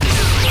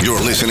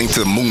listening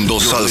to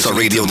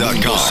MundoSalsaRadio.com,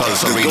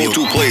 the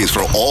go-to place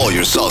for all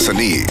your salsa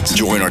needs.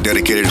 Join our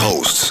dedicated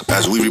hosts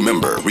as we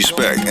remember,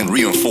 respect, and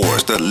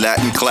reinforce the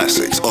Latin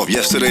classics of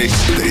yesterday,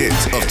 the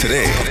hits of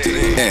today,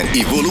 and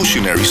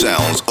evolutionary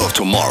sounds of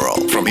tomorrow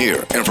from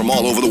here and from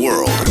all over the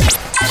world.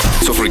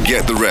 So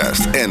forget the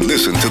rest and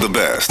listen to the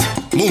best.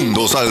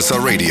 Mundo Salsa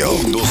Radio,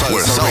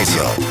 where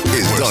salsa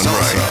is done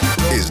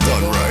right. Is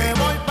done right.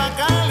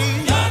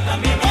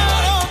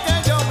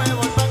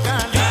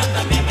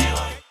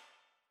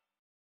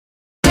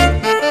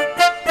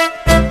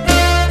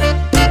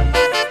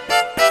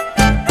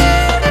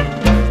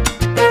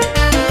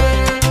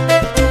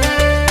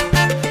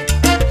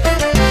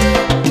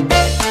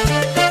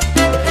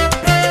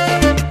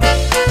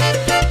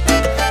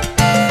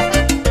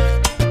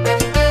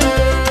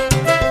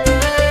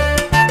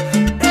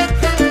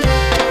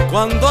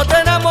 Cuando te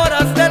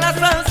enamoras de la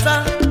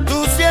salsa,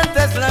 tú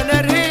sientes la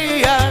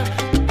energía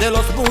de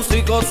los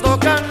músicos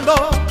tocando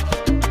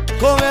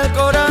con el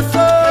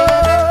corazón.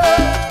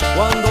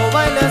 Cuando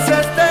bailes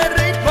este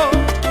ritmo,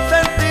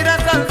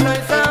 sentirás salsa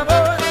y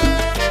sabor,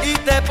 y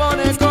te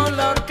pones con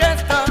la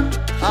orquesta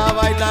a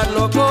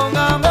bailarlo con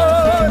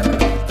amor.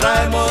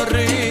 Traemos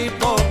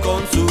ritmo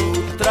con su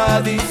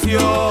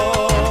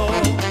tradición,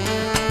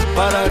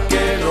 para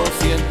que lo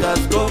sientas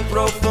con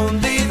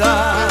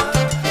profundidad.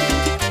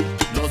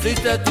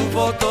 Diste tu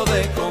voto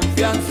de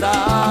confianza.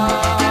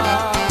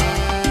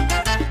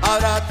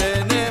 Ahora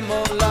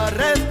tenemos la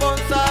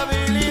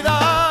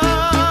responsabilidad.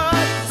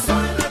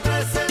 Soy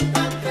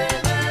representante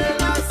de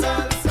la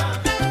salsa.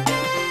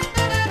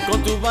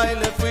 Con tu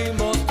baile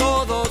fuimos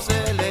todos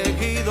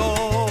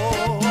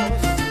elegidos.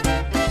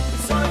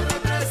 Soy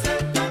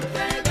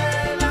representante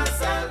de la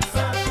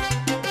salsa.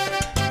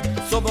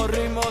 Somos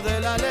ritmo de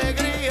la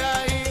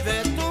alegría y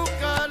de tu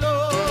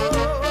calor.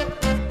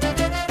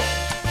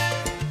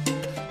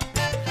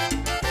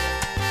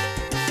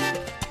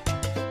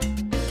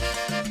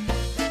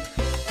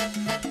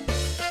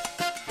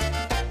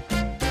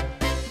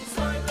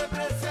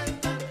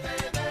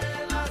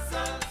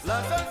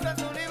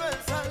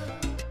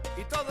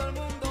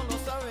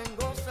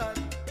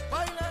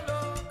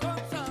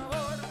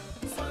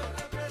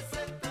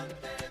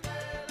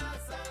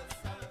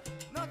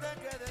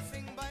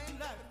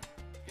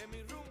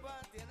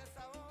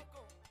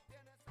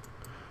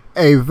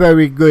 A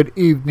very good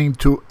evening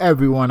to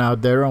everyone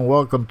out there, and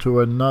welcome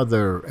to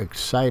another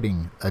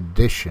exciting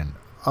edition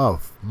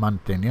of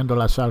Manteniendo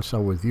La Salsa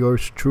with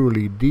yours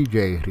truly,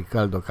 DJ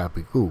Ricardo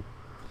Capicú.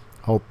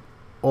 Hope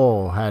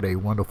all had a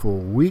wonderful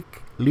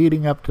week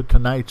leading up to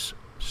tonight's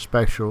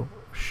special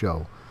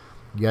show.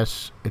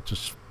 Yes, it's a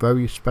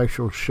very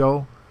special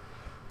show.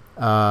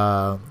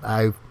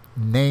 I've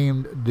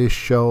named this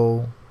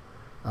show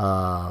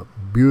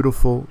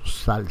Beautiful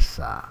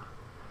Salsa,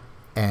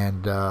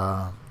 and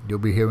you'll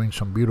be hearing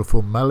some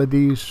beautiful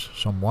melodies,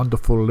 some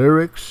wonderful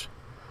lyrics,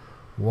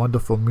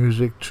 wonderful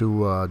music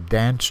to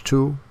dance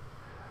to,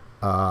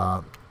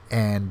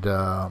 and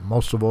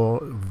most of all,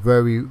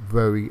 very,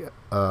 very,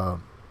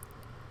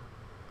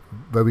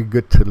 very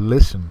good to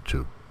listen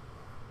to.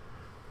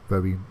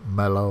 Very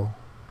mellow.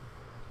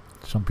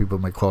 Some people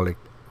may call it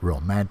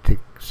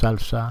romantic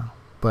salsa,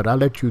 but I'll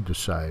let you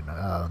decide.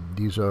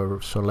 These are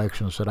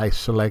selections that I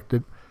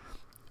selected,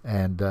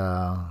 and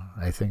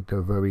I think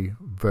they're very,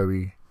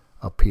 very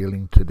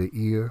appealing to the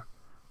ear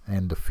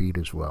and the feet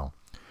as well.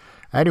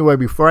 Anyway,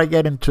 before I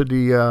get into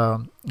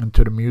the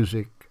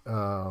music,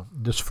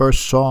 this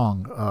first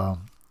song,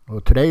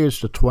 well, today is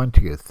the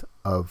 20th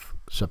of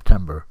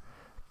September,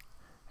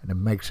 and it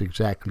makes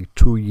exactly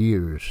 2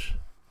 years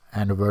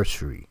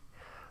anniversary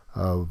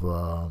of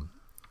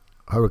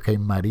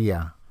Hurricane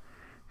Maria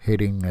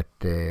hitting at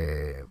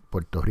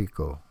Puerto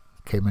Rico,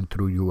 came in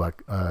through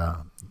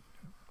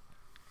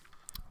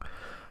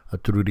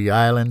through the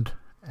island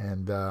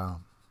and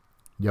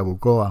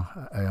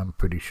Yabucoa, I'm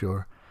pretty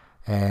sure,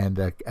 and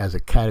as a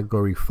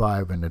Category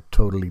 5, and it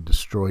totally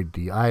destroyed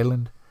the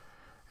island,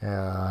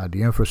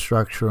 the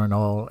infrastructure and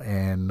all.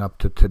 And up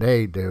to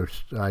today,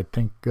 I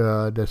think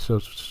there's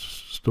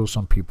still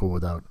some people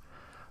without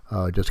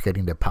just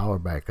getting their power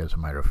back, as a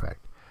matter of fact.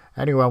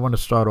 Anyway, I want to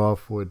start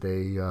off with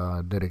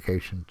a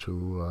dedication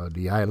to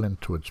the island,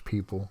 to its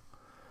people,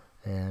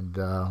 and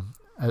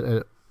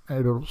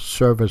it'll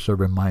serve as a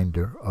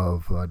reminder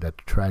of that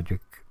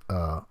tragic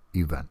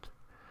event.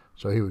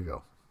 So here we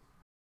go.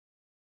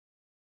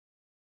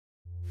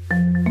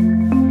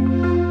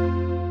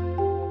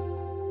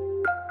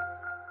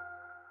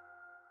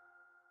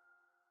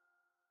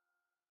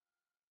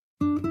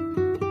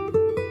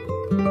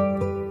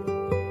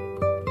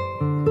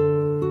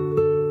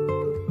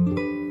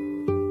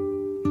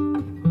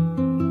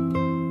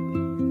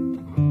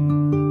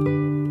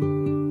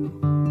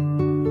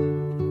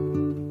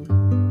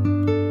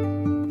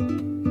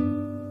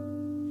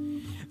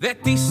 De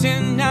ti se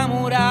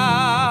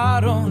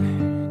enamoraron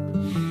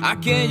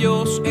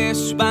aquellos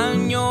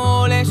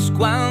españoles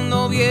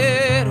cuando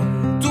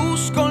vieron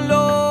tus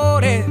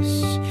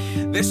colores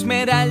de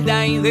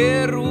esmeralda y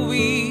de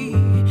rubí,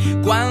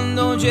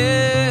 cuando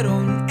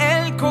oyeron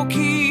el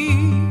coquí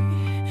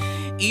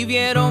y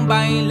vieron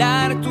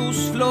bailar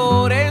tus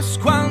flores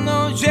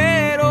cuando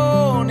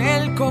oyeron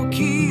el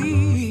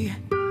coquí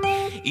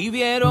y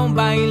vieron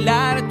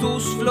bailar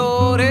tus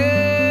flores.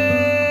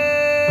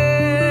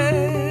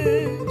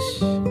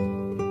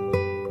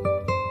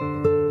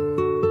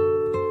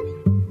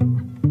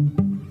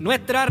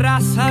 Nuestra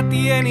raza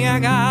tiene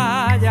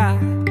agallas,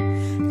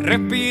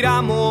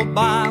 respiramos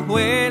bajo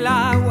el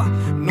agua,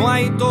 no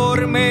hay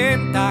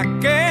tormenta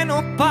que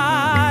nos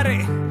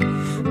pare.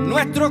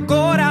 Nuestro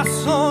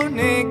corazón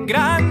es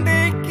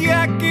grande, que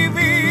aquí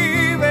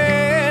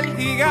vive el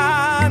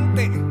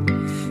gigante,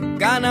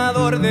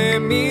 ganador de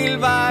 1000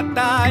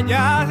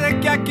 batallas, es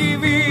que aquí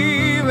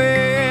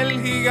vive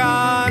el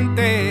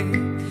gigante,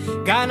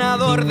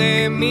 ganador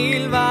de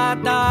 1000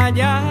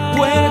 batallas.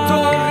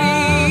 Puerto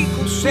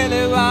Rico se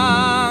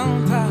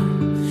levanta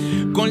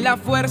con la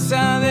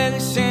fuerza del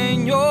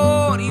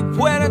Señor, y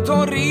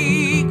Puerto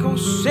Rico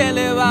se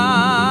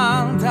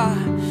levanta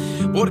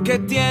porque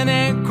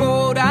tiene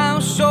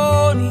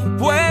corazón, y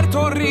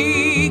Puerto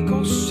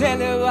Rico se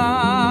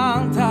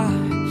levanta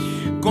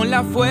con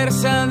la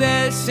fuerza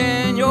del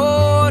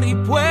Señor, y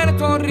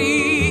Puerto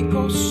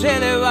Rico se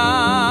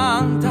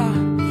levanta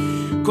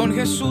con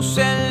Jesús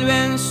el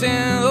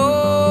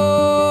vencedor.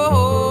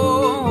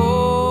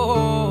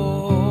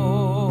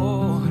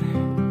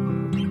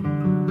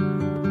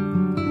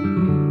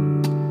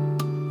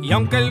 Y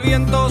aunque el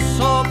viento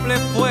sople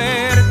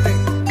fuerte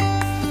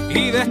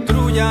y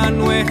destruya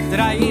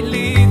nuestra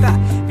islita,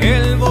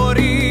 el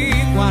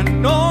boricua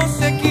no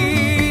se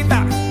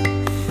quita.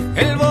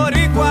 El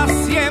boricua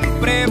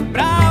siempre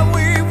bravo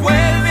y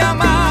vuelve a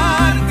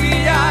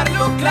martillar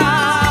los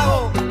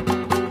clavos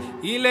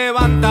y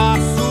levanta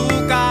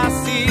su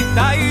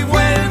casita y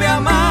vuelve a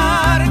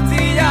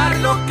martillar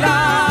los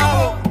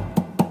clavos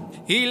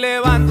y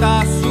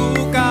levanta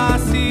su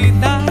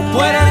casita.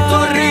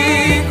 Puerto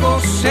Rico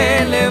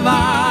se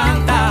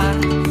levanta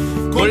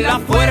con la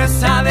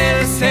fuerza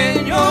del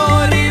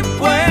Señor, y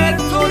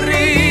Puerto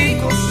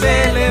Rico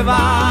se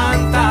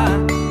levanta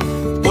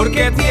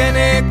porque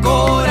tiene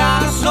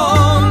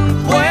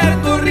corazón.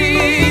 Puerto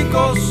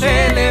Rico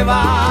se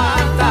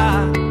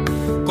levanta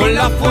con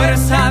la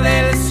fuerza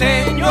del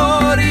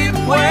Señor, y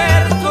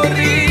Puerto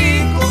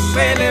Rico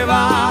se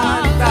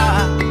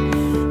levanta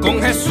con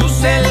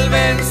Jesús el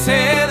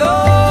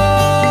vencedor.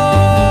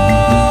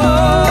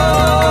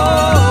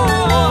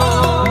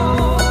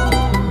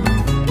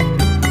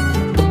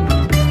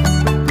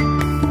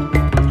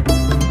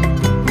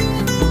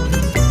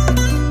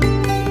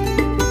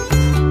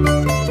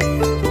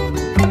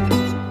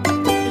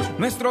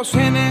 Nuestros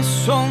genes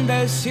son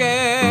del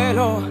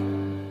cielo,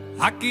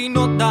 aquí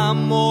nos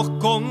damos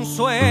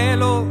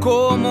consuelo.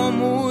 Como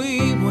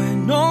muy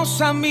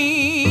buenos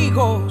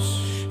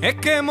amigos, es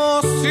que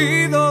hemos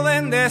sido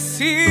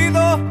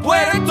bendecidos.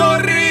 Puerto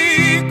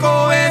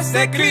Rico es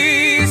de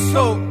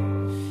Cristo,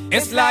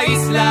 es la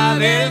isla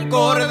del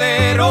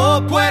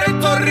Cordero.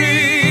 Puerto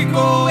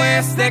Rico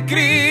es de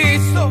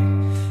Cristo,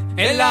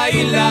 es la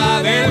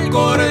isla del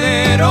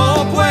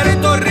Cordero.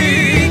 Puerto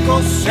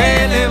Rico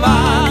se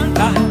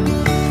levanta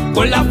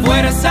con la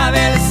fuerza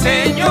del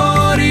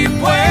Señor, y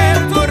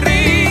Puerto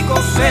Rico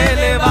se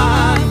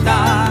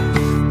levanta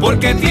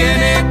porque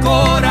tiene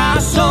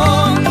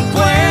corazón.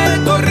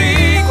 Puerto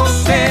Rico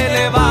se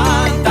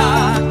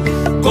levanta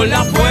con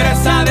la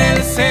fuerza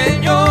del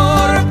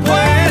Señor.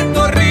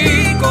 Puerto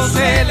Rico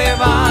se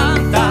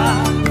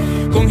levanta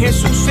con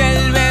Jesús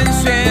el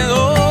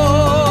vencedor.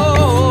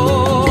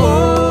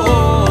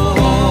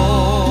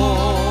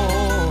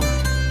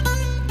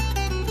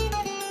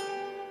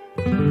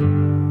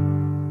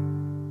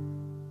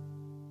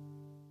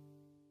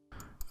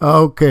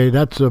 Okay,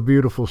 that's a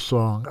beautiful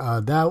song.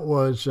 That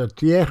was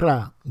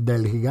Tierra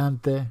del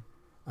Gigante.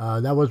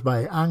 That was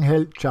by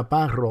Ángel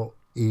Chaparro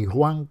y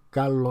Juan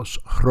Carlos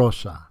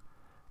Rosa.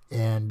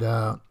 And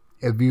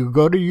if you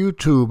go to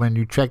YouTube and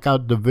you check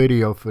out the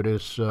video for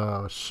this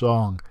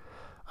song,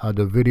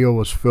 the video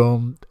was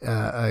filmed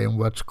in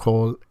what's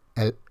called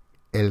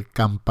El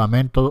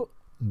Campamento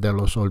de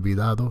los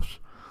Olvidados.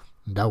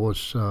 That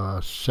was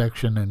a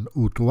section in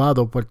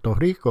Utuado, Puerto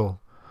Rico,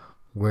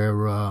 where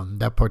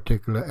that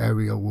particular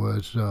area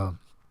was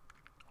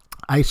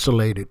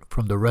isolated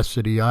from the rest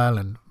of the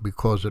island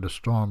because of the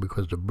storm,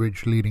 because the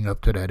bridge leading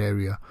up to that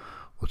area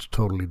was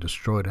totally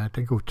destroyed. And I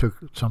think it took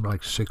something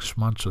like 6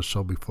 months or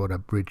so before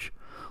that bridge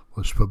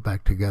was put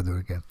back together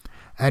again.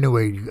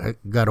 Anyway, I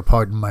got to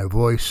pardon my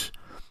voice.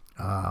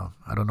 I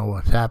don't know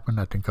what's happened.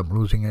 I think I'm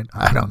losing it.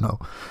 I don't know.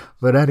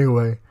 But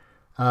anyway,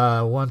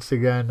 once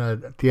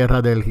again,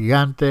 Tierra del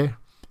Gigante.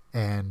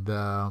 And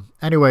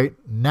anyway,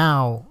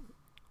 now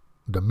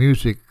the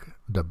music,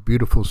 the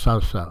beautiful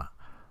salsa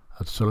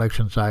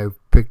selections I've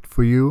picked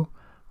for you.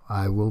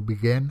 I will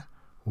begin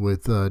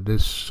with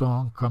this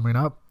song coming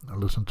up.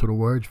 Listen to the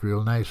words,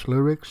 real nice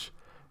lyrics,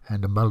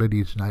 and the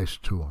melody's nice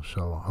too.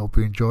 So I hope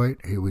you enjoy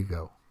it. Here we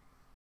go.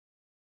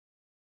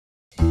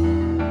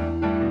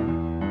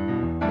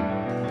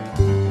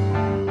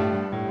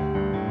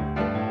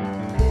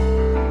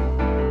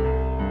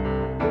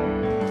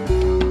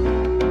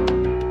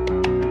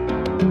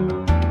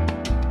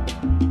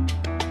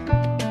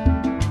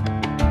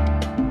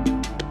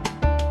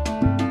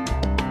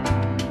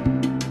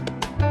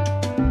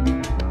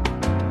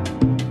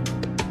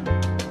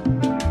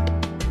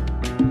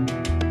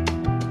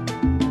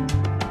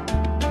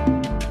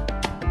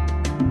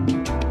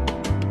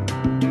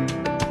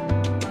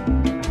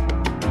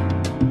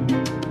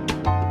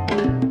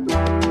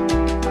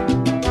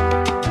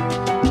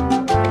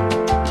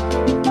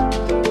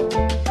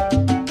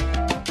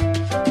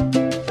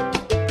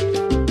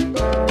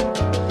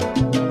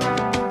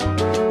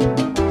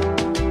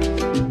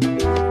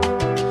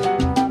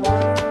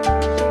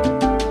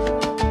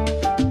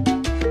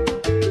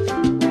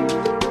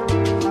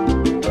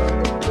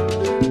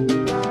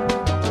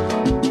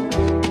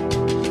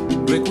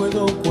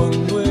 Recuerdo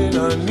cuando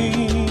era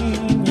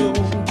niño,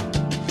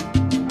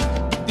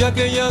 de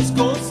aquellas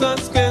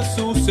cosas que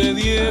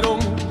sucedieron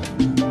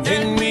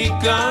en mi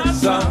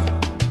casa.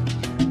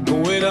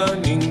 No era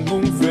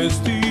ningún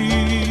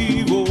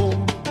festivo,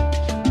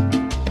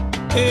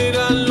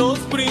 eran los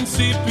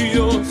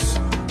principios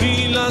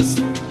y las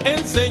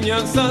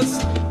enseñanzas.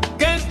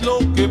 ¿Qué es lo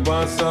que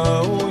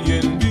pasa hoy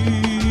en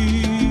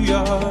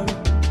día?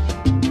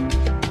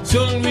 Se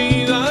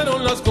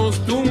olvidaron las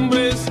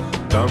costumbres,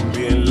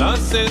 también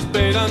las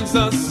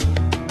esperanzas.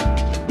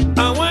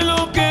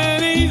 Abuelo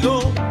querido,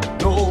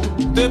 no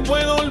te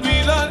puedo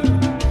olvidar.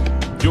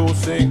 Yo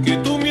sé que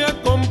tú me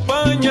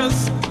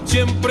acompañas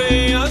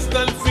siempre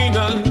hasta el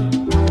final.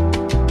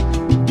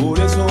 Por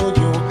eso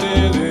yo te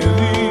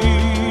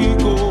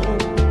dedico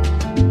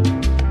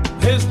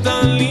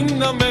esta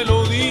linda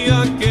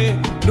melodía que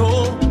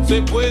no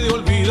se puede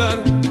olvidar.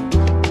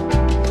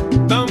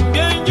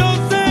 También yo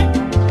sé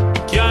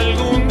que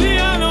algún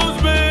día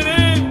nos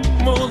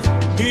veremos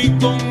y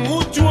con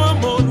mucho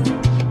amor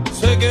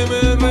sé que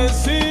me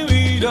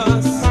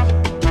recibirás.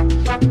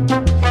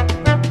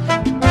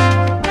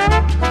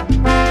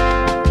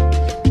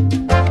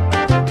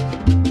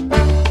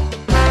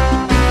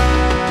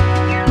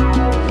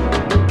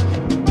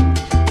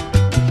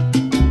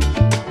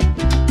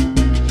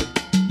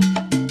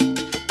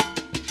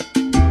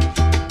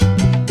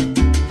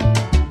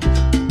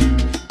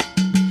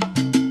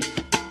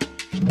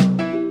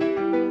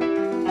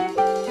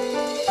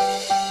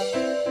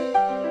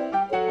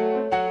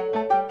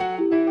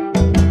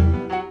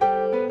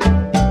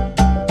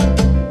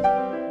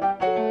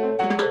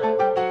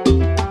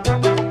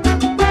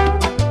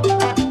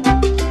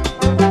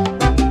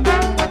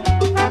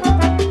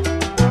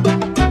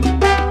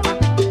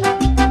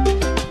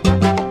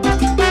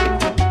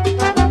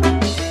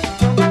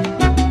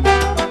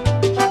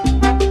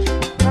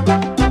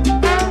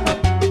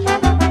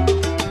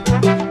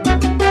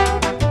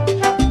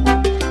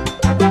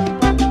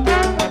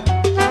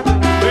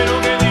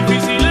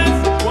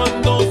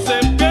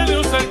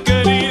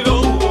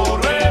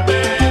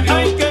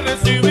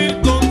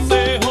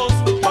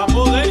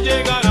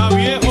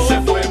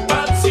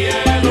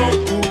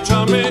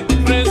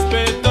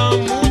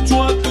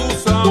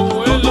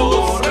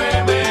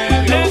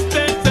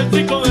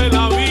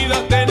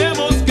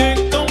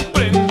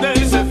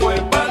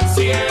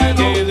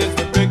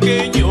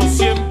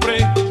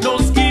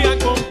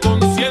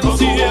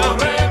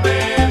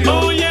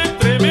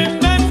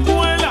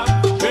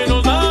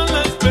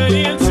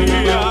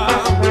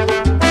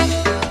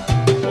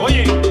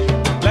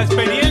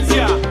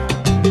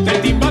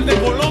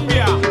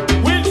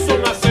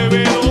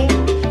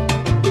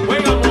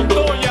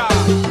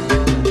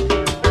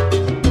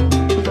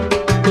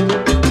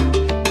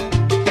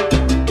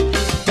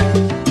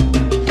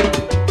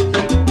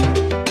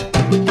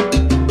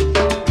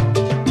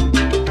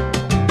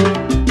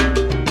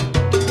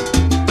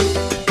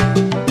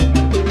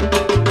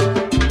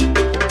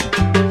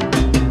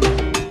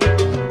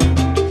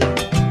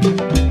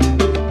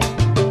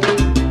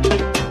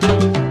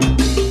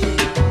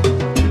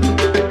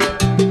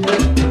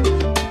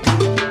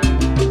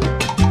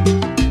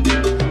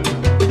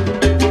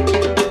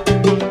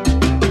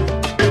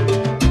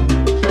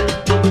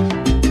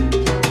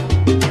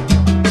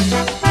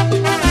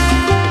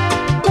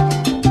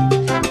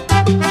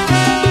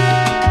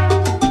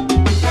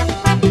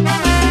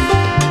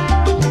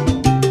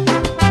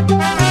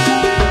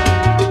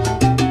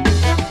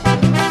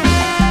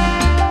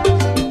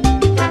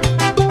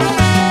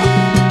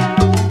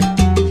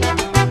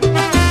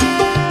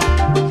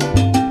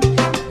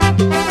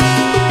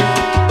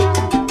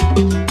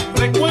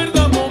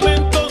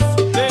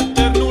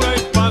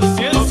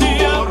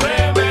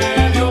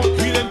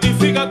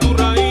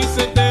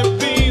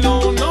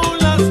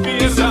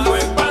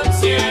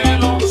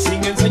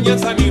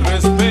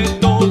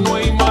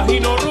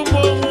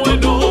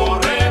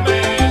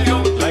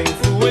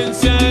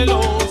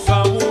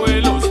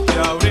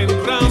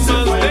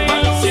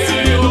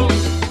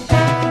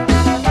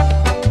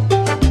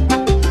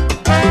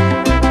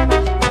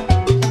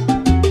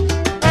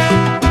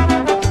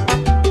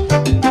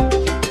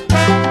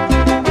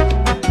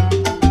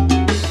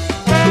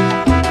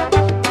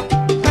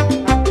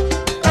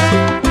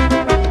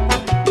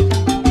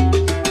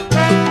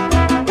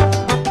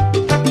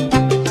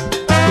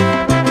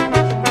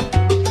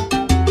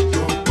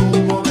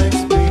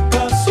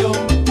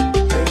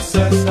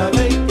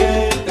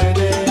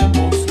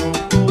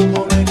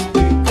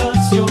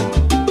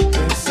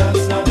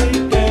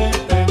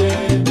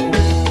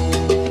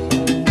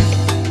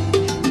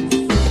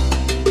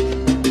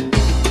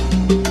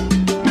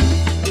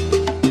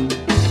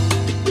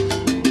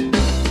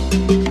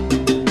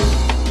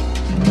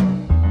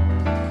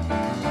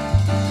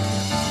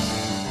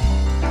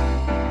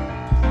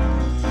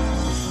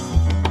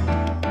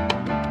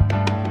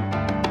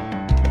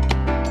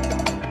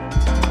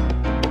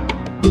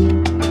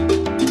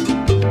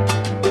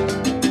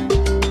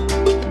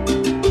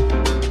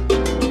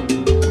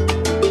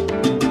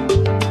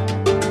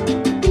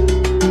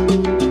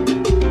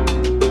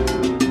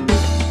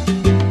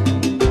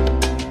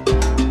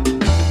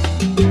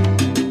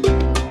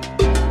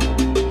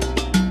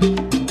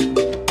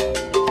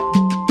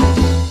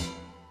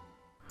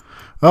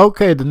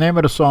 Okay, the name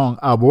of the song,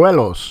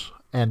 Abuelos,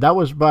 and that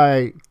was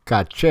by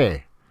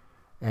Cache.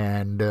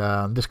 And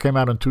this came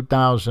out in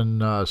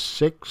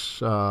 2006.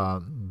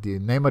 The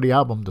name of the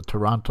album, The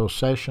Toronto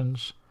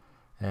Sessions.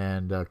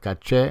 And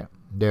Cache,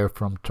 they're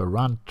from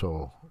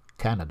Toronto,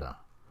 Canada.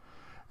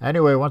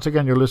 Anyway, once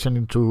again, you're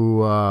listening to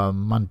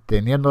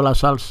Manteniendo La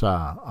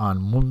Salsa on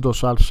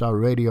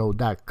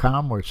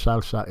mundosalsaradio.com, where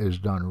salsa is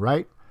done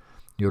right.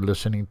 You're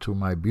listening to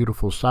my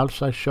beautiful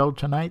salsa show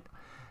tonight.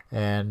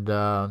 And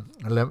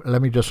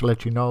let me just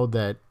let you know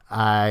that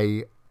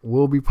I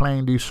will be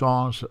playing these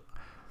songs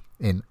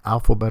in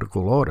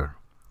alphabetical order.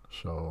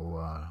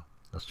 So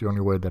that's the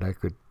only way that I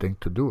could think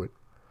to do it.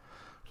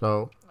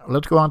 So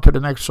let's go on to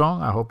the next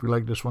song. I hope you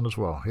like this one as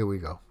well. Here we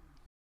go.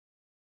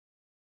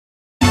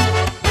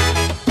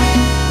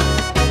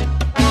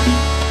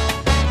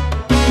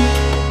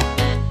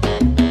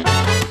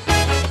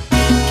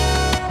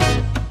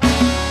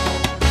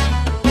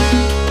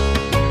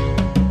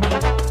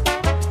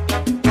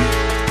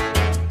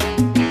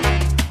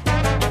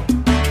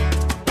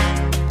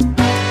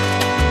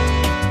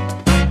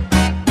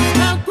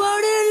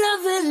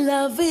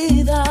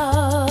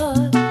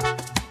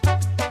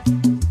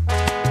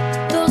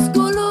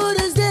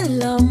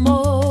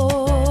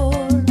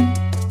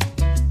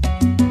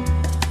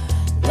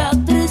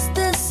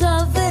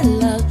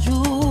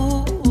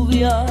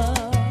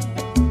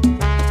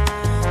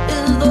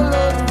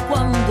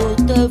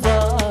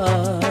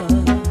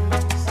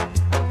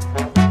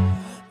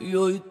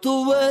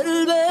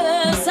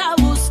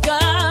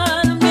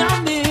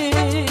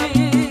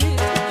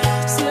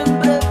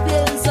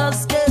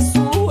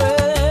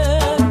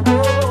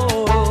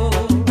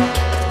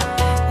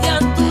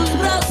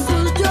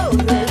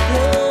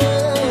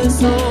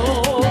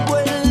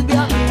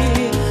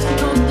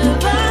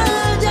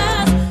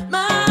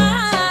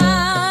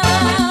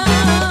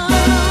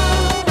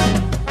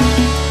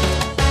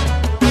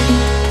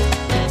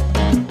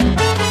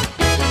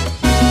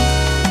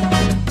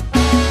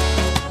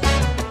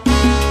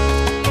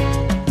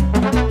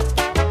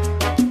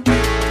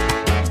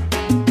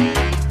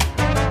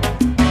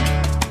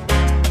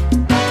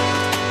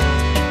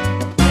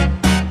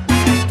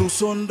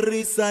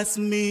 Sonrisa es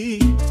mi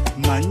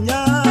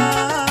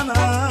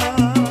mañana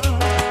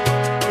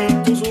y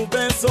tus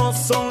besos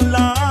son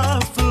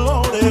las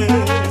flores,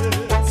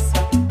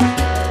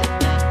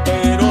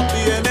 pero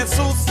tiene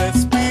sus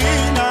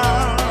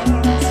espinas,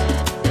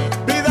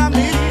 vida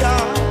mía,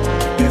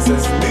 ese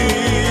es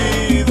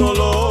mi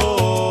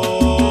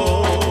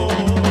dolor.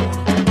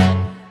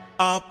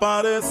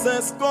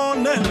 Apareces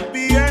con el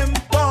viento,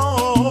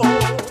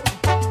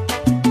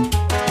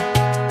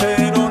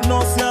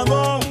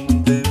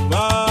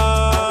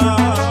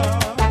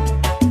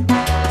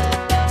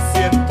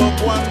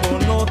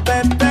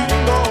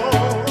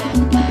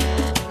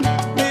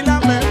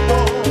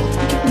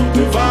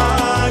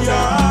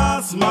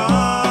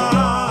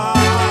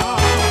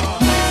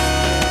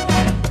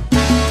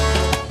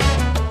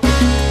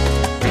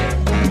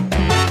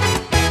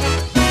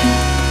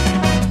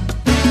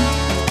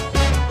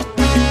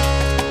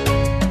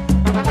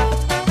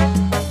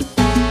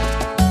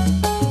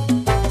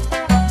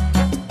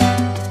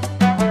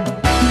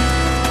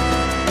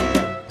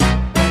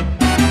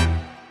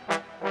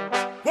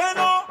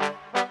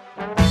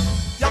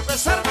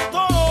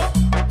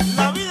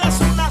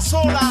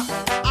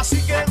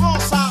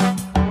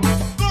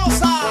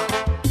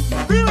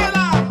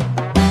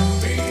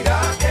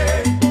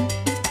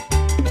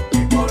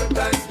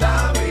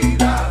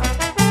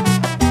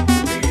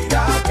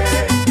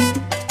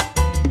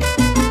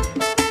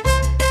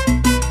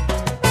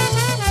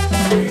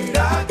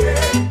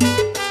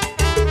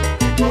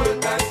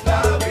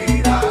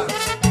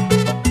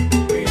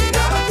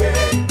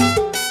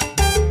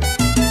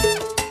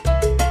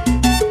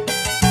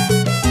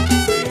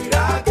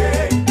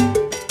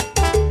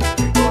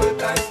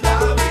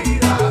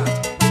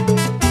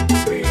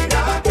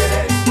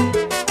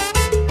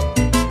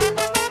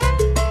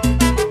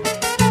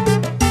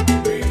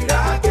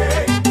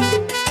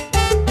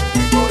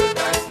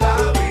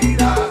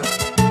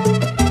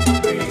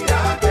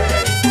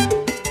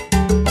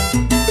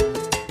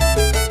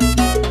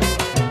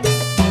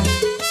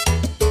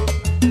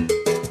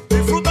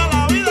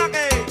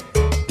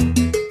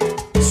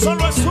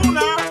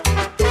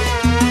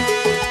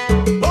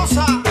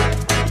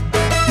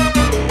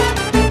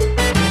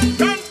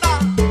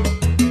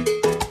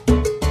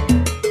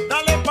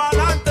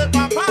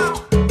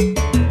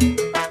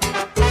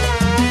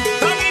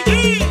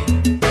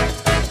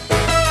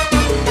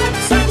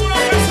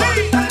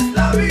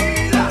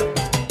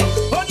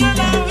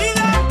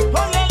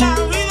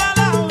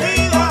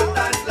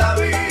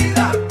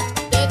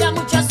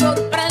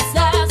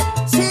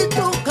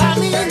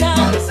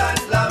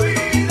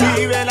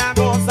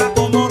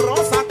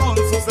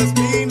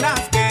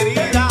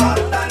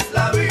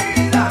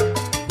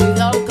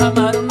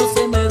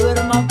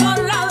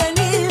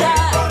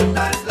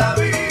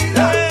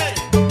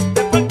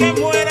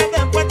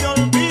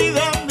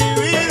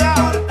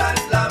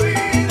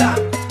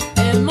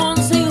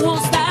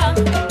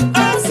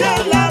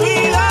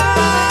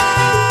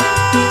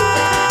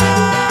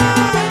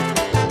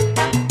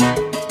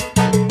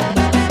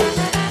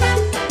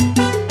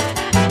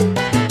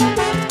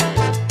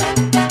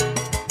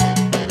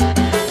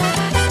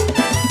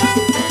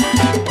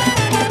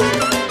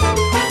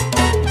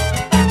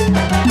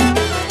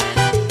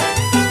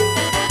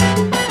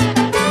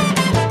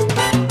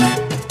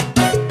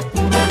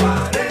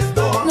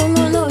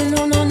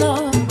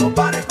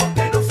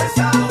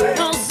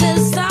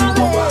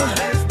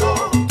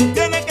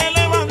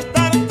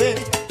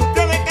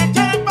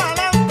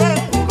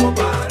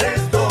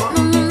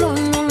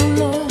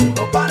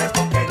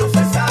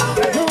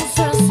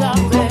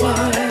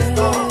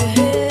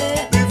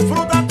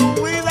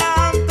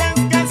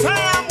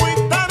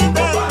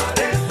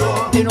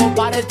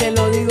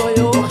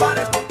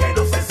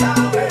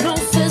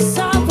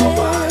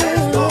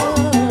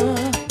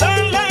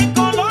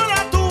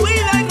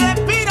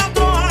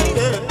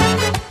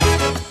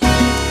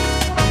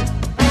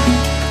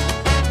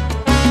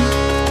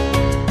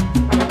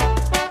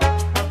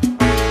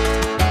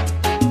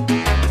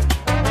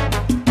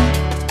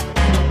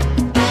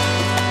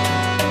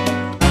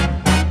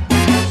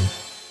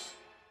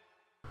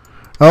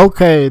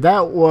 Okay,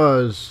 that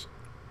was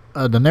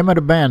the name of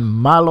the band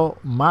Malo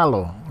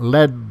Malo,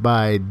 led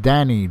by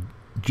Danny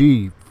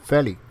G.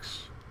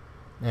 Felix.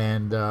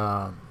 And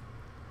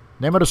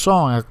name of the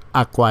song,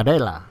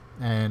 Aquarela.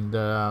 And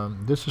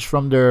this is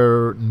from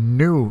their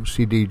new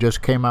CD,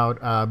 just came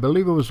out, I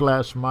believe it was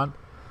last month.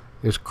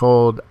 It's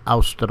called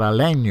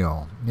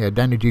Australeño. Yeah,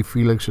 Danny G.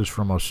 Felix is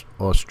from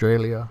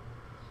Australia.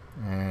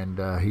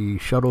 And he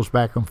shuttles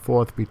back and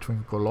forth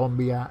between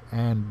Colombia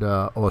and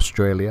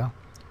Australia.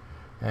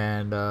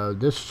 And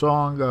this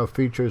song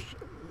features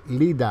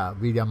Lida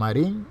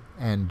Villamarin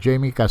and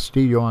Jamie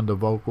Castillo on the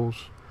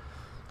vocals.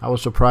 I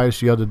was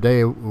surprised the other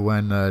day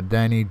when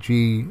Danny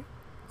G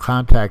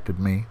contacted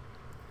me,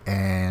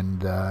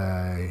 and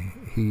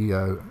he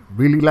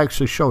really likes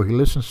the show. He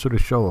listens to the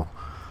show,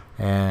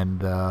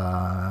 and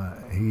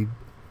he,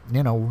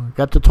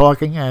 got to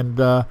talking, and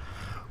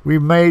we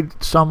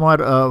made somewhat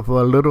of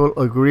a little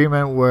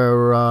agreement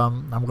where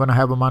I'm going to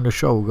have him on the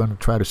show. We're going to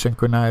try to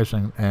synchronize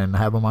and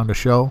have him on the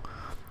show,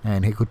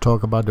 and he could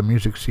talk about the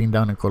music scene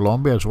down in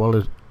Colombia as well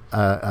as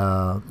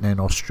in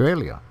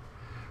Australia,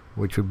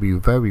 which would be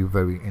very,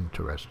 very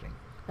interesting.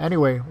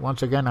 Anyway,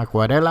 once again,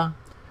 Aquarela.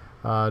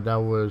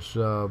 That was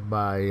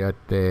by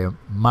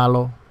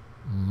Malo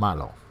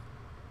Malo.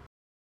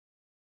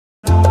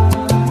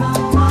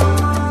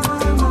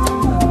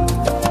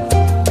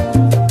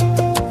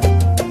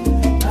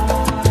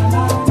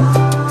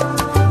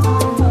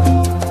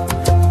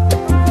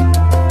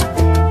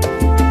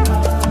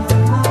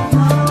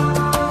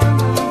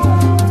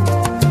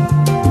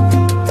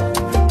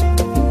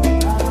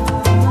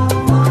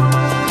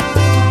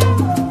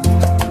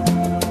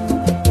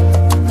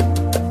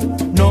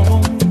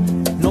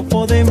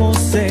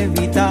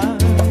 Evitar,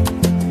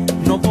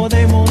 no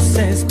podemos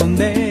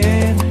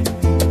esconder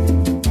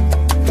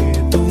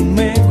que tú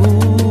me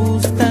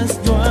gustas,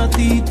 yo a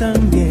ti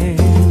también.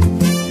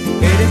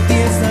 Eres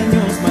 10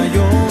 años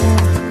mayor,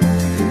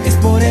 es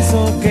por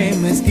eso que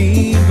me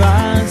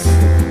esquivas,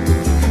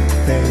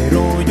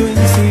 pero yo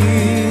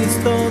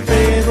insisto,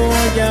 te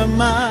voy a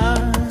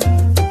amar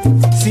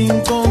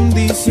sin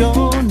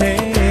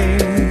condiciones.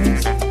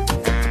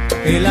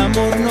 El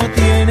amor no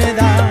tiene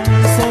edad,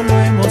 solo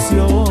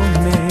emociones.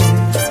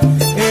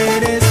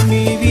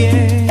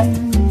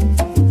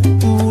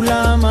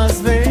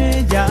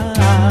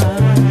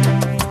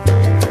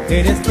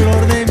 Eres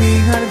flor de mi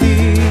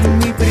jardín,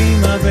 mi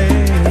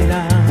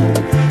primavera.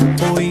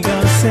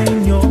 Oiga,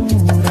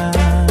 señora,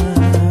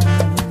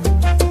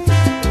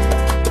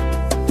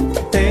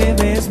 te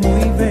ves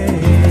muy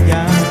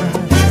bella.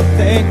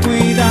 Te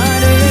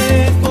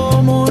cuidaré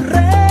como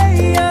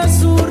rey a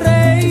su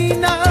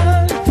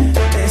reina.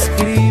 Te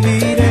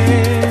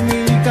escribiré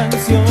 1000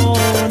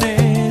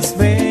 canciones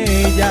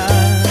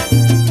bellas.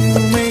 Tú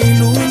me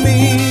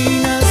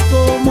iluminas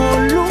como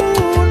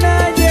luna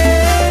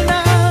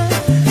llena.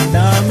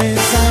 Dame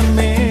esa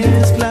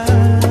mezcla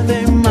de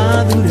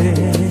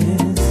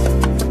madurez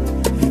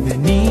y de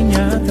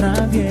niña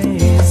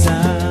traviesa.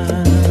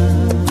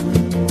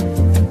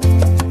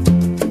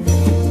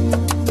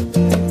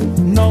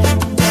 No,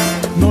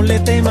 no le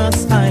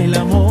temas al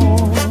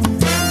amor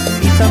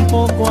y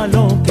tampoco a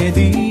lo que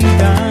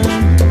digan.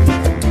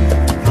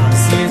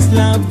 Así es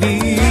la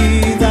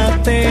vida,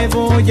 te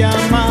voy a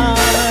amar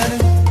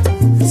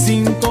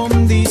sin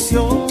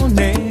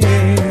condiciones.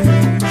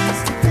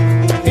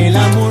 El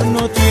amor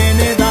no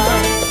tiene edad,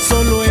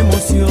 solo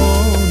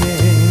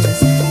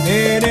emociones.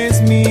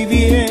 Eres mi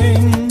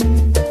bien,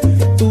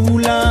 tú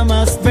la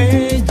más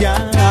bella.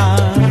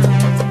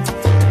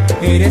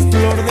 Eres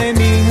flor de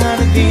mi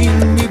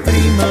jardín, mi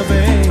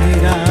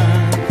primavera.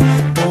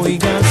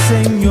 Oiga,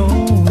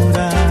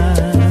 señora,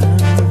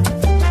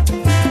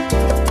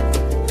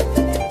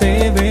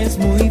 te ves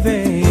muy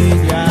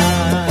bella.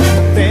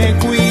 Te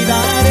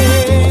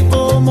cuidaré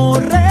como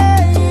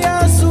rey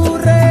a su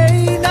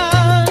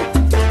reina.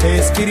 Te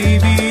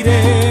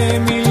escribiré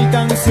 1000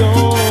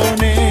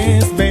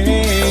 canciones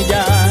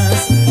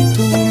bellas.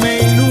 Tú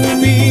me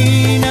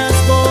iluminas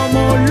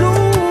como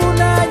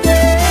luna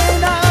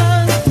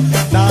llena.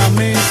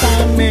 Dame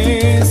esa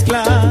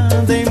mezcla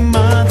de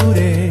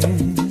madurez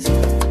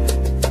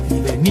y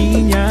de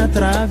niña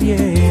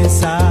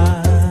traviesa.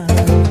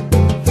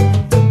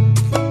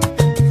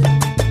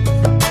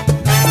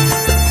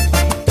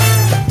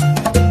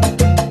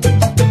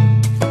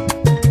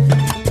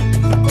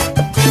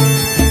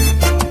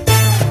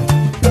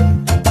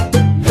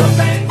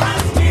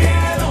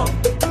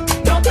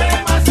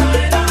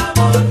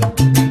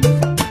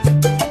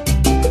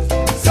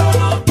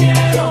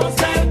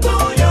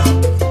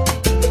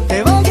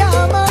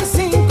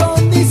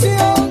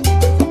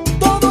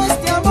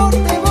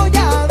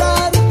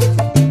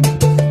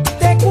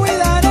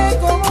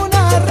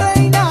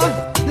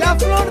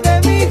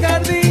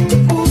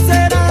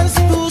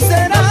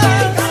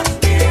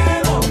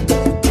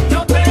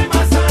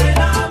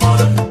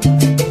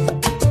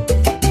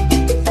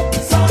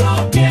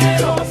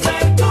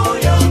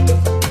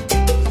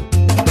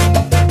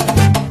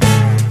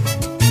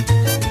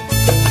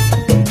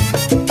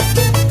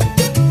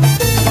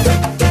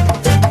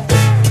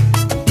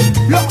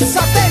 Los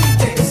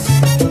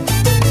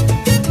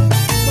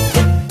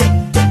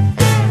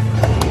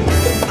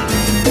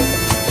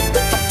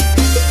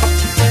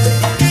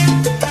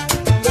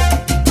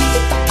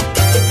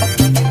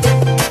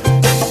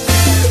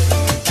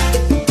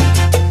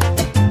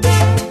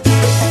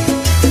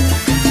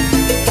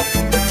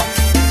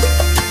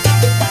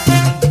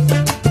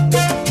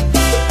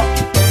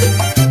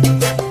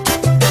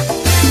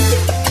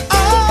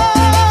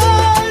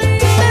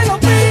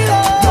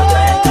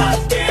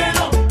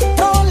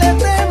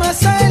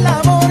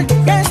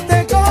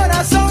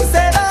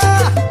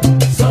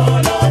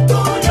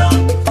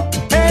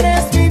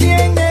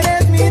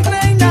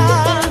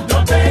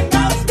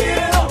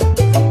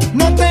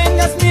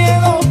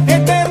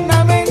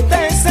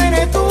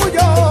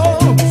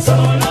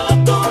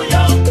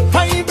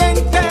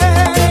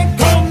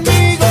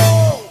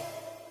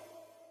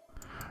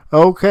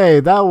Okay,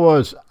 that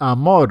was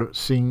Amor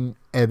Sin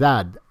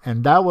Edad,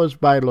 and that was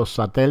by Los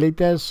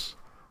Satélites.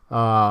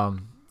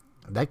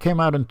 That came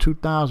out in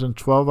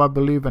 2012, I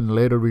believe, and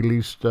later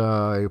released.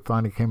 It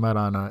finally came out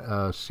on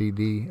a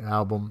CD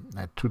album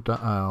in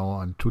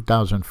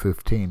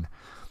 2015.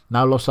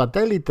 Now, Los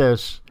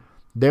Satélites,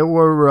 they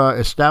were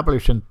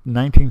established in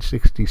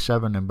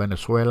 1967 in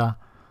Venezuela.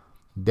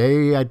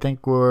 They, I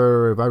think,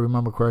 were, if I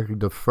remember correctly,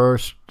 the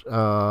first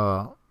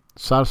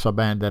salsa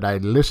band that I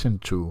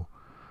listened to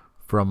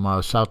from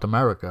South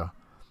America.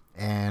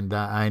 And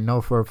I know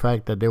for a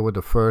fact that they were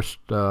the first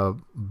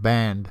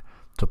band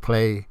to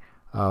play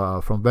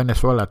from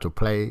Venezuela to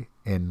play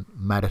in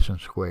Madison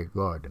Square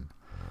Garden.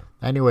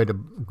 Anyway, the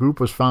group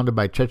was founded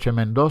by Cheche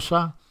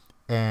Mendoza,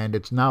 and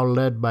it's now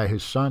led by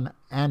his son,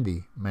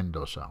 Andy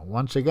Mendoza.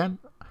 Once again,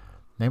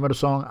 name of the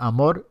song,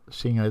 Amor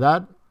Sin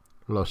Edad,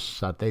 Los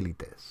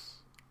Satélites.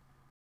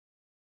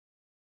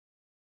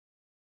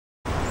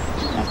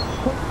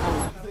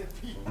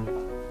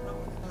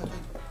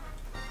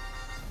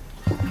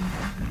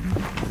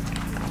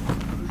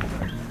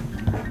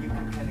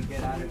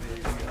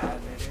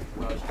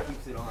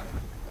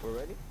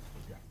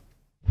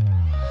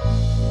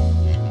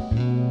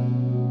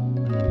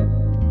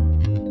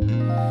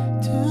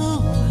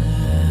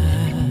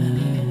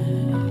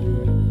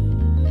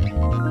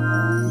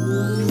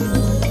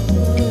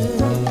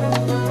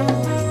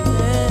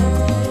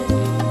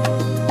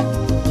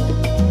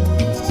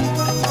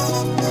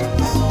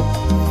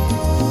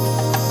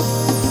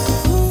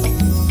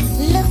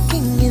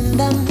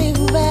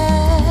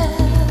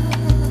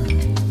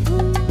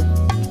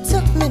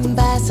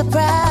 By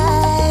surprise,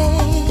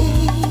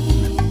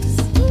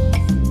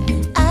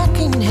 I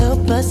can't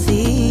help but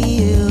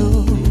see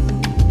you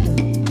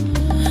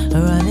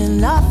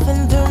running off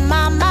and through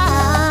my mind,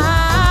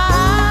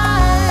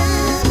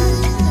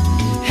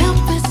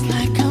 helpless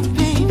like a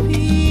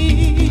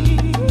baby,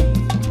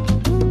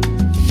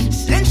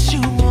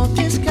 sensual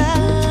disguise.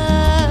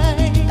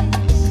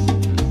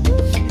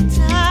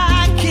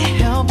 I can't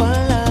help but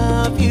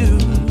love you.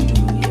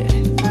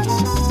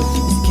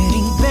 It's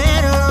getting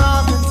better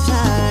all the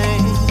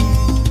time.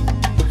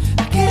 I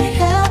can't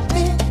help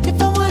it.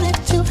 If I wanted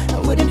to, I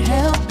wouldn't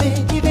help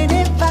it. Even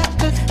if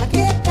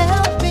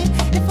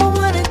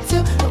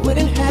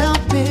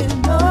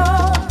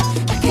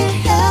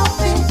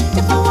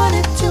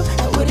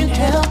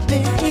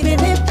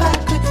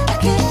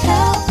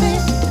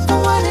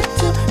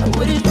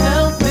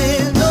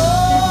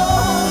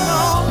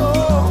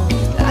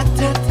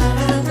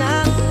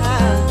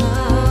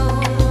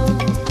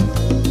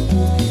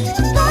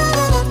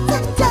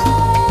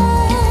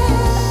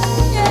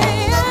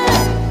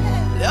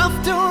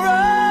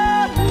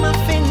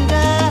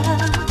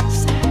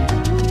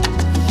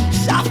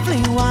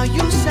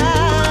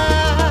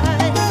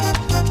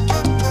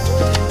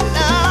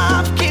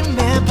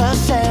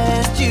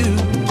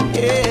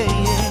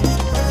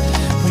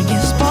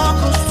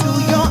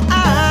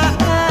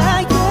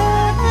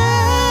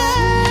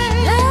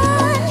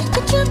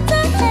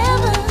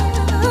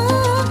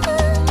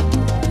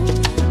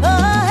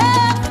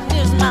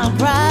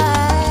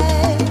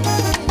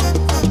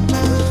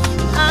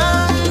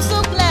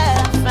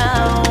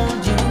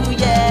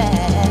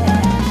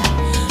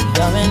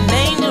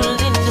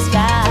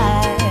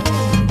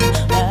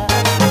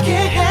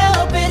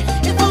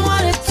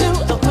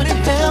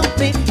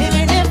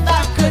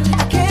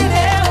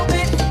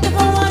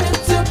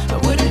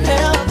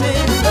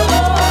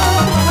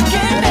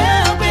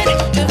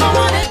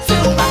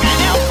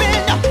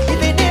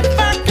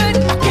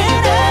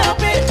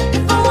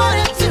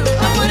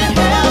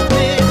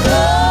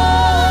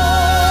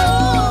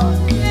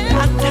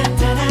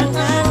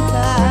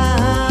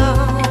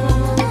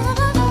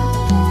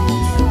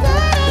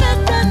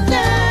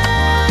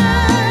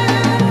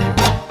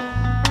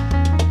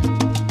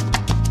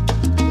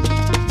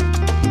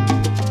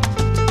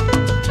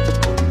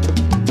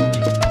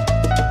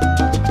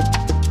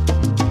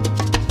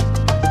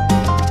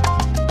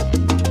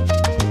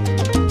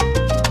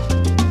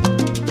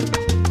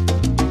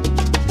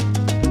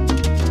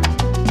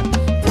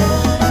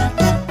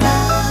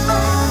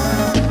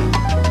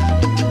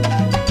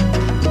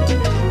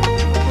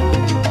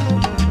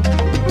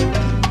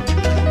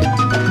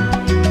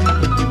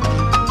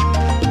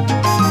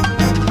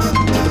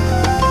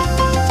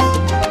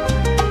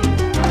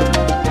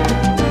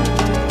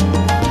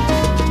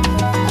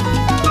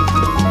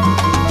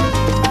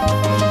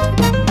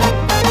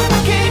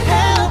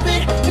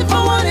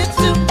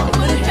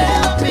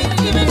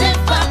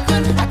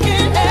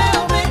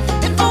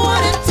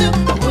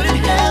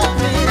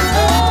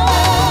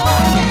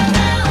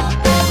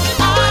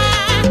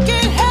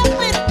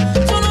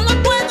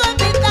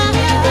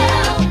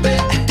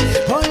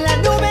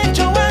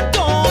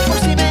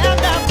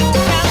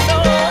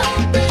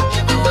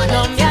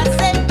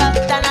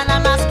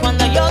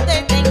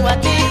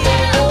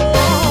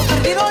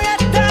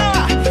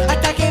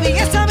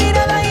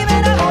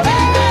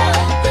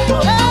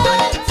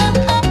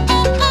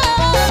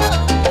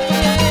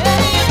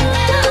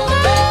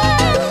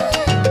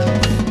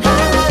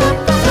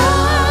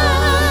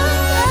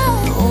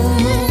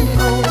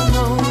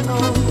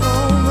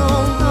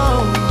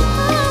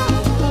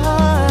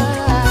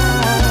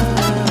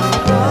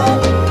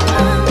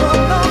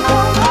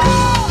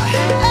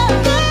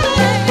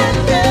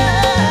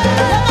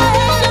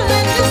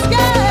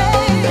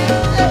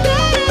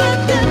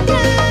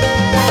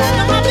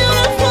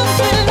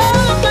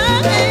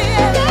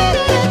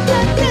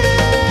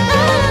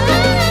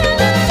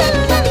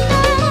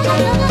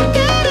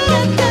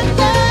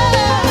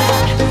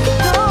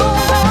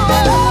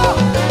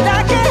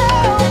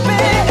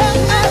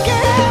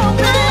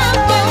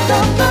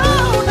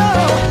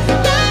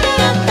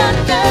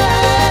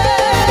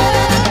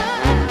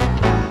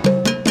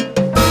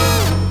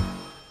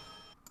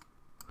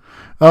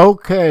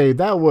Okay,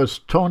 that was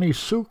Tony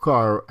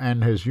Sukar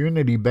and his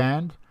Unity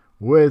Band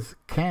with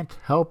Can't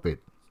Help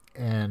It.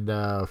 And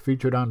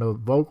featured on the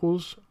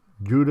vocals,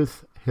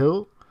 Judith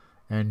Hill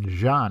and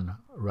Jean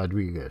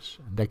Rodriguez.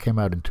 And that came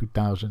out in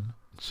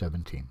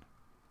 2017.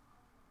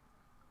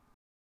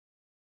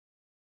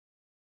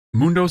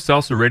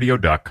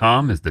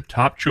 MundoSalsaRadio.com is the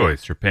top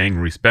choice for paying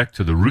respect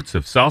to the roots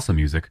of salsa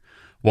music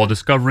while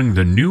discovering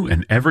the new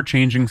and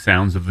ever-changing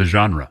sounds of the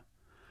genre.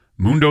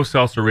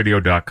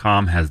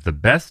 MundoSalsaRadio.com has the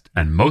best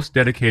and most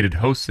dedicated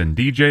hosts and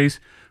DJs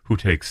who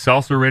take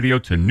salsa radio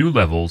to new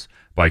levels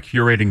by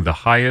curating the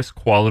highest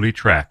quality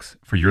tracks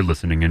for your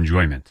listening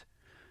enjoyment.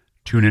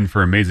 Tune in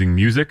for amazing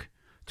music,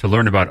 to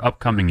learn about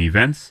upcoming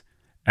events,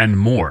 and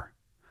more.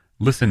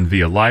 Listen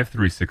via Live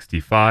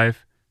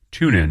 365,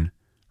 TuneIn,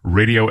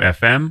 Radio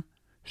FM,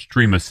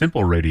 Stream a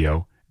Simple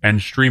Radio,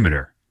 and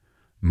Streamiter.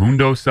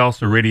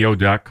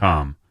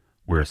 MundoSalsaRadio.com,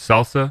 where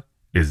salsa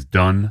is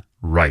done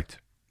right.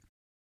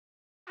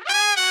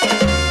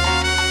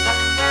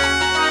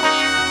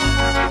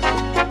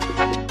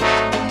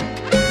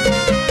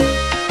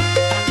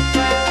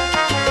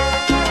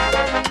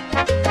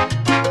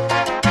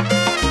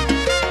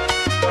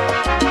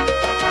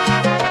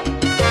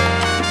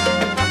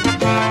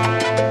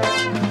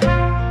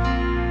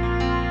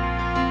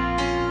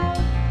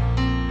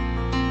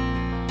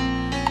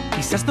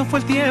 Quizás no fue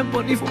el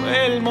tiempo ni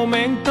fue el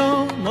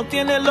momento, no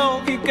tiene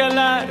lógica el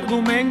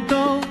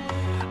argumento.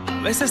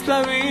 A veces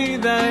la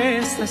vida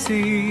es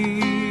así.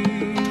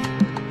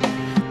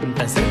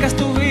 Tan cerca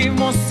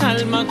estuvimos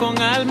alma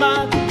con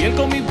alma, tu piel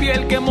con mi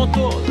piel quemó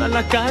toda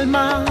la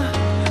calma.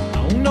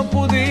 Aún no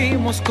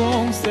pudimos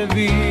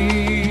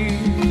concebir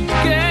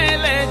que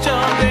el hecho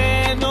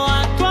de no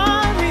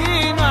actuar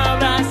y no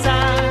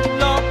abrazar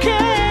lo que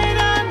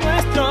era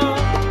nuestro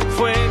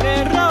fue el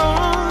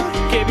error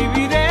que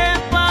viviré.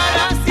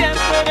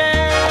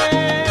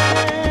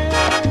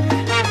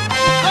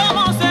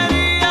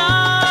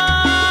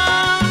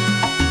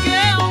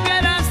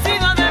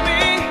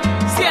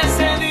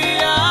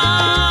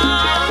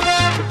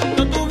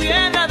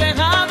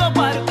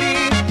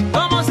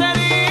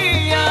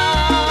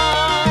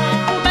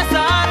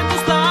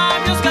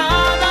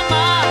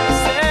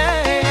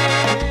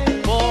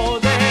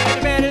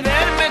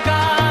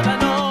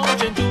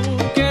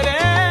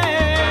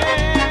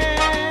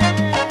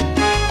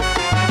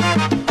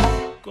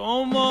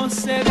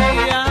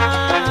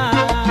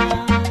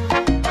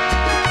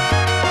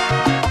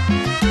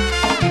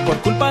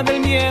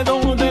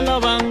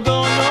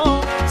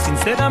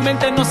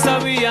 No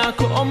sabía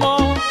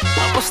cómo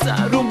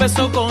apostar un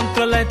beso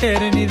contra la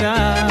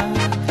eternidad.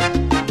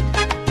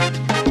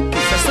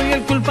 Quizás soy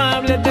el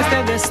culpable de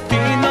este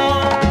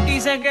destino y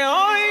sé que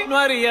hoy no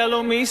haría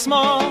lo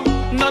mismo,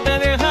 no te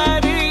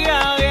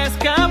dejaría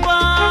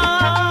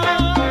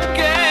escapar.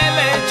 Que el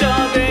hecho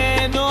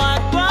de no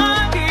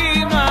actuar y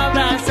no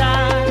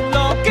abrazar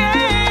lo que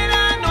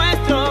era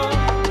nuestro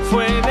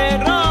fue el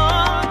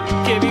error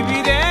que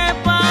viviré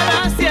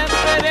para siempre.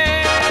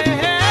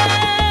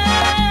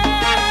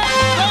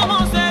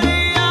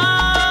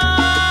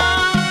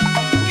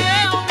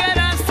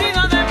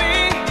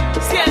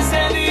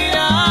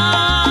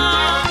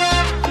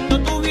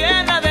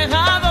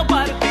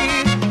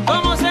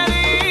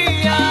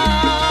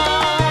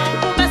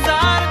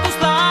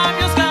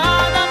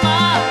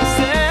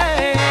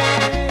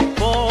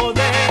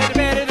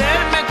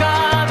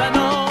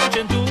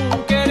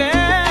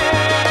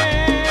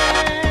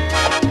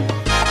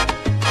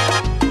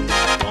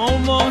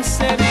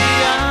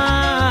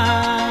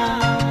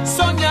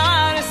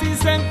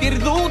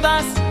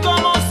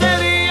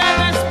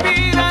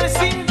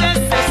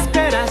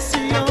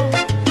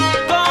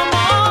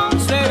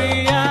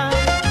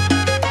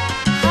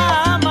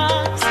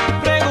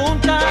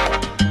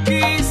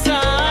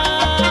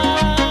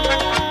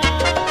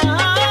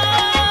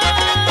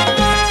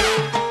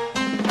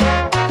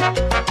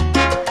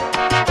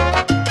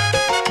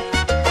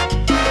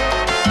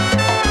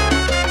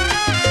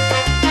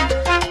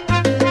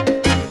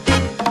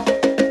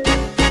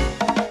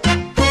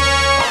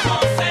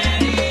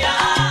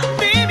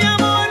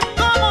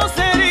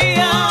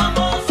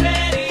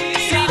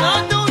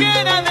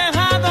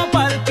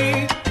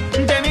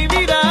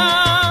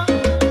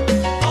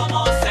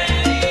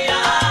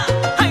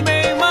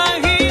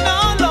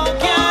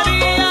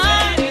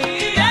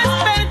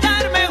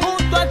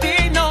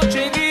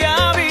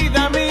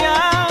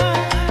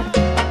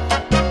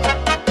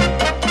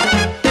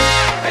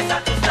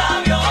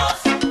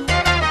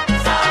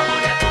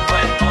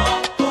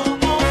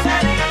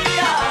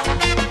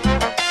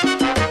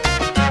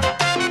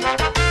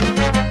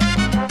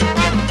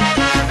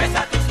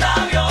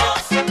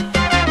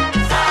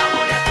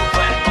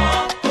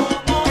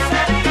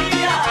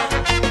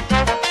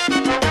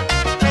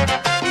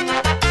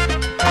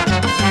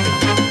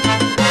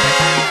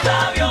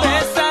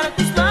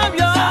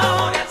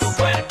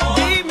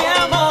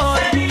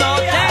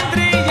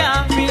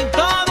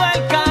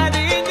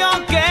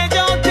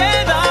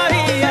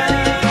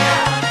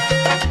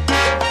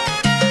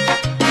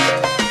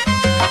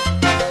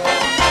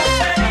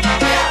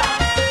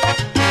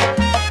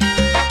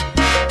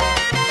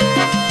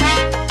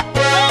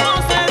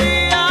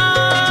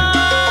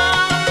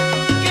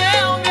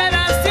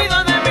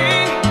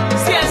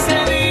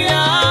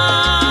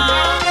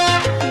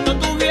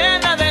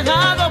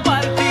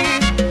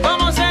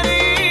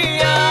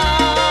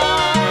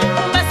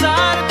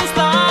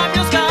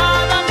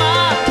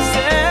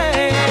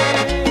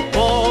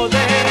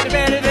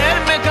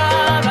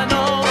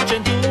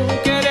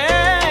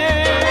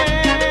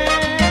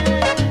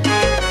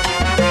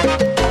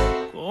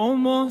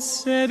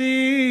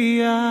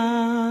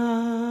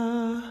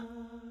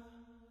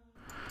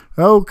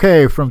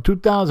 Okay, from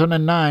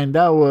 2009,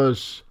 that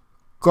was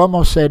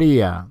Como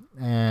Sería,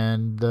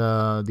 and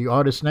the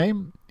artist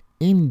name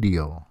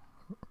Indio,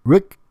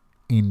 Rick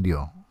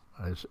Indio,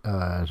 as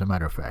a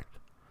matter of fact.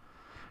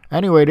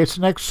 Anyway, this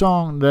next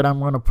song that I'm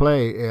going to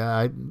play,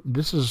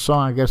 this is a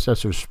song I guess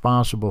that's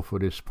responsible for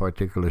this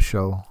particular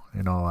show.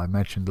 You know, I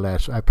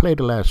played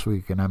it last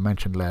week, and I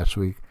mentioned last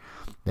week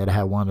that I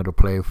had wanted to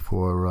play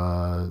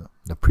for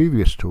the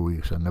previous 2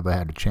 weeks. I never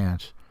had a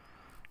chance,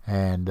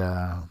 and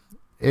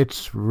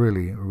it's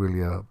really, really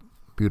a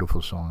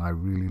beautiful song. I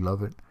really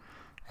love it,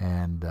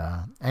 and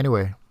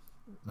anyway,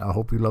 I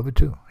hope you love it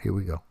too. Here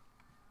we go.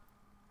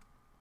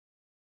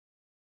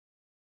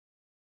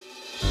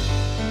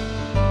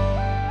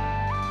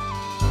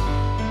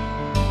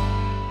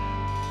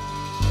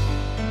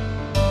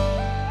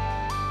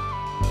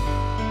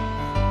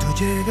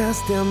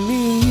 Llegaste a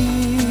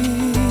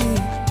mí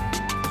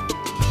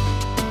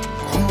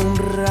como un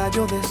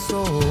rayo de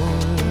sol,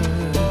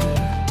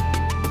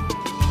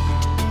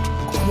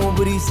 como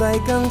brisa y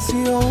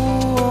canción,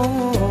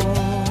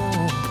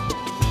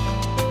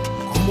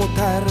 como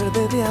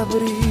tarde de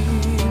abril.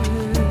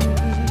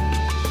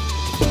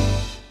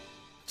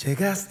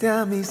 Llegaste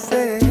a mi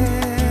ser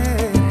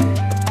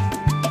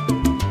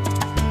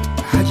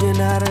a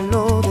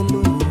llenarlo de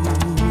luz,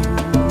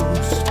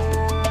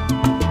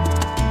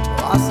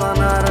 a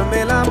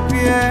sanarme la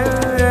piel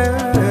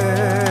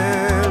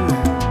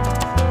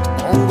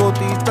con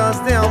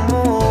gotitas de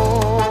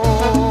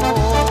amor.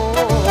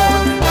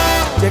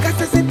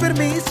 Llegaste sin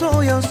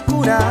permiso y a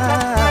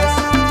oscuras,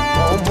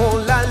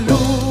 como la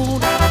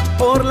luna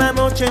por la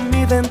noche en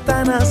mi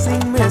ventana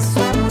sin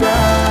mesura.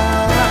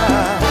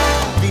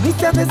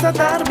 Viniste a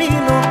desatar mi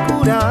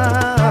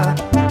locura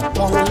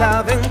con la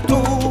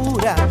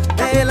aventura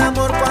del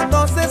amor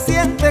cuando se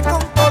siente con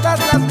todas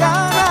las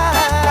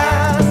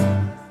ganas.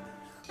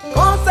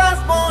 Cosas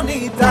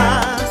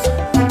bonitas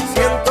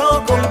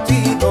siento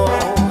contigo,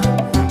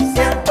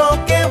 siento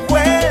que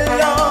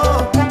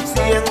vuelo,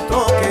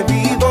 siento que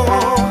vivo.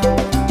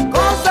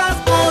 Cosas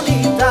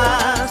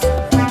bonitas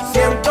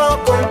siento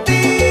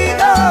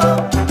contigo,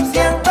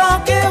 siento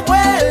que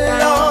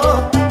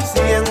vuelo,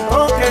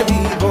 siento que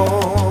vivo.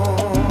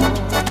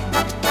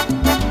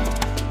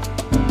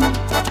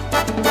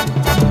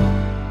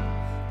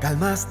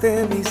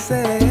 Calmaste mi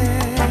sed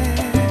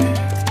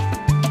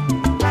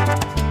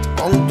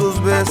con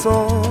tus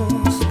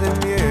besos de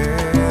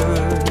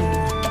miel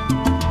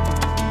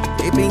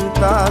y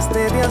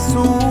pintaste de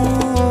azul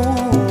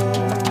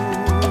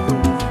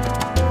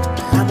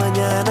la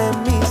mañana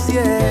en mi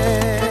cielo.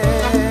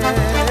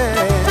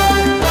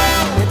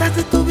 Me das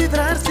de tu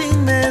vibrar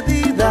sin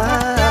medida,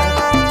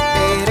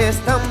 eres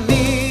tan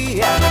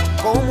mía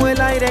como el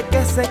aire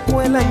que se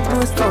cuela en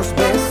nuestros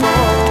besos.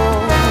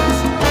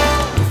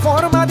 Tu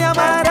forma de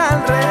amar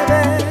al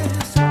revés,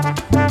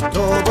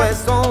 todo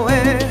eso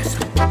es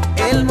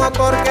el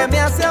motor que me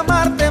hace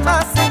amarte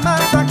más y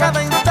más a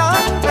cada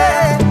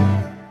instante.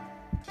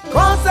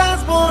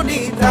 Cosas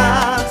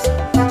bonitas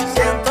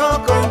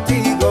siento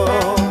contigo,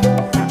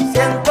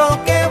 siento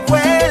que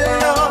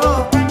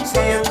vuelo,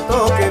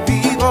 siento que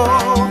vivo.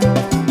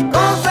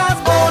 Cosas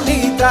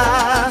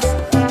bonitas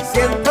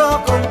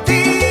siento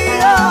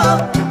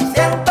contigo,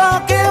 siento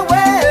que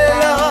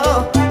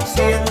vuelo,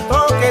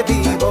 siento que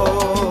vivo.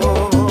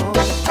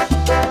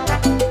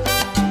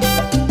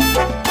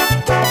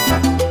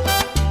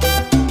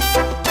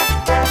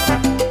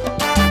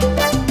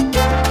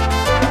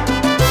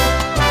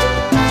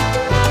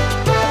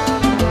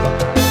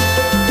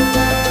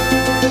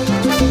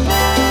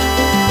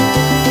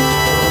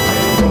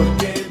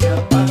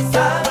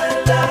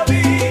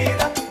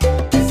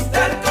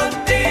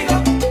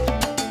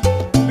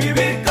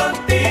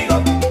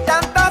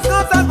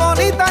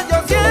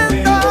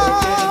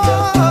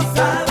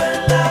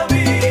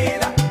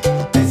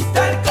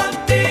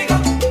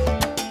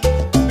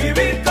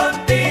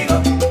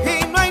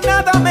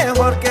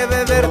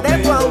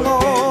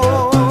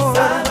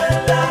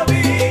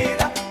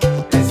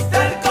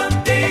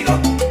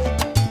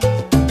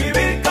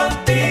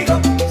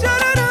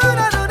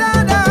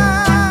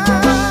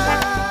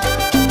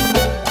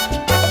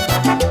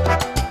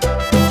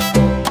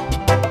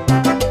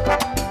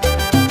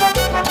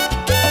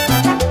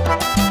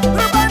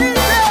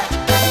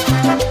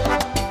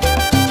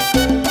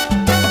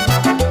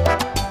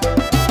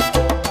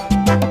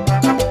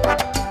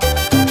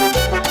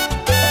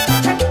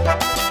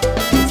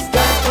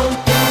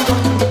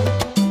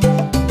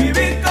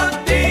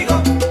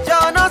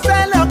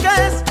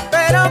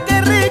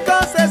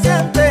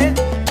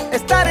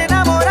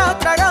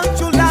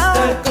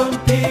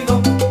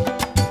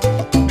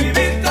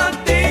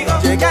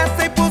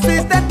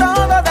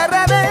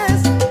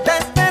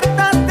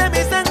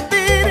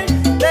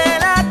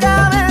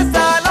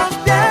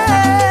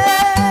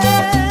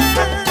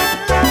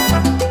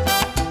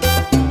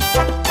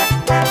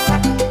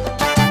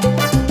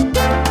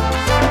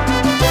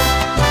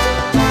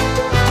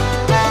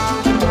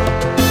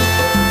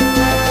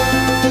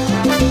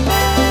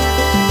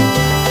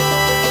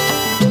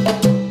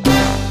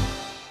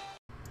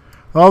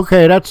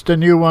 Okay, that's the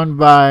new one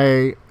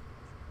by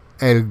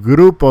El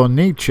Grupo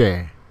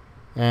Nietzsche,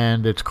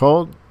 and it's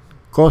called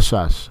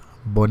Cosas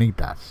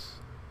Bonitas.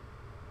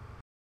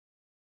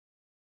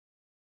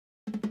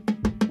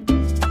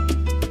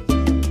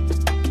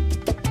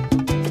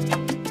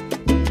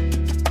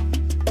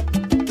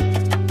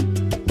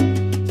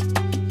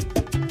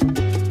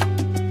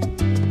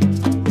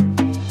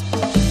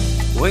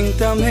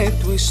 Cuéntame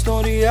tu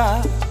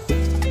historia,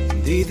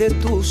 di de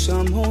tus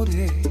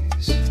amores,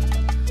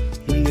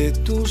 de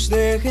tus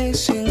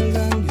dejes y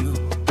engaños.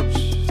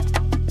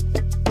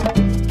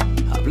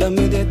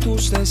 Háblame de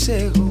tus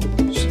deseos,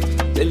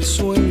 del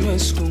sueño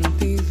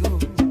escondido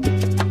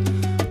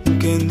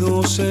que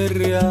no se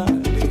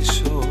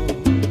realizó.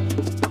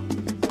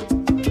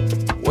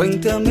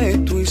 Cuéntame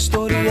tu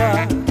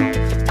historia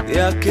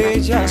de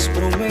aquellas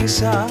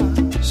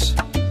promesas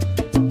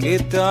que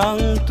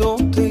tanto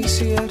te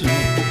hicieron.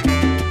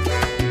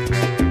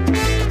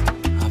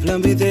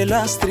 Háblame de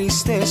las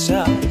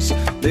tristezas,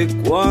 de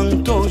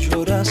cuánto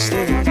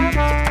lloraste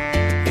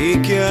y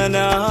que a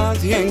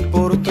nadie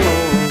importó.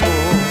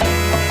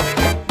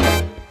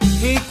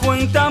 Y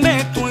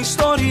cuéntame tu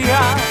historia,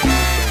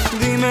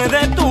 dime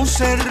de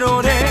tus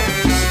errores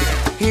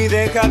y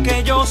deja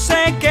que yo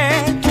seque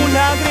tu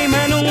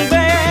lágrima en un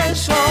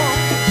beso.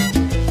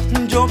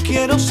 Yo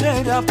quiero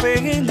ser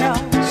apenas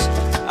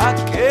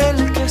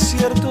aquel que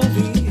cierto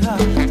día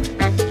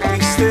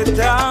diste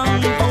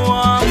tanto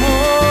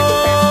amor.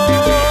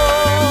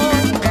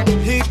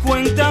 Y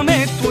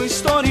cuéntame tu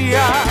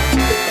historia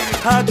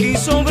aquí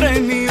sobre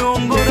mi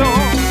hombro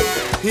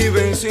y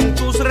ven sin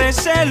tus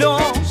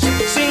recelos,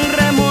 sin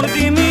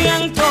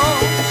remordimientos.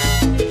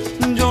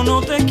 Yo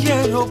no te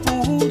quiero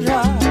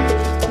pura,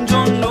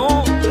 yo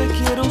no te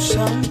quiero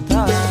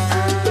santa,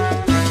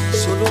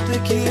 solo te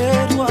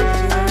quiero a ti.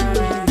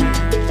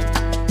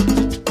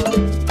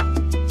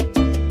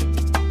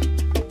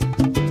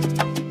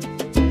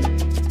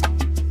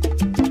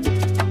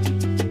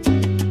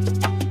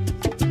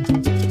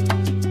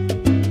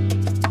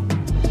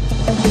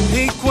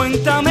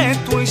 Cuéntame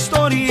tu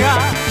historia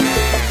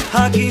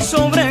aquí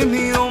sobre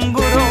mi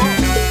hombro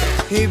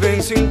y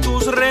ven sin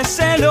tus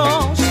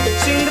recelos,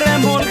 sin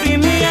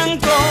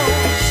remordimientos.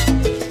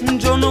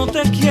 Yo no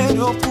te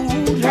quiero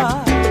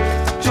pura,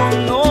 yo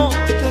no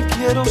te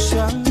quiero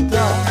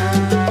santa,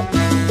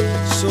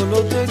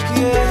 solo te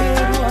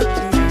quiero a ti.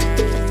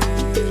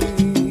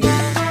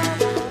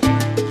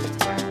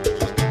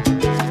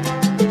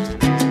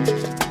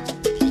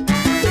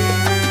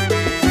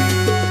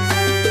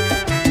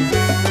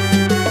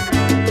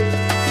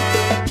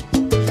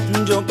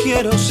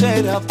 Quiero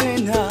ser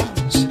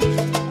apenas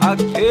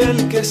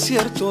aquel que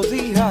cierto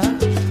día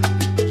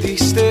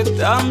diste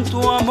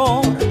tanto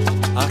amor,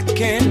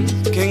 aquel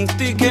que en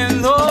ti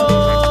quedó.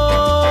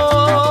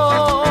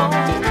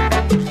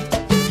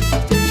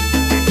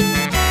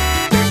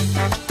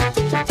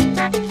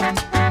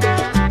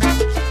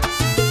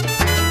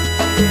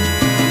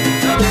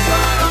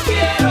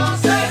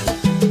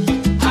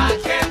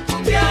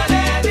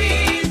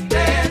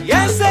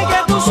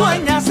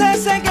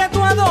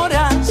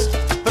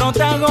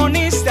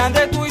 Protagonista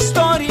de tu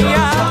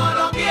historia. Yo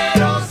solo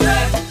quiero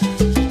ser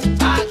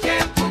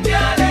aquel que un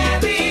día le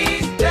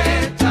diste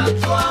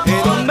tanto amor.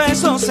 En un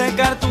beso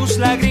secar tus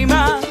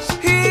lágrimas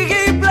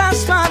y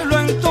plasmarlo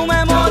en tu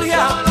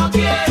memoria. Yo solo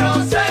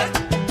quiero ser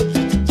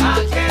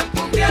aquel que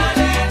un día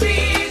le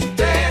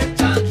diste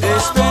tanto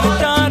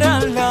despertar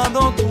amor. Al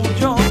lado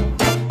tuyo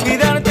y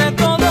darte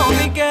todo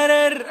mi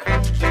querer.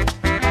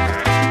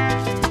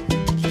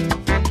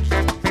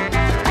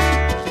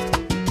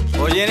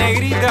 Oye,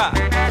 negrita,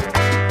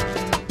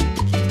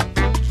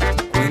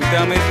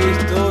 cuéntame tu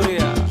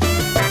historia.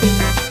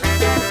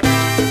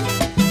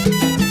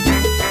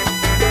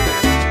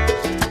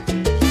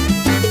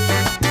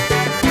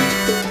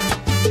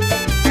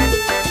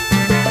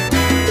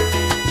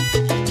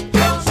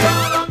 Yo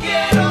solo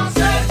quiero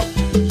ser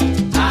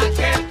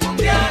aquel que un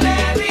día le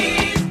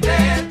diste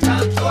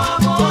tanto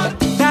amor.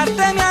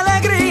 Darte mi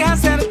alegría,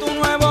 ser tu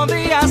nuevo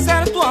día,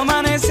 ser tu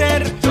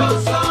amanecer.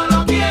 Yo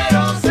solo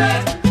quiero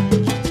ser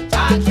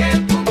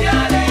aquel que un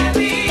día le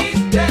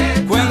diste.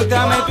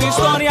 Cuéntame tu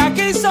historia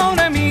aquí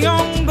sobre mi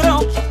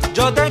hombro,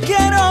 yo te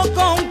quiero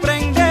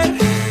comprender.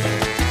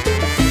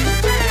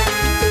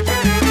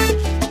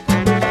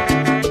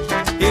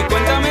 Y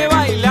cuéntame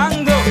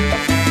bailando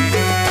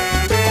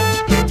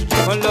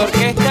con la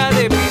orquesta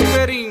de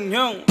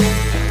Piperiñón.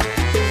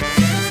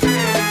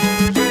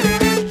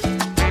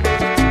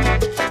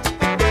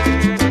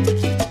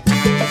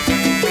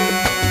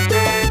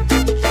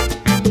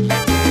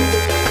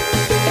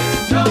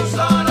 Yo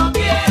solo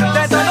quiero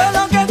de todo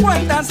lo que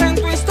cuentas en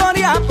tu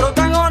historia,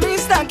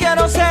 protagonista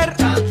quiero ser.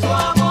 Tanto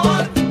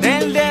amor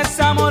del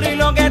desamor y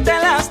lo que te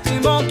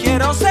lastimó,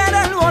 quiero ser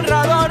el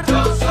borrador.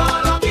 Yo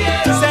solo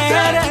quiero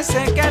ser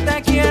ese que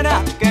te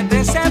quiera, que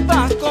te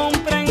sepa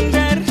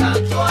comprender.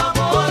 Tanto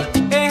amor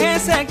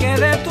es ese que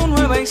de tu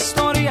nueva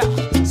historia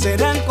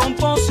será el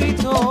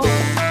compositor.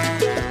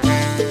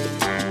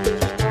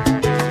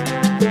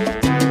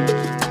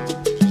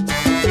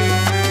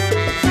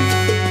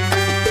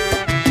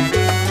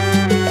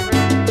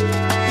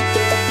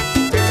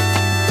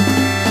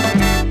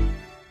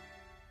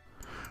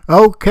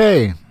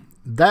 Okay,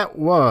 that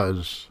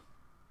was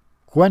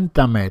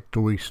Cuéntame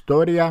tu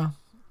historia,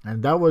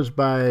 and that was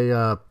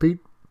by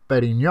Pete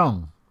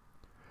Perignon.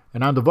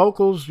 And on the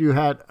vocals, you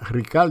had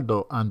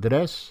Ricardo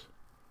Andres,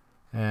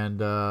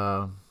 and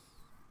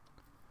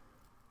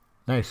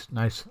nice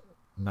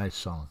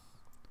song.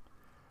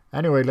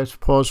 Anyway, let's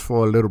pause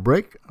for a little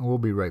break, and we'll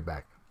be right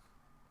back.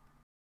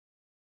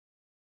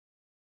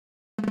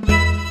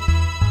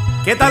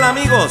 ¿Qué tal,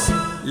 amigos?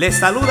 Les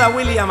saluda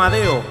Willy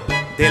Amadeo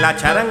de la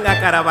Charanga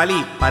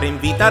Carabalí para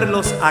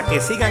invitarlos a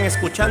que sigan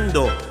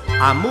escuchando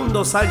a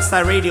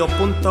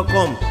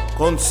mundosalsaradio.com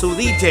con su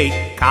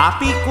DJ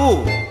Capi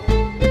Q.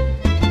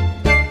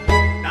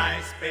 La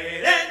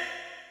esperé.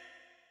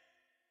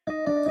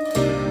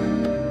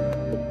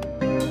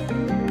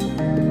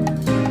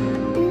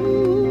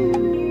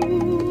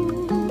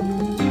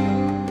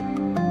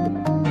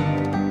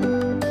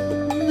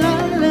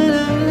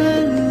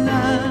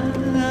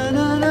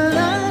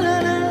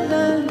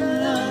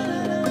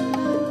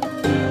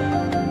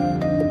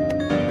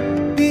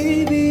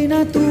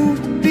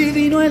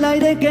 El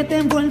aire que te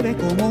envuelve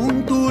como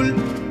un tul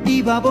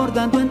y va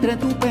bordando entre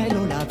tu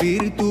pelo la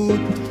virtud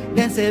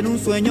de ser un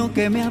sueño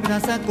que me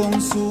abraza con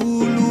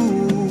su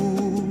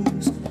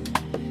luz.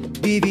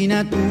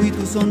 Divina tú y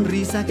tu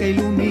sonrisa que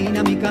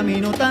ilumina mi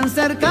camino tan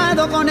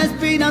cercado, con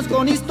espinas,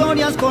 con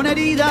historias, con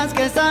heridas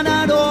que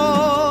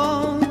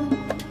sanaron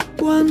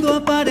cuando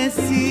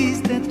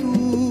apareciste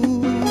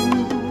tú.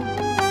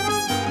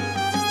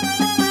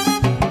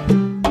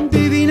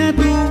 Divina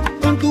tú,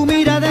 con tu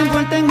mirada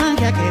envuelta en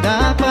magia que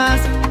da paz,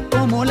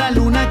 como la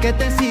luna que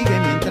te sigue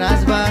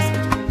mientras vas,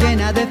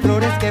 llena de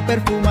flores que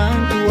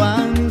perfuman tu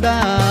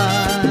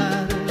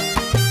andar.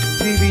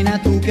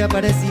 Divina tú que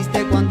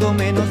apareciste cuando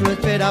menos lo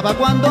esperaba,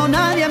 cuando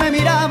nadie me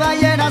miraba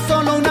y era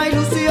solo una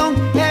ilusión,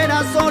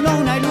 era solo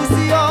una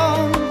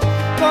ilusión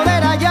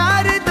poder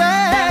hallarte.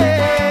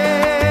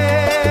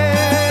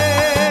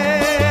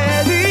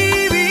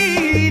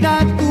 Divina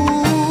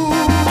tú,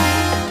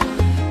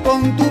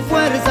 con tu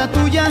fuerza,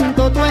 tu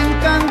llanto, tu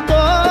encanto,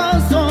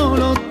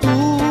 solo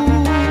tú,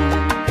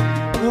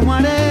 como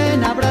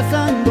arena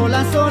abrazando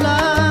las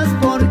olas,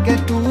 porque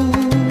tú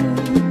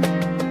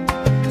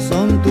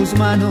son tus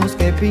manos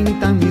que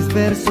pintan mis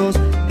versos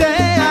de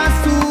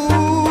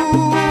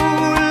azul.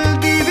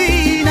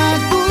 Divina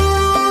tú,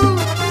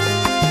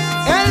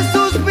 el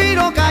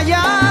suspiro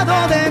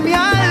callado de mi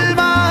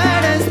alma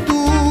eres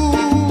tú,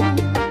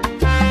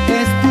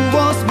 es tu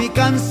voz mi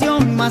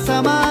canción más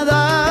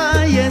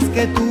amada, y es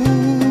que tú,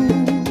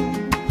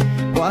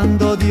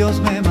 cuando Dios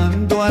me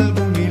mandó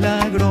algún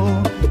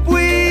milagro,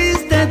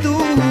 fuiste tú.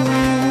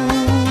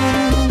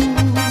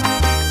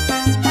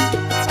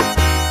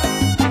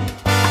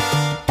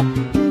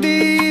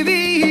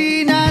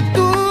 Divina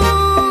tú,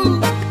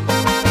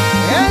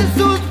 el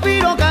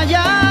suspiro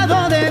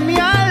callado de mi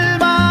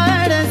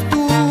alma eres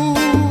tú,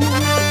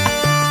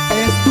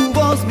 es tu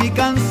voz mi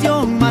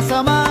canción más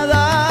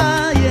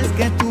amada, y es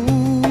que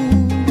tú,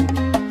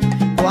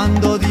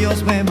 cuando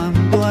Dios me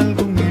mandó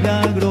algún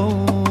milagro,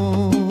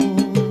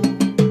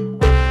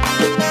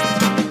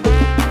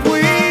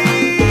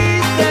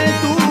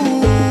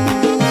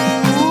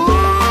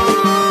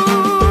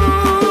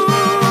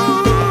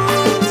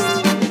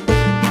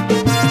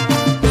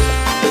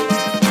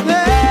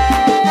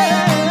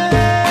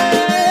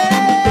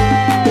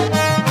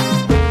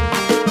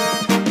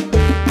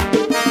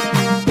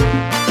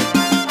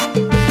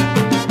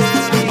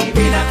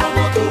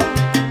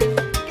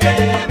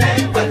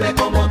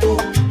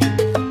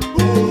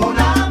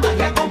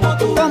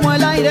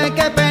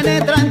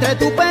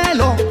 tu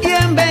pelo y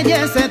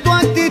embellece tu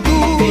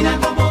actitud. Divina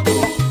como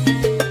tú,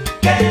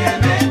 que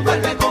me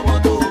envuelve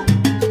como tú,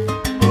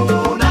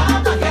 una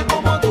magia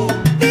como tú.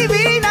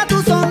 Divina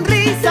tu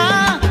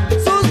sonrisa,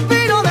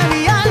 suspiro de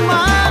mi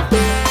alma,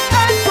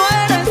 eso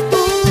eres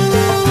tú.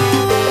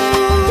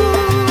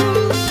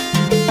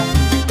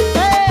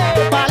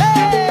 ¡Vale!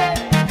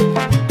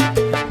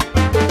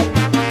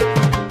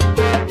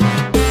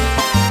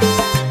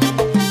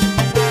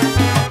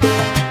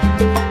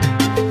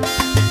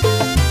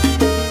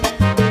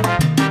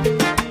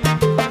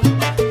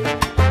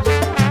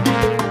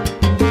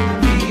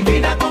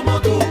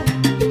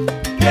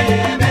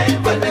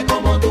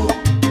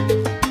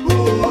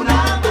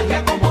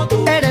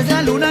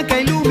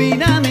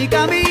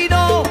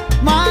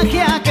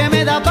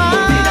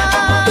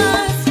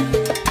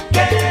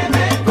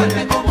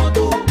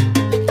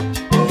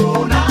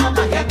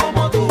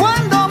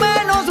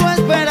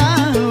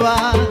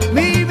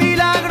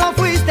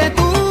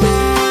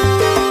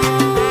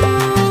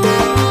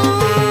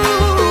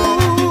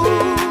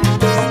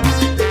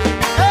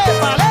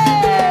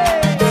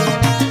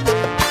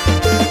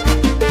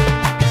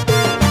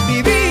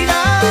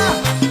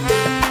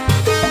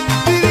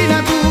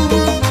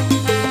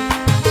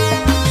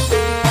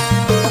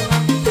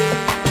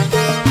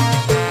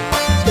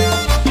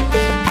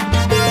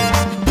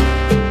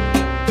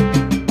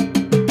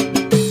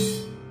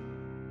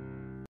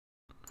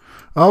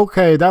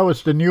 Okay, that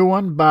was the new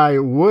one by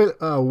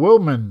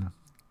Wilman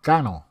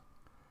Cano.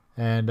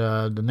 And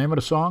the name of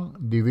the song,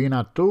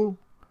 Divina Tu.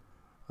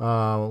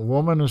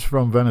 Woman is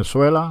from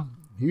Venezuela.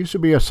 He used to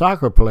be a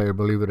soccer player,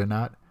 believe it or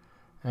not.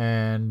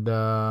 And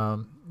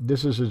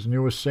this is his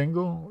newest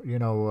single. You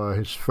know,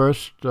 his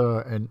first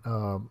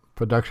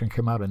production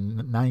came out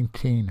in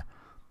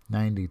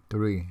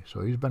 1993.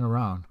 So he's been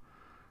around.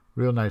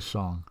 Real nice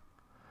song.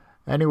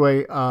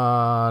 Anyway,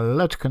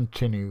 let's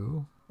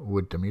continue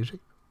with the music.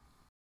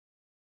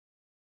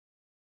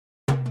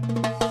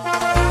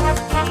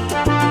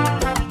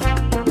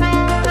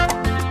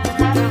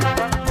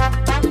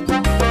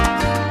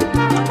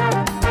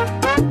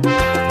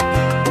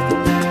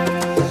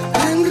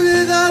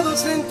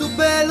 Enredados en tu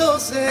pelo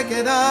se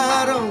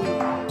quedaron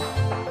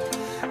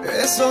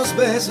esos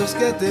besos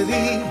que te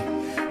di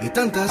y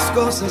tantas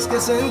cosas que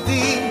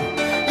sentí.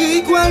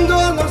 Y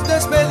cuando nos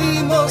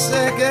despedimos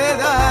se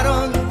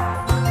quedaron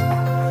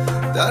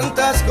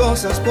tantas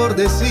cosas por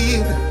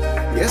decir.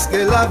 Y es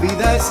que la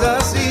vida es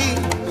así.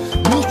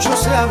 Mucho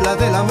se habla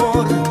del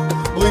amor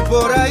hoy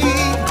por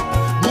ahí.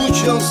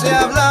 Mucho se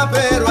habla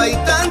pero hay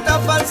tanta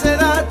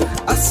falsedad.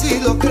 Así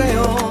lo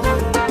creo.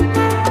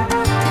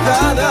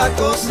 Cada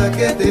cosa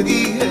que te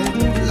dije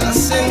la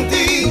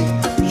sentí.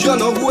 Yo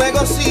no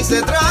juego si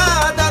se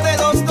trata de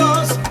los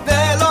dos.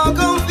 Te lo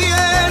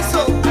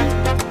confieso.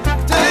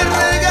 Te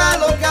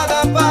regalo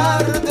cada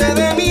parte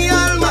de mi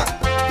alma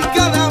y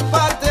cada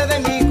parte de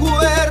mi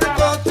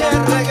cuerpo. Te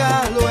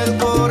regalo el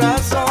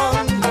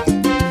corazón.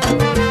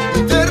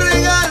 Te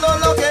regalo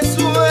lo que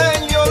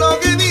sueño, lo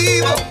que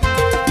vivo.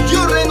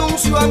 Yo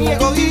renuncio a mi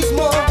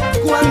egoísmo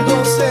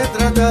cuando se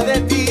trata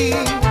de ti.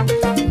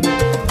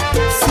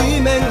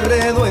 Si me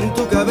enredo en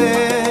tu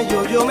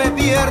cabello yo me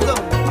pierdo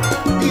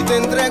y te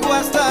entrego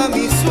hasta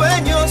mis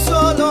sueños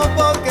solo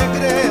porque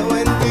creo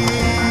en ti.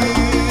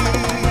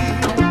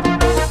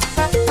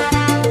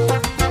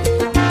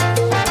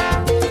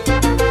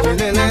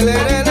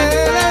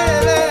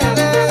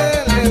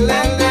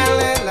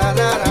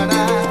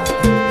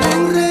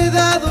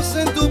 Enredados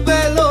en tu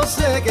pelo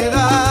se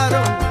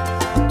quedaron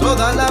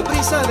toda la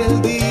prisa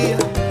del día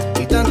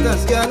y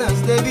tantas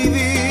ganas de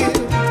vivir.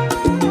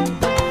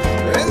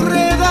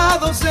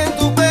 Enredados en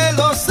tu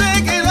pelo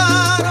se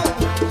quedaron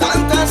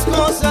tantas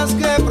cosas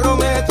que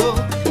prometo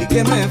y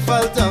que me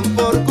faltan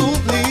por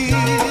cumplir.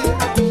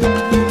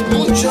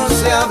 Mucho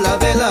se habla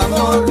del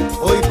amor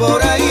hoy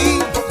por ahí.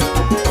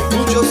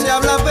 Mucho se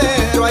habla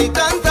pero hay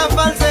tanta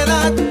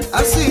falsedad.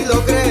 Así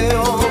lo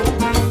creo.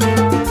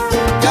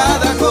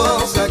 Cada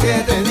cosa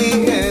que te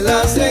dije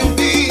la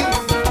sentí.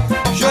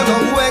 Yo no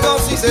juego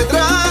si se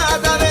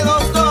trata de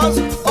los dos.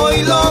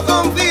 Hoy lo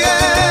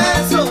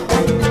confieso.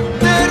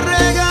 Te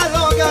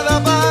regalo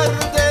cada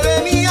parte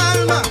de mi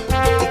alma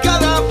y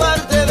cada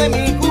parte de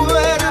mi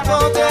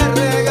cuerpo. Te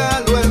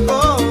regalo el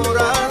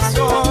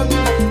corazón.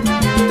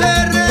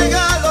 Te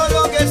regalo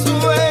lo que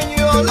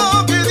sueño,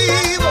 lo que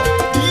vivo.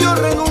 Yo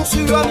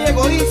renuncio a mi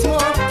egoísmo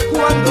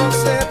cuando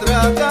se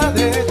trata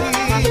de ti.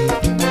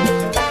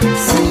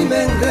 Si me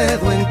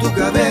enredo en tu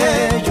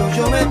cabello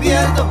yo me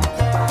pierdo.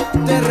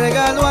 Te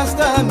regalo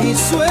hasta mis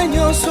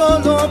sueños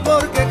solo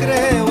porque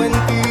creo en ti.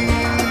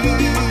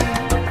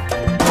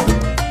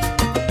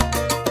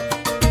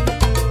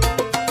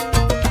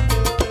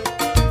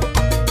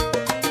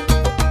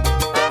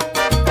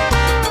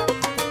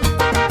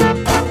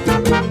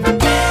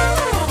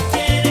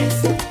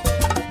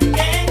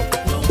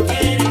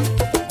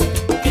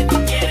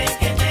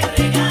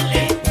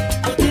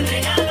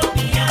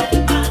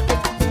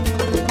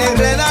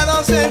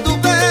 Enredados en tu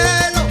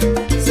pelo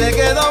se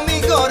quedó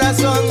mi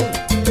corazón.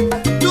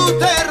 Tú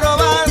te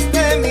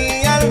robaste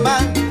mi alma.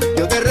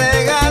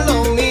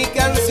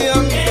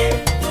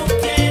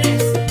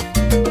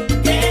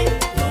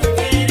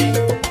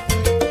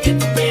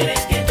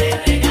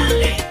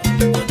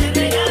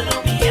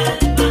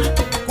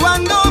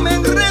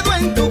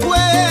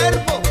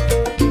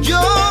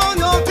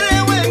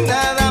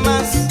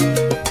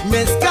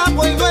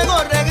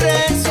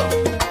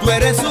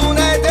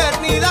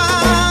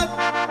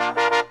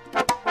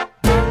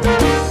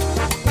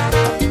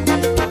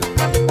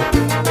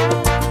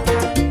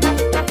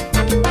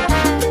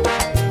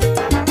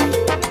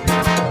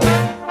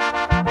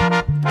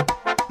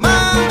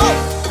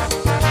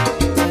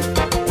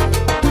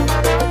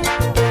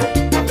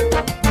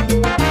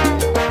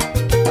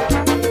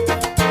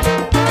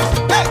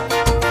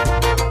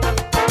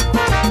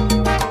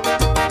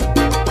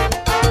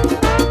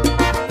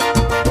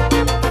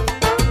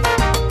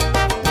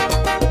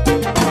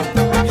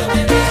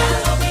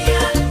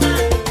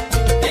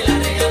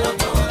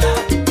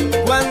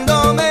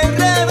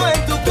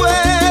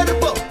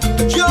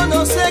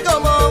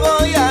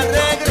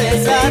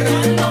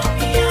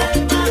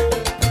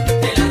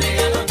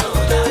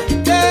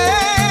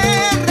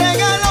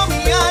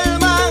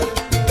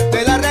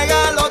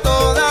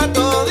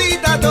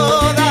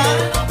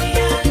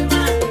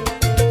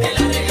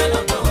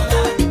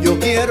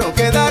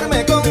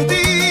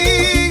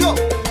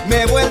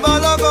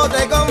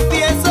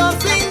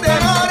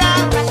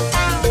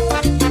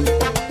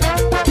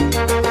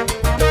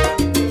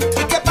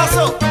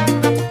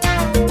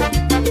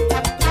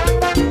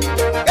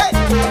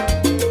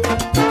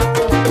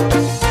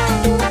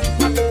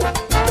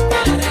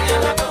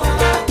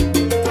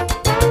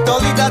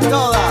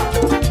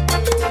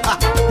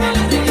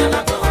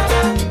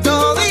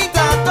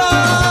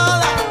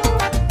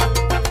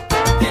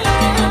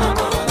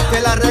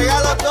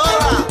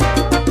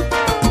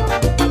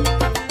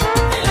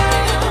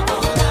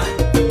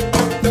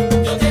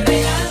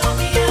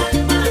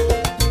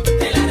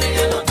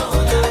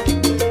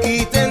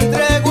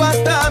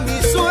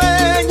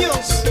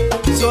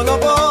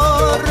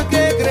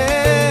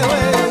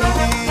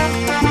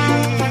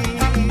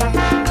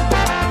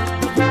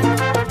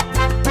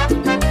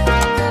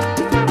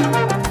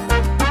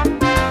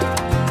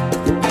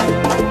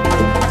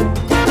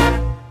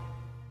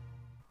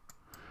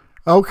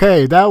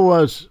 Okay, that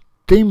was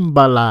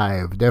Timba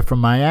Live. They're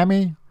from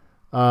Miami.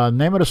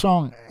 Name of the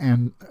song,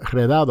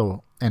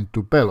 Enredado en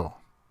tu pelo.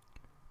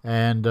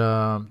 And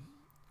on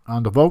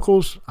the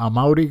vocals,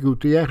 Amaury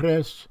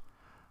Gutierrez.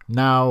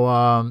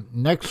 Now,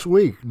 next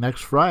week,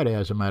 next Friday,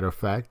 as a matter of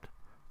fact,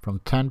 from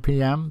 10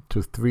 p.m.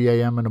 to 3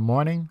 a.m. in the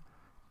morning,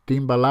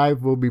 Timba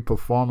Live will be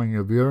performing.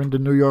 If you're in the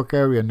New York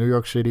area, New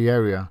York City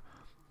area,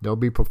 they'll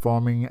be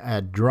performing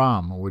at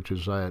Drum, which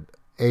is at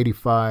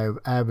 85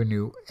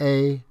 Avenue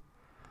A.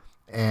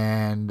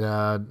 And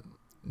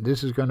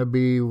this is going to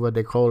be what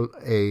they call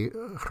a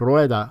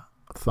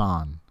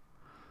Rueda-thon.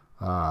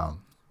 I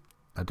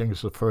think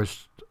it's the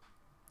first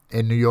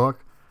in New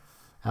York.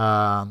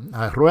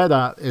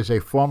 Rueda is a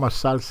form of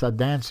salsa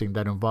dancing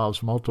that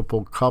involves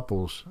multiple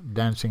couples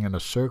dancing in a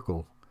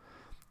circle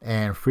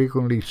and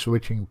frequently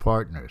switching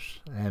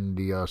partners. And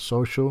the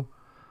social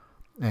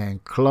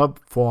and club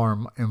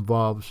form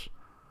involves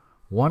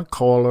one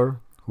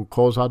caller who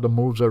calls out the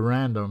moves at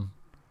random,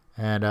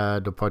 and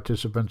the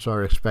participants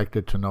are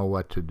expected to know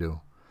what to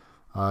do.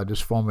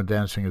 This form of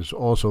dancing is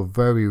also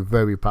very,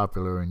 very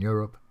popular in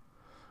Europe.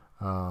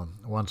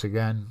 Once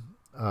again,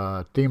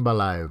 Timba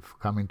Live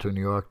coming to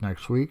New York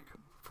next week,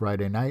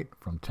 Friday night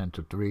from 10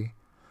 to 3.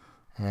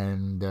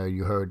 And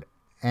you heard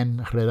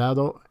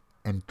Enredado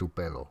en tu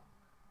pelo.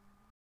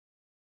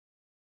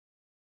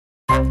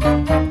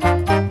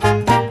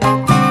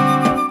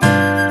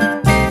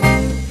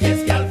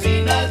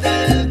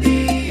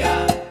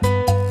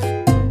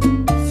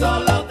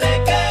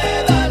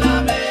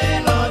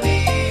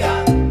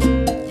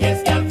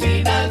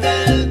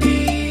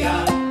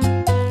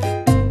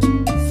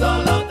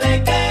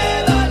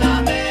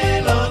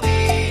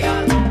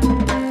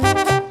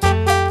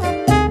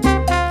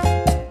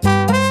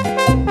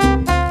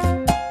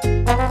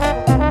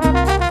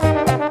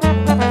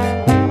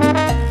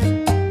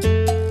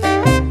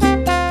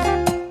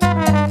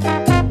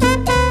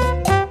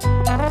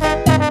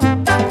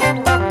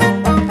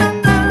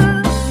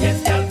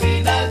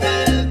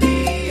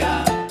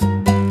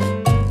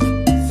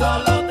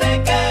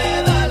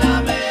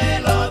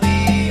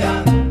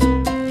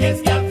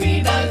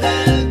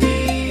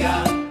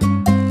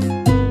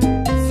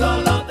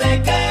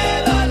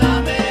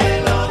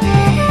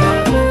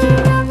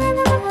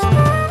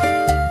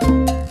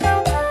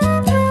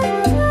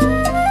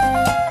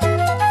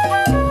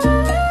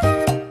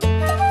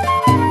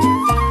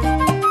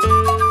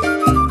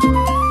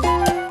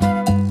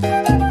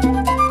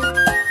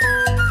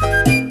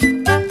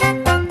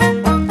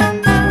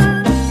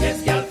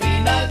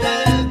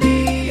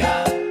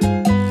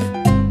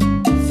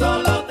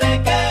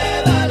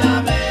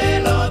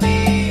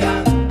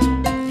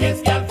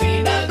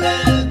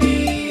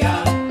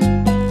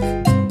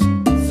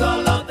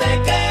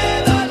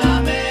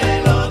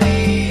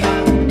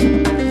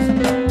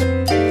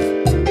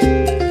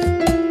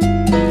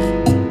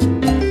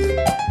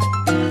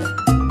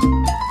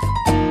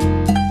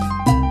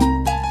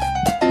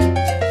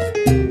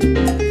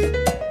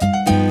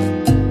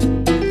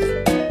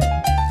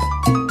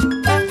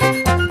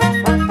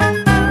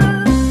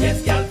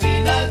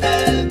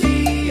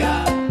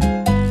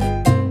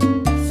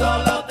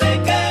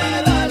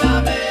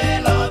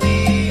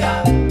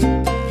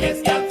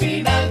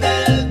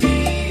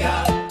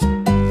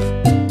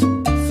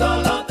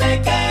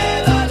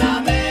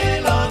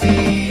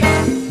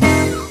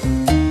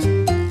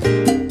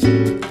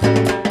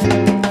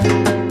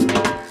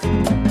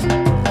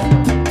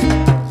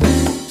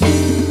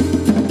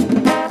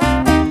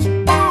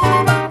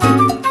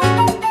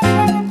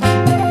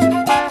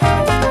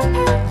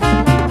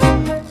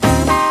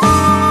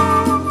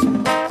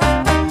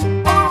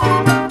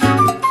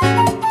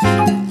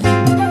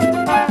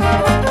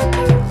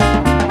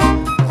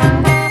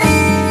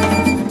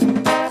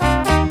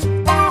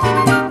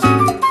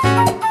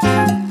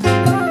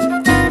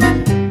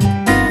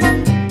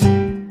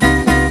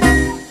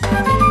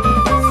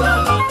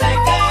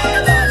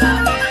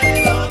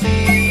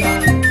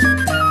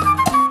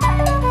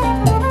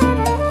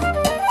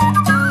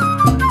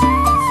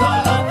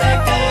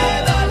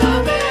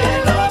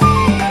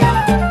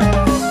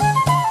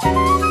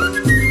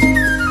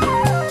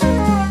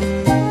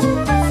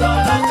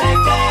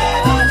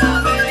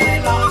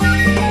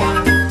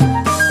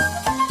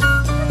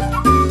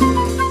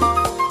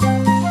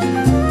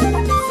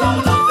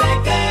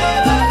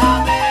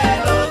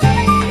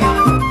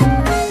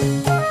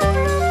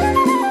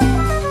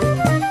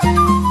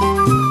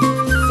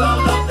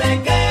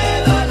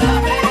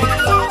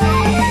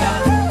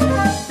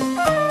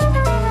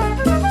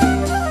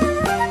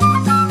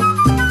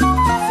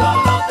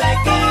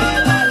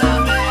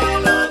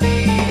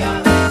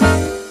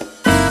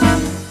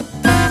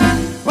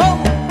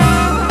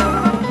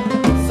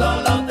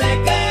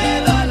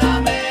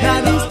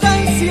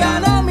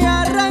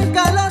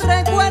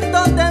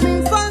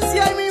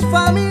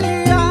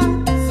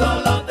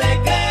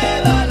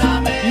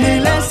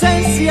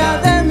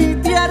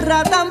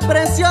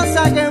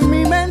 preciosa que en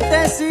mi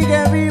mente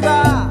sigue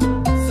viva.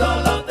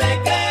 Solo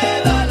te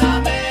queda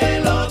la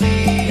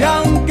melodía. Y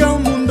aunque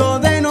un mundo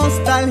de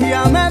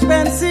nostalgia me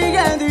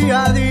persigue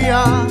día a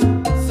día,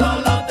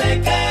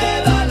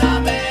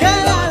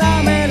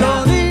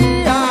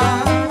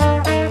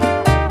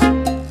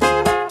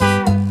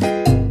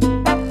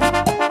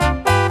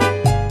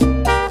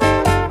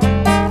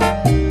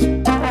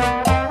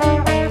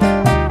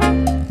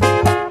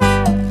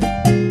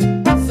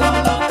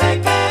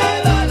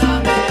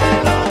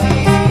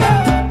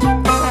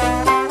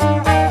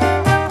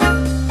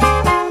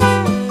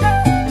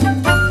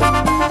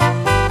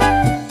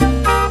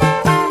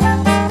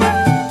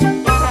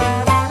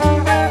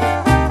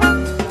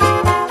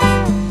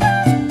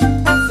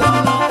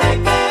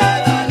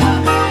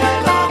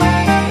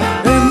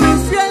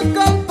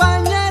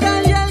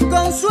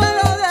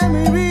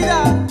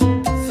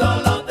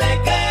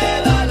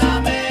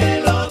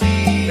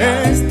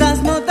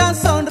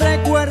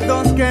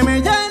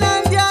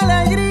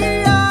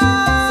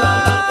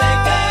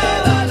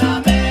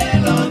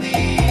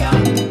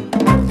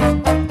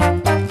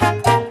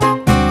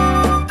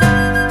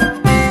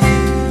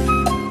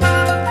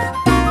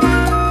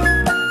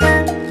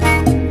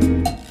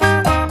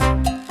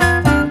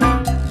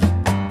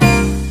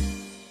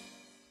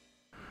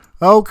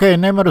 Okay,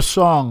 name of the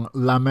song,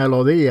 La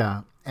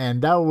Melodía,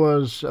 and that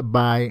was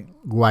by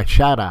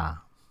Guachara.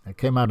 It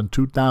came out in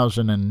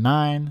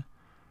 2009,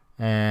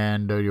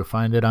 and you'll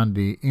find it on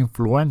the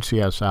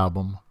Influencias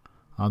album.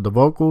 On the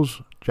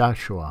vocals,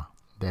 Joshua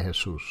de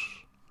Jesus.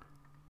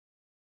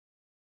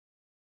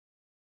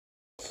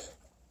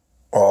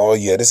 Oh,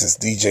 yeah, this is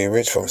DJ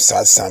Rich from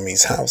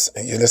Salsami's house,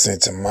 and you're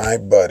listening to my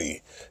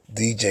buddy,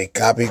 DJ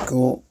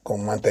Capicu, con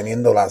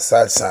Manteniendo La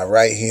Salsa,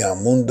 right here on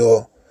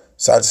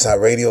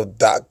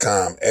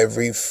MundoSalsaRadio.com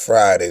every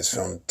Fridays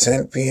from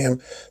 10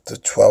 p.m. to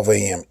 12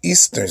 a.m.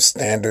 Eastern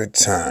Standard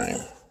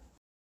Time.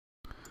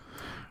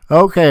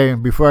 Okay,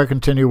 before I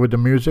continue with the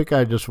music,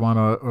 I just want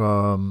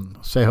to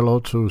say hello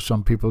to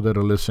some people that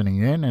are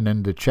listening in and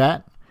in the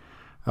chat.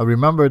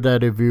 Remember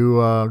that if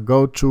you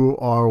go to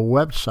our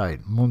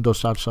website,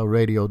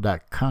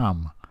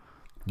 MundoSalsaRadio.com,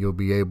 you'll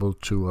be able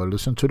to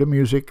listen to the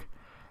music.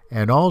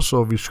 And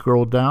also, if you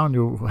scroll down,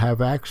 you'll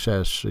have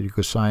access. You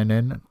can sign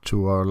in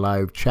to our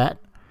live chat,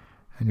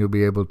 and you'll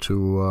be able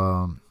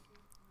to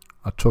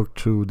talk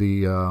to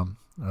the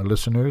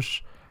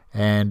listeners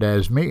and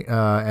me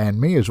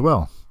as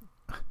well.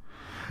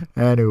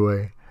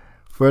 Anyway,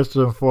 first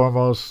and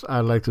foremost,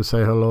 I'd like to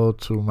say hello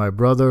to my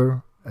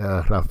brother,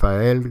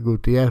 Rafael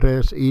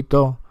Gutierrez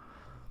Ito.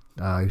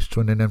 He's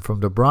tuning in from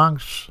the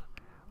Bronx.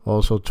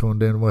 Also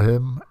tuned in with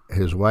him,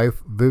 his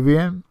wife,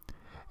 Vivian,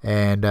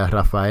 and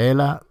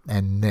Rafaela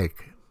and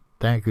Nick.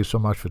 Thank you so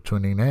much for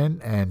tuning in,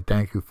 and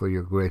thank you for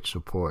your great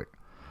support.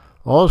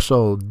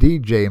 Also,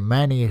 DJ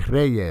Manny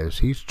Reyes,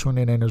 he's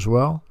tuning in as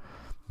well.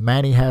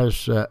 Manny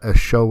has a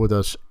show with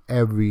us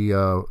every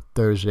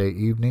Thursday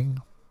evening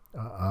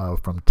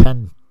from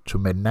 10 to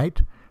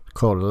midnight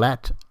called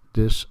Latin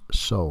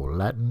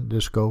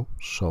Disco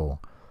Soul.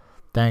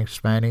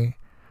 Thanks, Manny,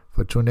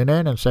 for tuning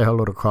in, and say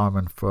hello to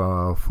Carmen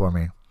for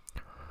me.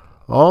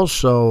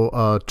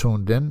 Also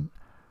tuned in,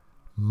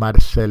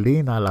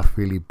 Marcelina la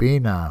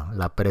Filipina,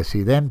 la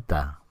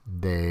presidenta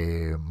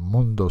de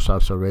Mundo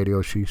Salsa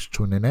Radio. She's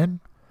tuning in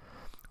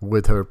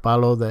with her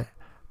palo de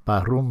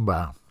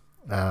parrumba,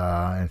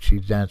 and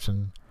she's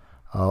dancing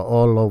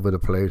all over the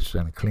place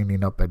and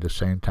cleaning up at the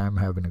same time,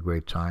 having a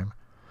great time.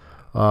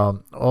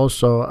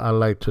 Also, I'd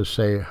like to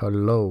say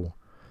hello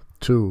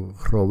to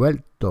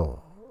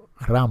Roberto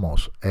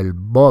Ramos, El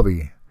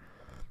Bobby.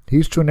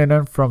 He's tuning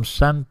in from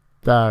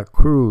Santa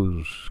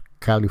Cruz,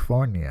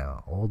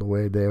 California, all the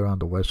way there on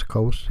the West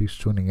Coast. He's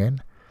tuning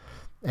in.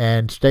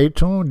 And stay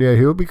tuned. Yeah,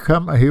 he'll be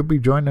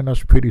joining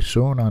us pretty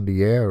soon on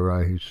the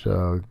air. He's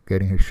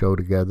getting his show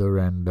together,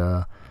 and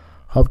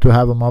hope to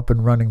have him up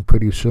and running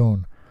pretty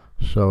soon.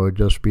 So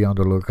just be on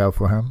the lookout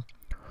for him.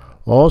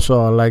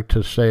 Also, I'd like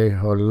to say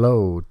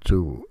hello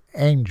to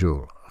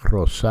Angel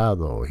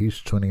Rosado.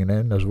 He's tuning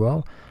in as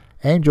well.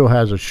 Angel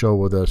has a show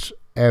with us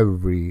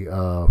every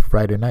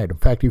Friday night. In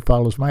fact, he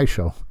follows my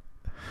show.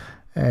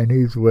 And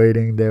he's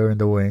waiting there in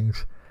the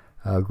wings.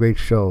 Great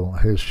show.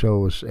 His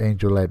show is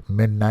Angel at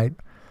Midnight.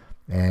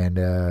 And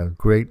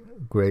great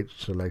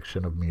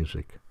selection of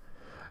music.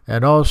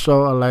 And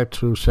also, I'd like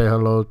to say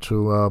hello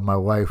to my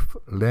wife,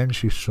 Lynn.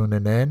 She's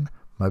tuning in,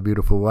 my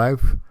beautiful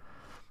wife,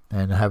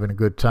 and having a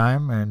good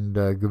time and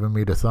giving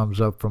me the thumbs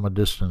up from a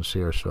distance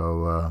here.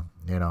 So,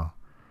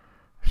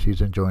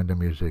 she's enjoying the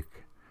music.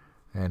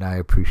 And I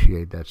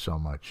appreciate that so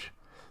much.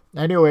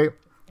 Anyway,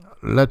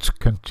 let's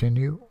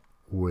continue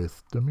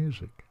with the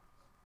music.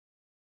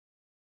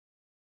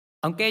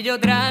 Aunque yo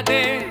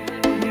trate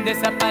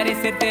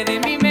desaparecerte de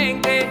mi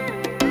mente,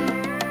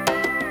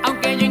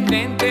 aunque yo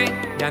intente,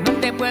 ya no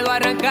te puedo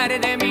arrancar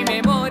de mi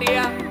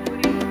memoria.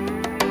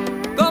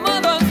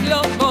 Como dos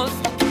locos,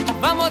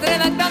 vamos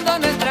redactando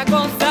nuestra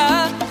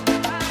cosa.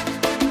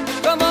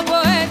 Como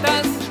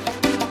poetas,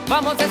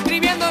 vamos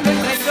escribiendo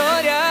nuestra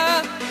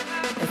historia.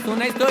 Es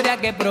una historia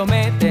que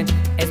promete,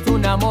 es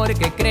un amor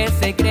que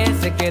crece y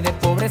crece, que de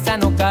pobreza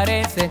no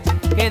carece,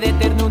 que de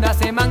ternura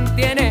se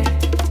mantiene,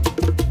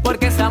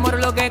 porque es amor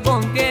lo que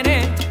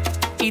contiene.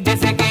 Y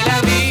desde que la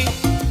vi,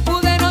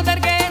 pude notar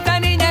que esta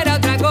niña era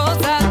otra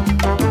cosa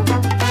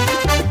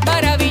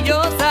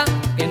maravillosa,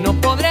 que no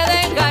podré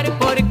dejar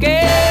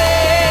porque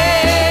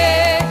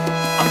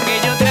aunque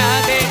yo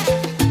trate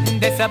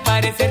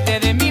desaparecerte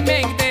de mi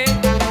mente,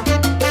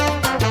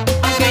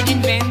 aunque yo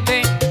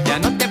invente, ya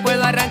no te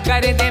puedo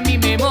arrancar de mi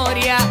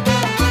memoria.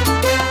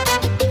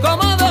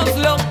 Como dos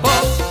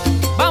locos,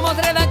 vamos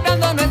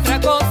redactando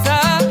nuestra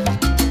cosa.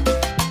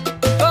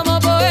 Como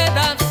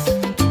poetas,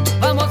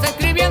 vamos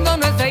escribiendo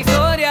nuestra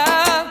historia.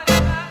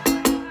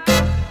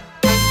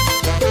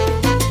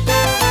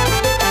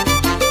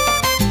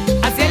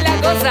 Así es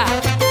la cosa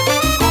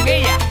con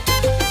ella.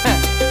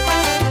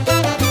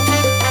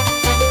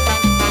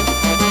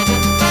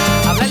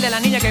 Hablar de la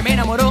niña que me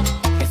enamoró,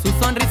 que su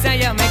sonrisa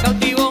ya me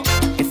cautivó,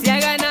 que se ha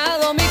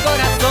ganado mi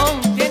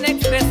corazón, tiene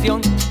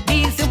expresión,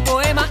 dice un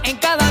poema en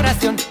cada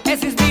oración,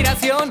 es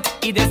inspiración.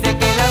 Y desde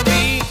que la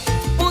vi,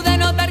 pude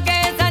notar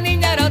que esa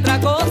niña era otra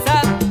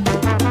cosa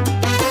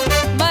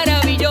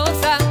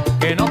maravillosa,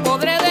 que no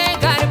podré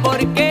dejar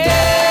porque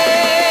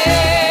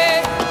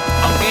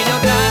aunque yo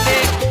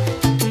trate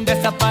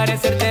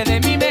desaparecerte de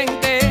mi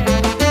mente,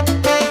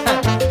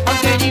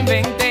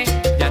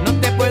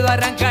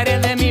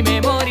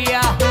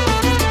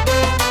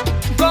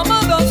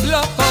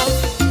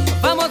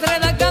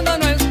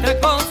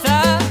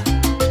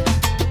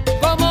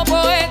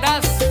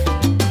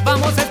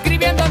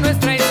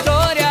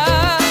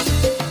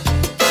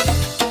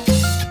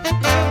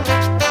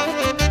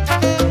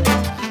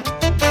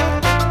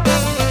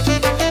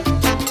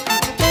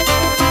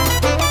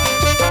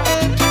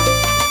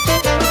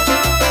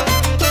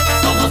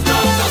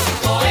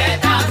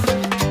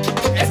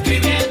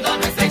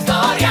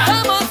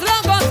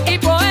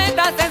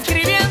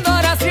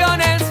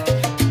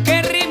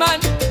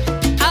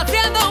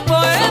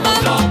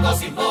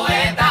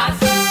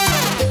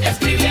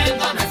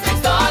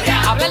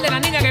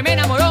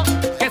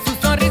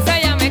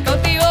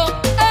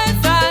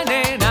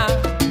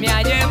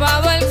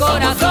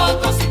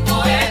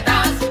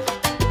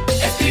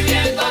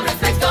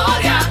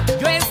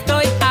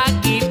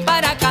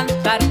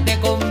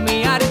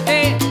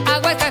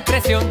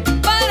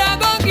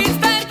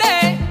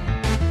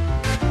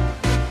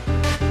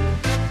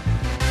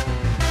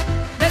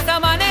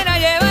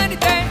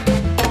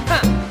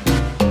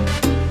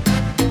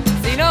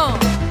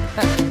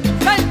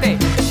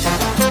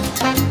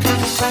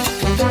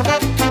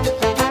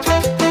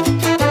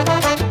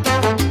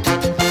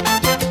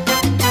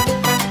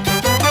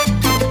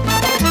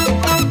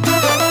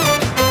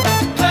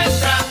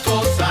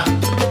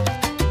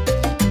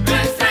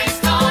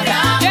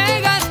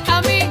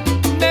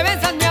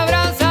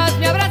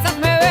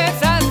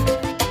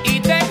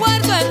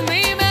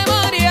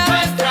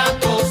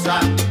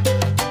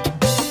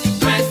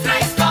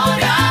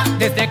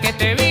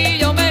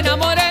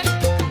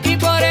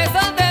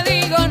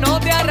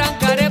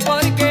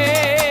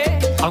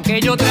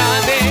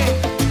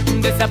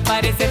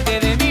 desaparecerte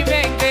de mi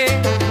mente.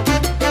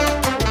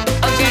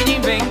 Aunque yo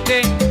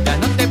invente, ya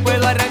no te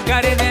puedo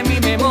arrancar de mi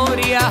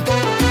memoria.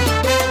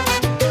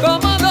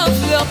 Como dos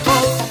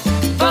locos,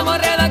 vamos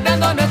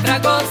redactando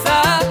nuestra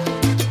cosa.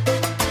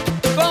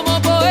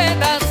 Como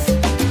poetas,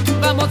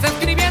 vamos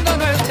escribiendo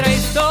nuestra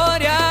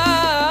historia.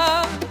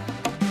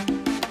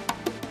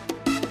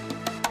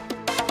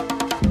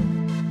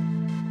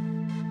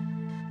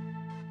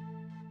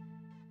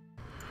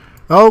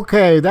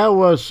 Okay, that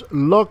was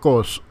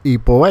Locos y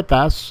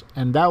Poetas,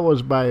 and that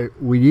was by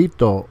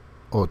Willito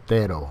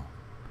Otero.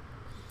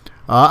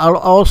 I'd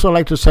also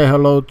like to say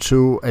hello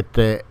to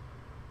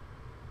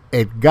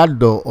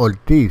Edgardo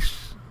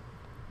Ortiz,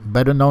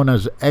 better known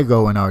as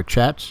Ego in our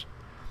chats.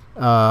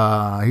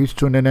 He's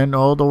tuning in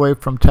all the way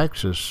from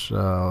Texas,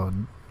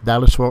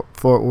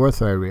 Dallas-Fort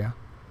Worth area.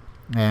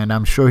 And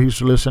I'm sure he's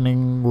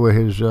listening with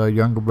his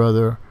younger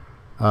brother,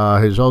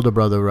 his older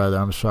brother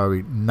rather,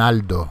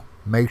 Naldo.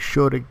 Make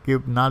sure to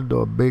give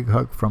Naldo a big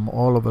hug from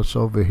all of us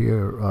over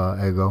here,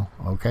 Ego,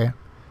 okay?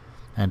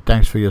 And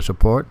thanks for your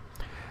support.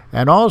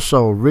 And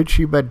also,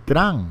 Richie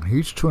Beltran,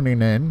 he's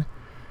tuning in.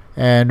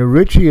 And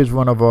Richie is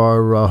one of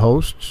our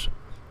hosts.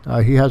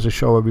 He has a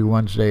show every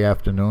Wednesday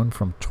afternoon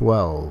from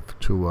 12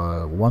 to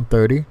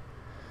 1:30.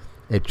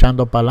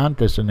 Echando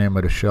Pa'lante is the name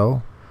of the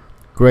show.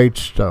 Great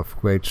stuff.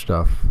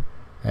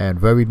 And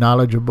very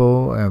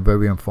knowledgeable and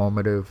very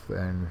informative.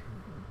 And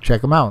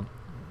check him out.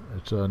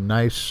 It's a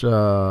nice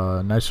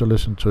to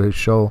listen to his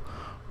show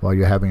while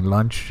you're having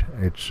lunch.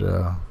 It's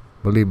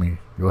believe me,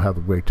 you'll have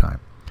a great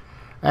time.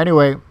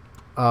 Anyway,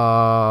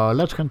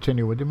 let's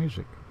continue with the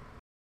music.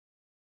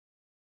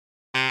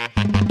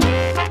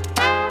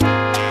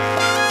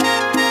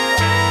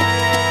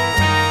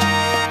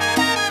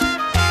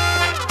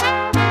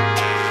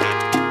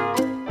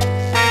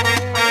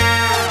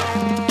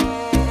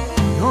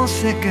 No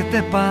sé qué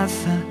te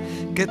pasa,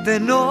 que te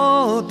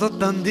noto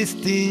tan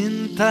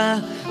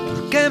distinta.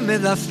 ¿Por qué me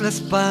das la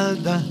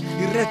espalda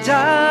y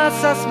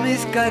rechazas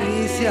mis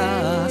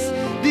caricias?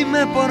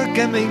 Dime por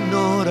qué me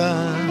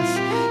ignoras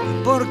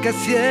y por qué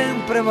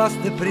siempre vas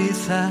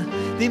deprisa.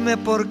 Dime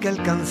por qué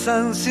el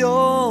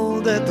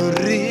cansancio de tu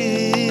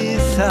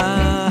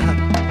risa.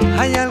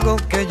 ¿Hay algo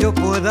que yo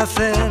pueda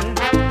hacer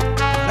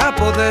para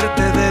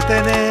poderte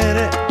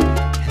detener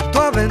en tu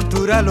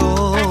aventura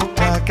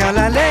loca que a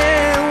la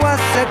legua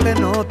se te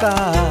nota?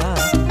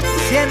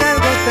 Si en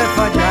algo te he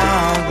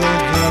fallado,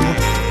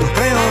 no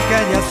creo que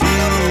haya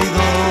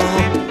sido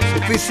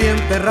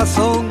suficiente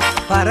razón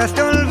para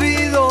este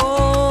olvido.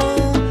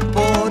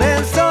 Por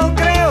eso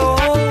creo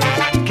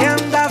que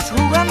andas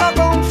jugando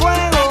con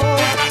fuego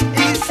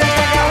y se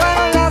te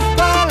acabaron las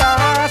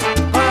balas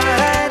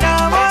para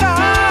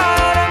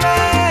enamorarme,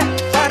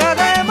 para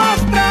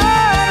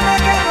demostrarme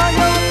que no hay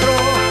otro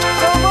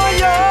como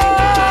yo.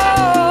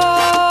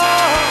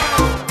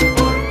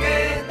 Porque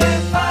te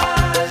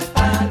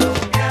falta lo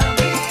que a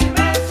mí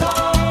me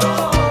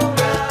sobra.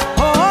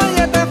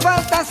 Oye, te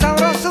falta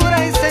sabrosura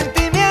y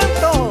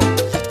sentimiento,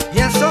 y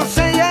eso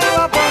se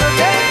lleva por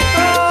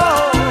dentro.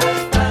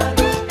 Falta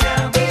lo que a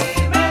mí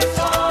me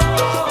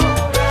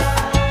sobra.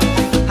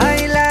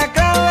 Hay la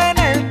clave en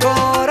el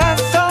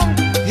corazón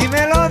y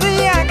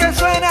melodía que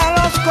suena a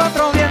los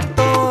cuatro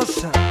vientos.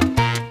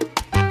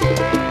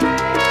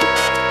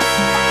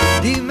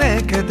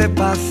 Dime qué te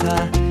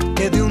pasa,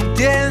 que de un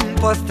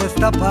tiempo hasta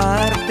esta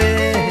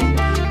parte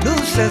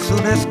luces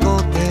un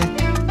escote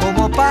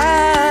como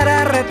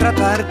para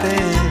retratarte.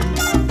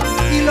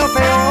 Y lo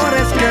peor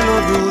es que no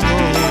dudo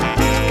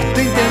que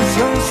tu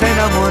intención sea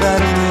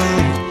enamorarme,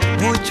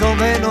 mucho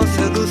menos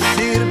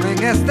seducirme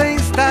en este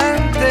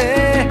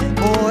instante.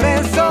 Por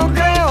eso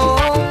creo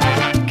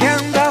que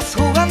andas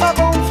jugando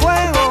con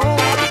fuego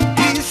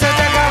y se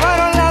te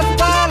acabaron las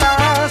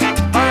balas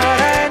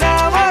para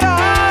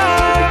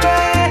enamorarme,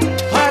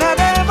 para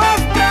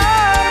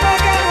demostrarme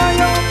que no hay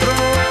otro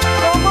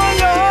como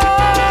yo.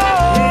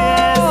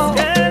 Es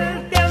que el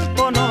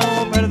tiempo no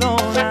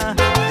perdona,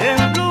 en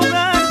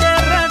lugar de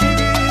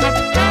revivir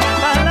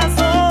todas las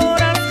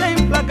horas que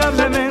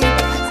implacablemente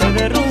se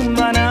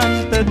derrumban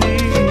ante ti.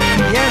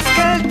 Y es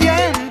que el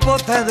tiempo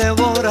te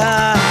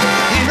devora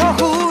y no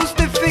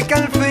justifica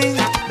el fin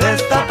de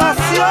esta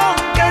pasión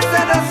que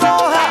se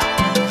deshoja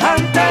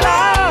ante la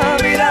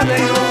vida de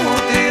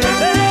inútil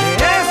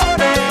de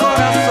este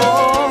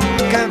corazón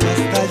que me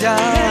estalla.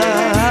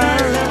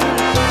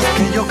 Es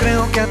que yo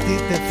creo que a ti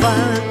te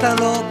falta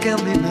lo que a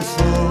mí me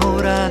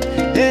sobra,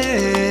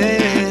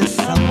 es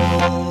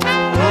amor.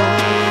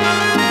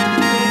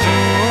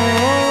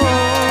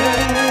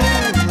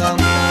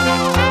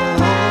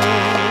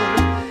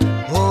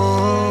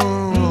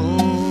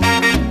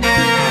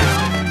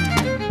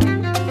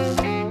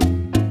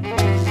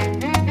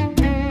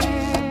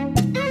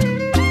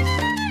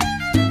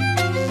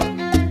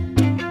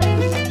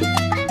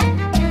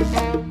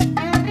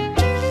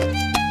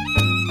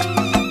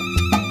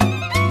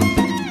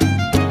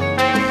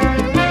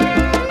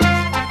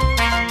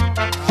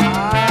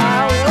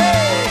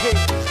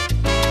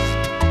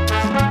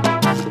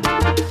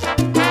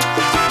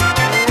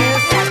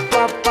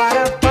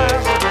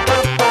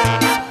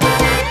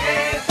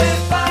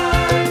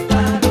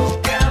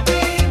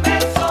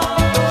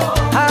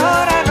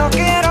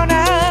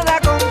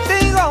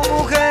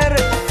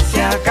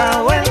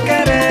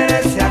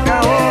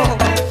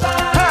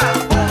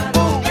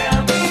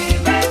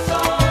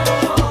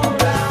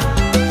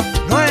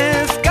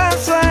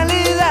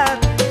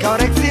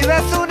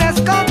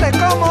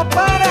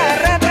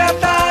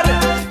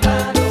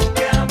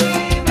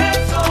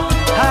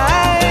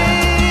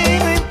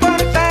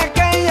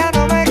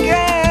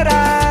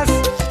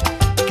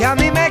 a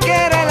mí me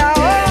quiere la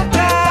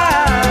otra.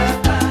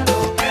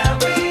 Lo que a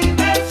mí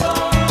me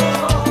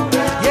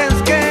sobra. Y es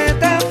que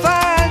te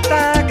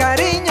falta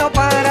cariño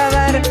para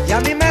dar y a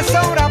mí me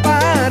sobra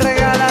para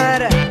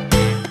regalar.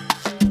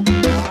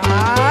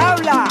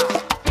 Habla.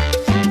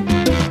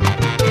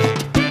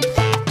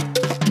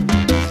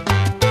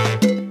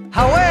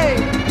 Hawaii.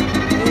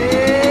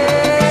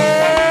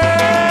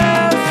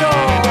 Eso.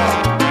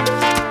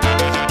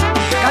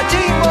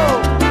 Cachimbo.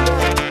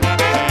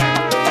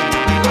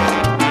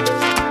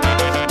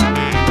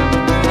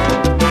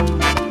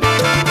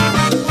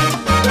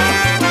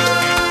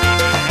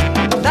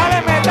 Dale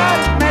metal,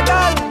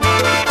 metal.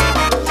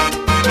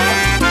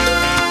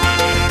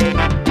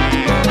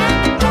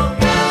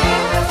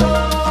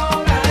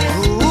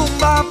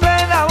 Rumba,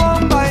 plena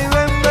bomba y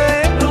ven,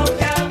 ven. Lo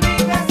que a mí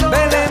me sobra.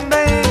 Ven,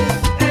 ven.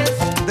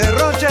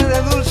 Derroche de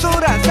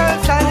dulzura,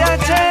 salsa y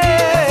H.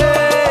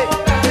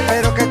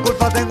 Pero qué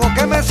culpa tengo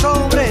que me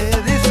sobre.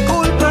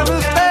 Discúlpeme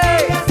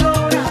usted.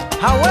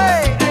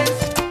 Hawaii.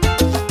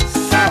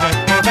 Sabe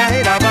que me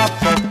irá para.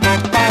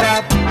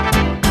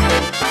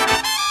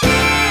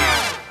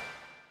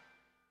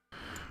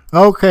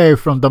 Okay,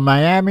 from the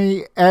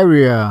Miami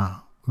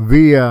area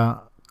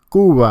via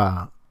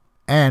Cuba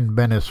and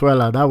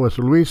Venezuela, that was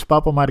Luis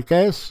Papa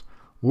Marquez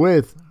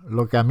with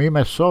Lo que a mí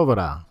me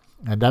sobra.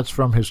 And that's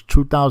from his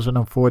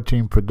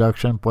 2014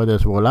 production,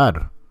 Puedes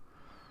Volar.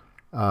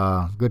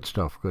 Good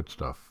stuff, good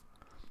stuff.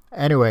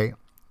 Anyway,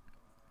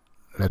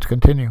 let's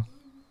continue.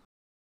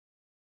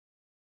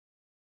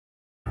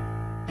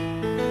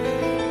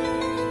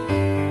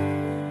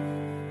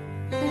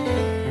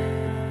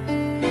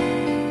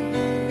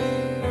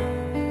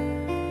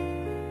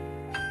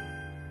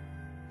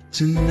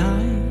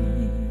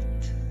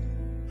 Tonight,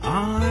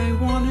 I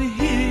wanna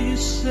hear you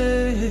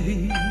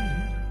say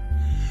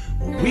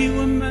we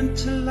were meant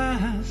to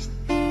last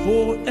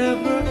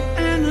forever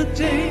and a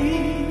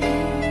day.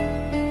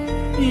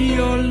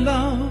 Your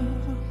love,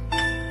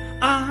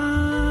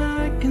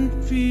 I can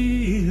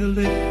feel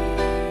it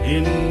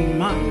in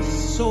my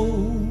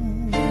soul.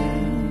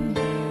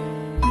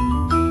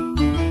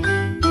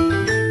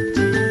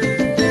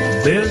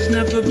 There's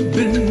never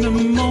been a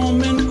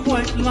moment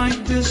quite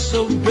like this,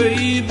 so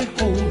baby,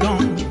 hold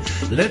on.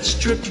 Let's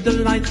strip the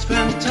lights,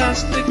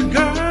 fantastic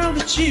girl,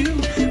 it's you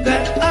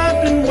that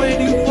I've been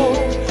waiting for.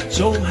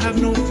 So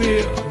have no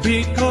fear,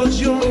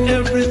 because you're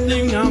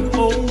everything I've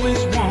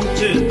always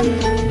wanted.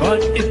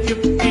 But if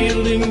you're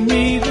feeling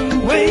me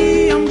the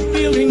way I'm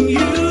feeling you,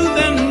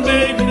 then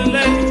baby,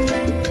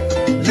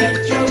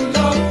 let your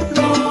love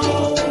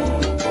flow.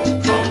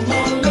 Come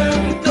on, let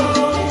it go.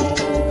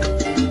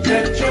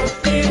 Let your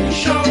feelings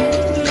show.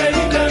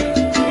 Maybe then,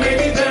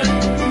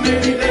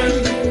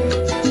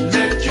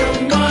 let your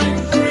mind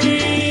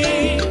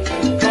free.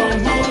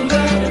 Come on,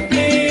 let it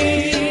be.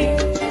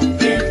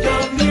 Think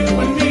of you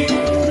and me.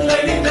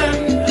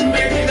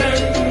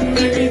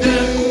 Maybe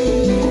then.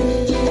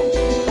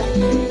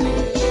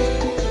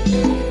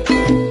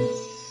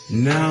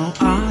 Now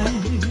I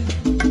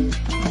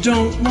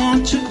don't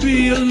want to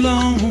be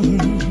alone.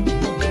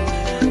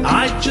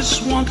 I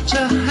just want to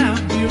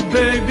have you,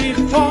 baby,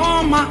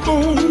 for my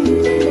own.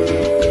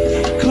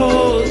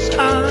 'Cause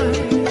I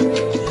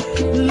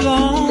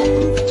long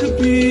to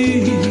be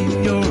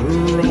your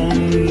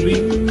only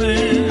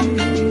man.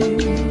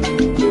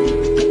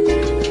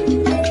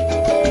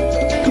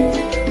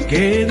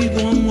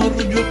 Querido amor,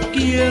 yo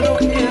quiero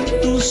que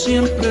tú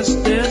siempre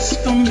estés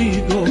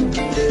conmigo.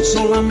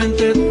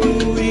 Solamente tú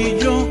y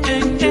yo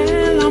en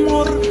el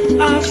amor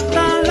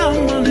hasta el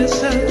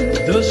amanecer.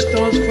 The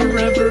stars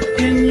forever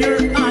in your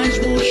eyes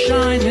will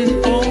shine in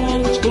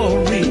all its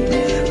glory.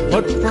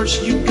 But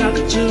first you got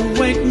to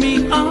wake me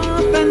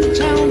up and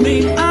tell me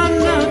I'm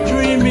not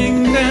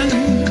dreaming then.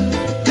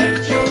 Let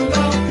your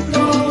love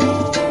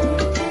flow.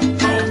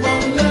 Come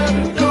on, let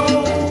it go.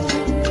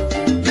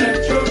 Let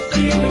your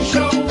feelings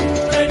show.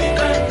 Maybe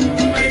then.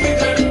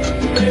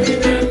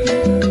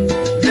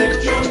 Let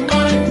your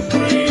mind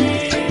free.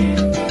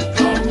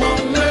 Come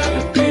on, let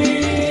it be.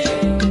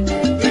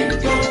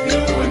 Think of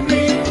you and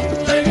me.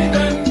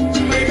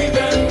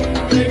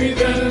 Maybe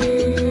then.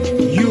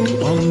 You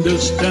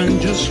understand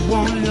just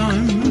why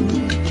I'm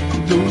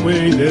the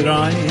way that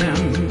I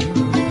am.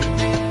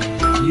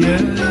 Yeah.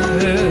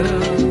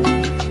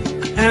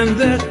 And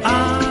that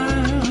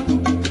I'll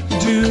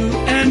do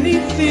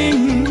anything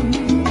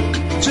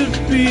to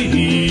be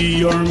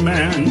your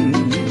man.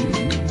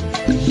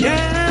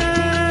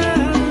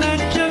 Yeah,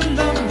 let your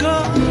love go.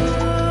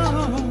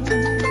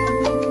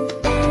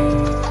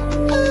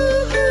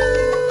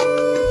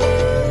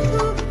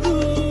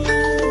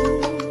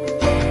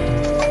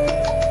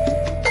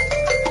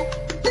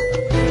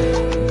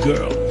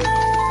 Girl,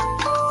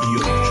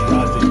 you're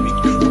driving me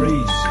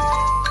crazy.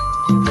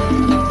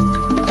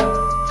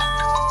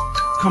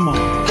 Come on,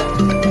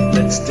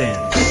 let's dance.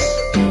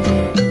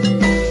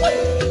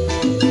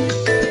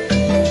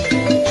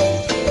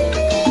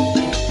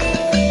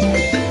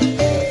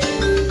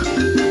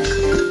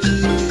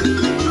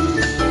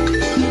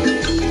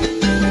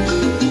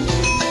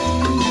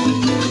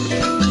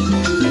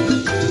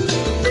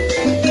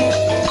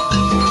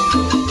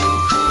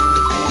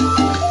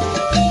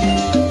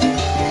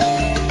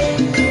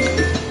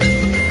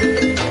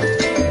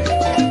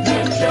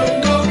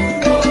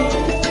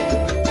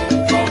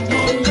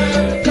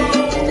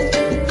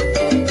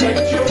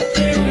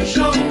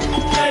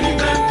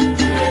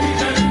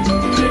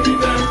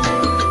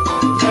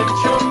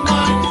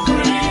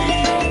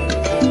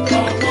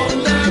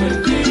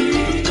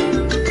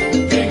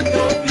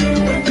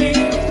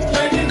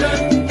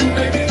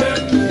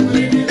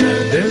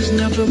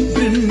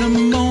 been a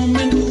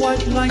moment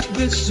quite like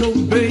this, so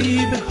baby,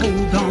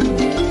 hold on.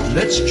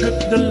 Let's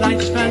trip the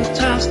lights,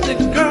 fantastic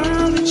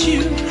girl, it's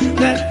you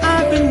that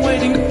I've been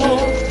waiting for.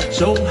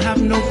 So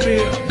have no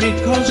fear,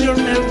 because you're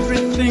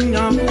everything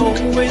I've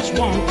always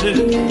wanted.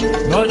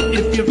 But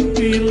if you're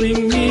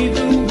feeling me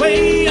the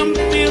way I'm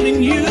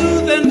feeling you,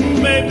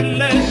 then baby,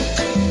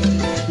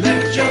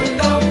 let your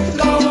love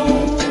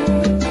flow.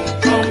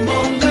 Come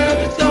on, let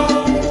it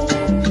go.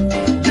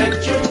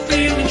 Let your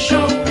feelings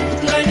show.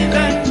 Maybe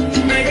then,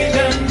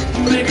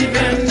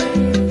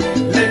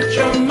 let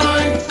your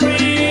mind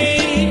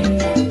free.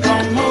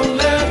 Come on,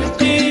 let it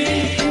be.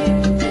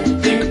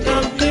 Think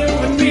of you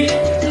and me.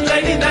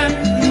 Maybe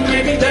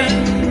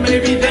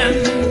then,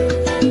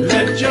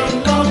 let your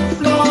love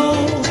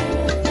flow.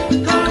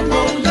 Come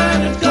on,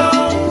 let it go.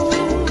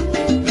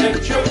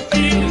 Let your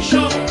feelings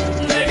show.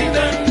 Maybe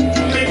then,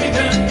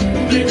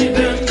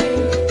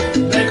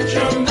 let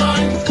your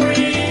mind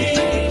free.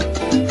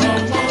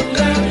 Come on,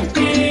 let it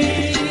be.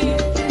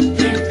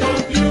 Think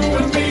of you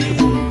and me.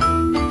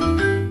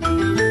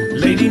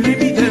 Lady,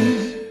 maybe then.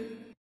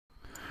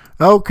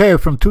 Okay,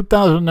 from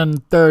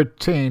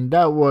 2013,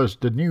 that was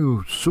the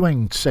new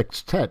Swing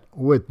Sextet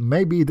with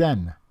Maybe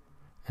Then.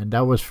 And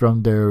that was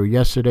from their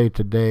Yesterday,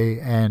 Today,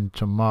 and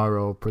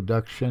Tomorrow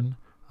production.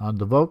 On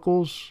the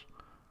vocals,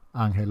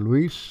 Angel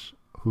Luis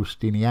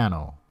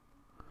Justiniano.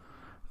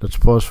 Let's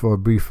pause for a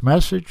brief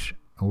message,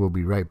 and we'll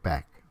be right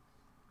back.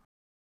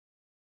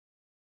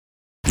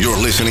 You're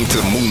listening to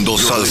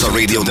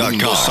MundoSalsaRadio.com,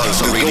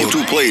 the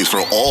go-to place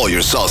for all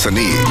your salsa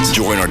needs.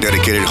 Join our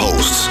dedicated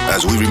hosts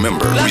as we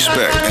remember,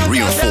 respect, and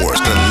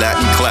reinforce the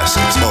Latin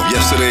classics of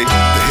yesterday,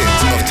 the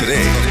hits of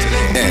today,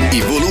 and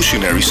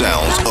evolutionary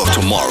sounds of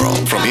tomorrow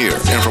from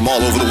here and from all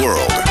over the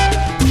world.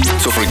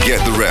 So forget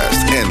the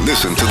rest and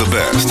listen to the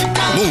best.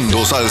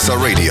 Mundo Salsa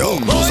Radio,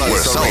 where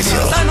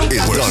salsa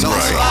is done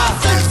right.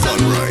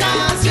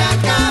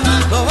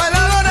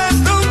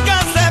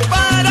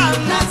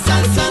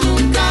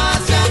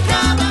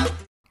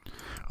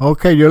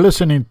 Okay, you're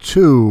listening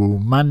to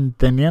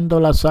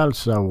Manteniendo La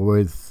Salsa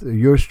with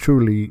yours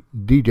truly,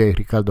 DJ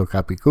Ricardo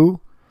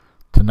Capicu.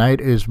 Tonight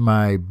is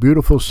my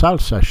beautiful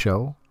salsa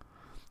show,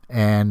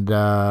 and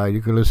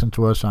you can listen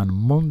to us on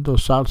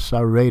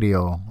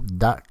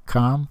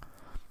MundoSalsaRadio.com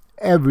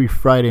every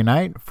Friday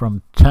night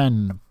from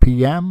 10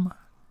 p.m.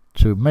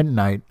 to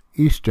midnight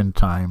Eastern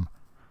Time,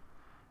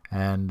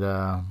 and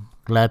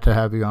glad to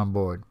have you on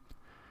board.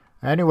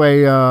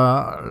 Anyway,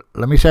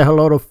 let me say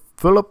hello to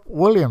Philip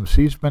Williams.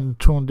 He's been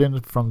tuned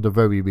in from the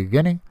very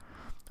beginning.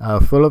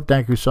 Philip,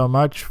 thank you so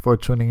much for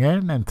tuning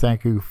in, and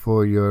thank you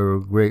for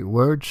your great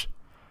words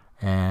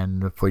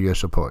and for your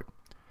support.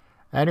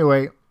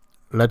 Anyway,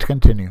 let's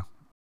continue.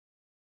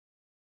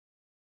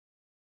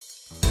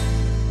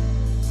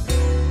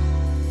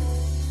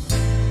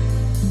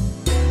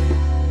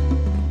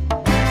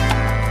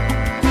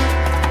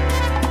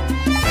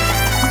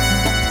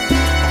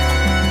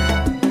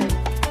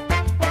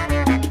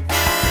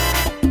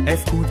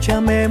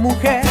 Escúchame,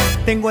 mujer,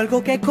 tengo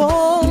algo que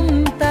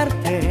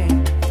contarte.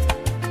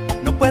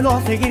 No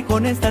puedo seguir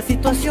con esta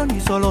situación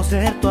y solo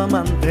ser tu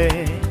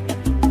amante.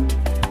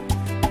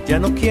 Ya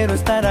no quiero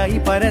estar ahí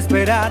para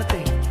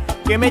esperarte,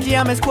 que me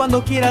llames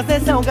cuando quieras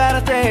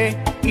desahogarte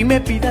y me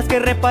pidas que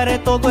repare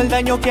todo el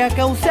daño que ha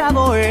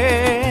causado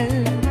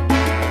él.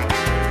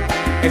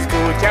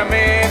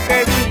 Escúchame,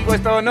 te digo,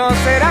 esto no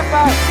será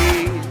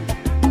fácil.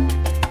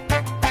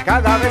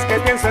 Cada vez que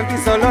pienso en ti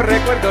solo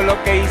recuerdo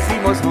lo que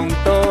hicimos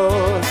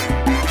juntos.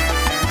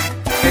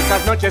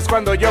 Esas noches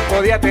cuando yo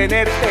podía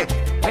tenerte,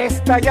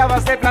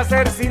 estallabas de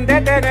placer sin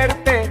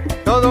detenerte.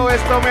 Todo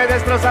esto me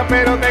destroza,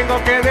 pero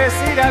tengo que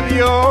decir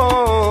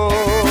adiós.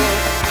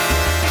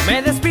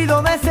 Me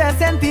despido de ese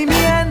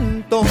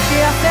sentimiento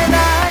que hace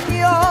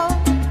daño.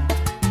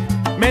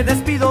 Me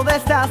despido de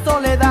esta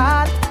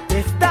soledad que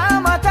está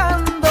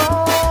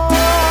matando.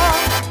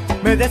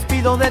 Me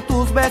despido de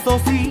tus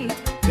besos y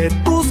de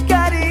tus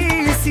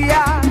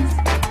caricias,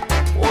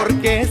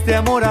 porque este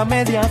amor a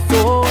medias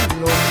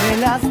solo me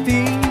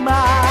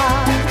lastima.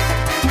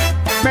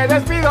 Me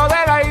despido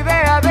de la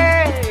idea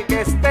de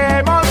que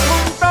estemos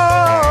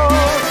juntos.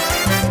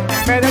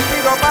 Me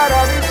despido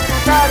para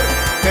disfrutar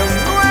de un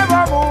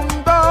nuevo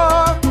mundo.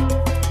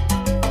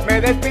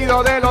 Me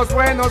despido de los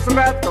buenos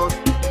ratos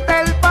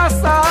del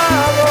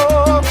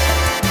pasado.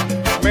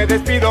 Me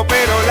despido,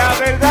 pero la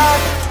verdad,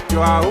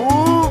 yo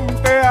aún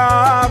te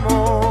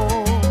amo.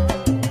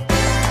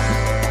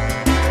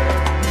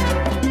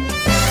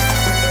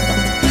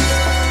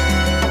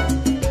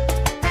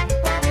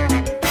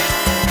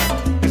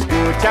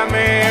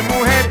 Escúchame,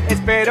 mujer,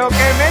 espero que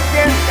me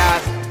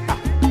entiendas.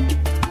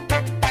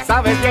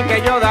 Sabes bien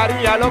que yo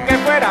daría lo que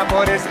fuera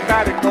por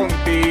estar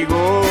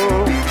contigo.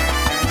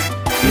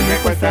 Y me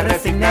cuesta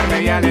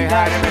resignarme y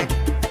alejarme,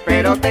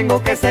 pero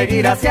tengo que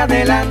seguir hacia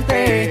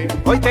adelante.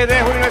 Hoy te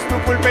dejo y no es tu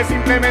culpa, es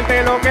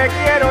simplemente lo que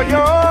quiero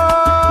yo.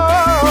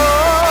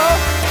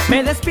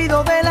 Me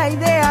despido de la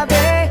idea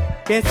de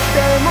que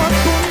estemos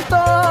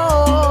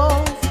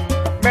juntos.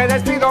 Me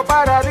despido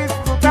para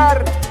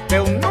disfrutar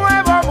de un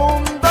nuevo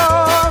mundo.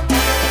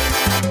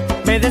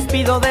 Me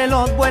despido de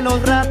los buenos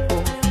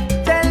ratos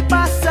del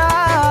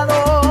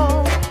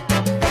pasado.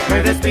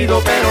 Me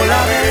despido, pero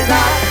la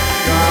verdad,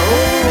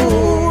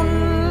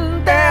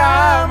 aún te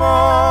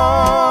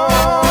amo.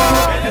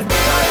 Me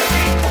despido de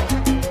ti,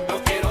 no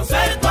quiero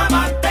ser tu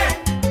amante.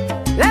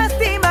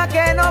 Lástima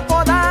que no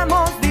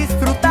podamos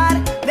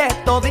disfrutar de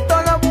todito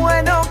lo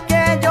bueno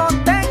que yo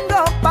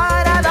tengo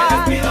para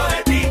dar. Me despido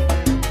de ti,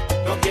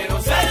 no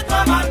quiero ser tu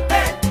amante.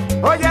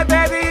 Oye,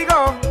 te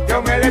digo,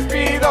 yo me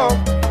despido,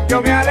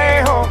 yo me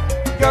alejo,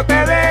 yo te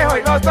dejo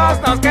y los dos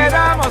nos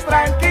quedamos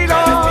tranquilos.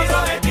 Me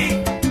despido de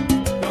ti,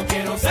 no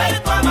quiero ser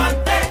tu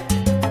amante.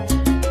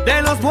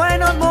 De los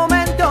buenos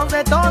momentos,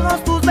 de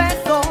todos tus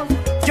besos,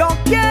 yo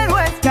quiero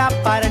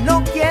escapar,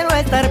 no quiero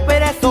estar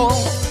preso.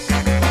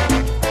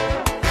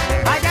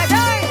 ¡Ay, ay,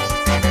 ay!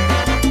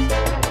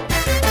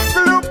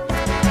 ¡Flup!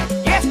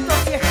 Y esto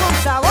sí es con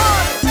sabor.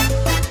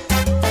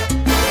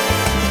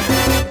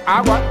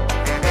 Agua.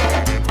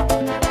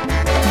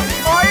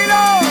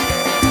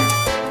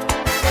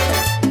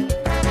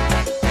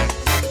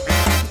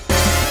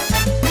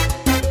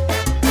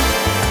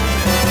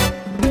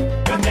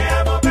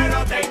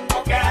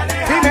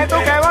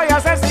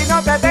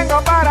 Te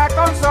tengo para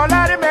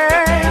consolarme.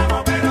 Te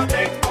amo, pero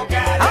tengo que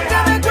alejarme. Aunque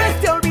me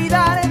cueste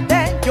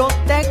olvidarte, yo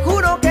te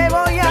juro que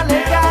voy a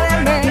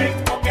alejarme.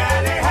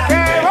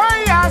 ¿Qué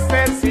voy a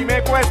hacer si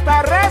me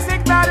cuesta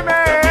resignarme?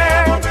 Te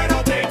amo,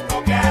 pero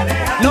tengo que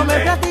alejarme. No me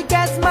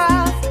platiques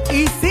más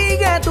y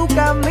sigue tu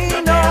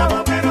camino. Te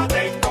amo, pero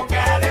tengo que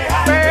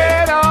alejarme.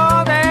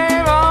 Pero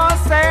debo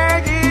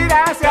seguir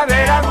hacia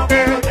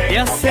adelante. Te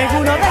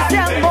aseguro de este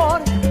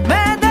amor.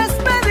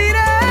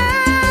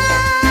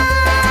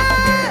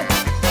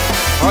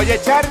 Oye,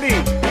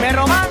 Charlie, me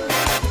Román,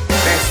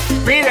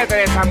 despídete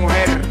de esa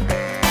mujer.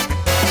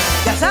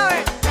 Ya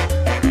sabes.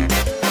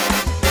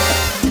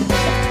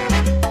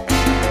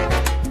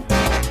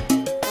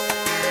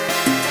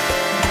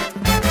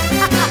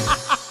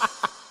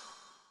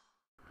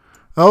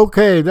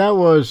 Okay, that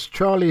was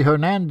Charlie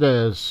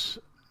Hernandez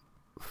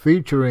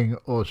featuring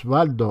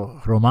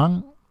Osvaldo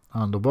Roman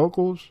on the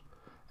vocals.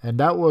 And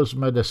that was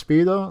Me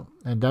Despido,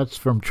 and that's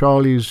from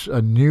Charlie's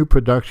new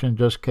production,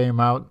 just came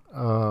out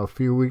a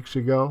few weeks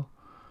ago,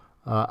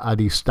 A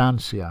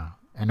Distancia.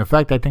 And in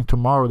fact, I think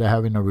tomorrow they're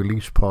having a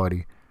release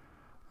party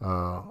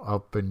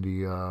up in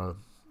the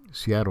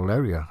Seattle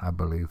area, I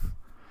believe.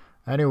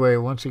 Anyway,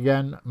 once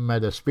again, Me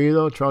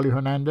Despido, Charlie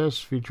Hernandez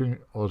featuring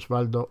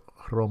Osvaldo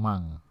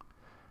Roman.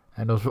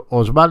 And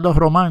Osvaldo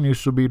Roman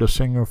used to be the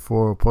singer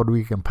for Puerto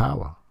Rican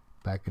Power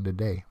back in the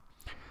day.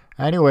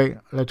 Anyway,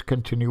 let's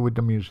continue with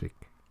the music.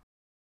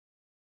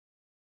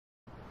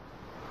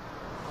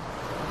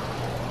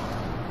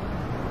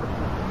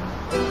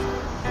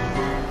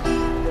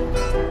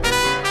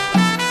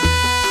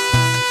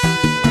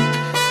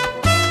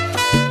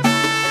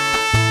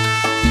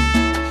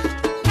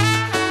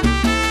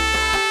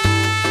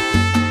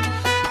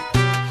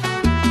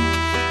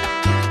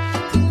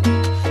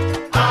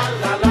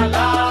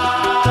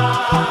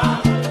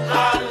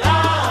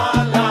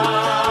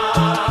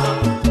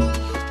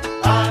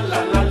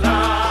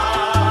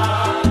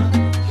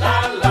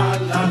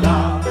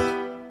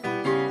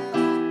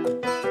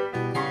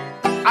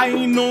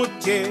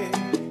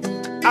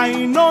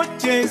 Ay,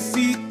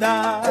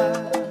 nochecita,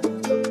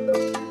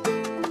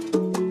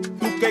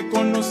 tú que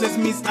conoces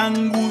mis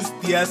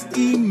angustias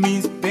y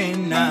mis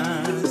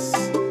penas.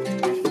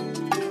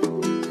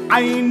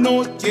 Ay,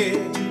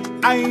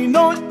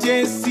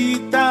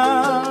 nochecita,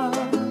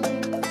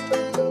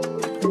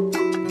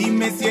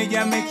 dime si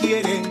ella me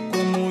quiere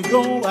como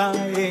yo a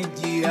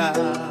ella.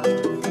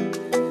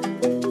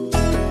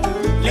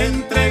 Le he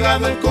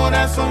entregado el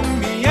corazón,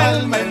 mi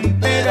alma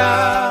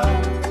entera.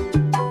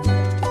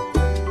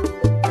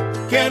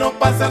 Quiero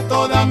pasar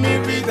toda mi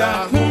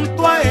vida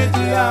junto a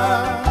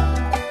ella.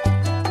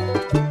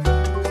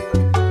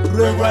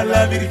 Ruego a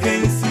la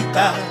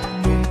Virgencita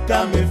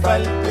nunca me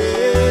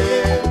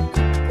falte,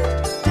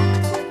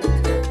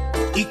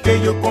 y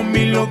que yo con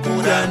mi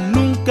locura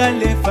nunca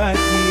le fallé.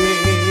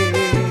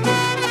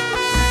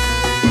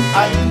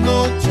 Ay,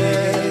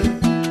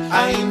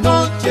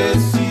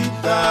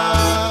 nochecita,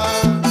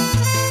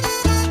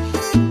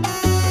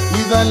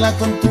 cuídala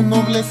con tu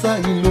nobleza,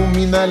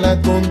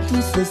 ilumínala con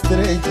tus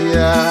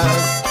estrellas.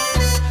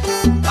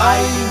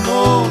 Ay,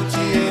 nochecita,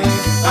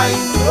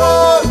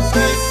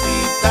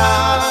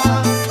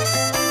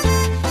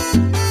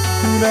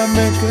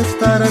 júrame que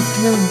estarás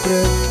siempre,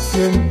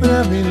 siempre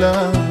a mi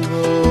lado.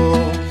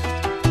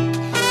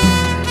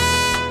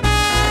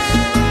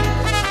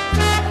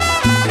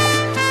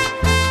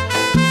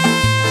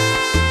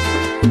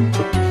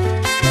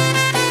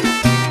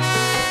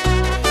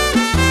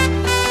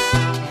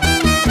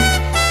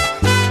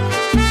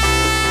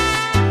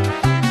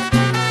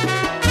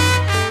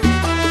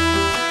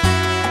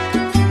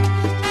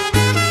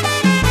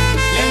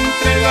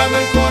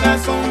 El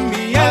corazón,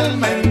 mi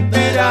alma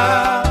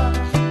entera.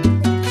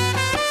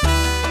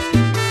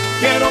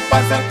 Quiero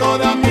pasar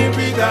toda mi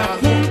vida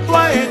junto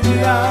a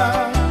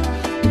ella.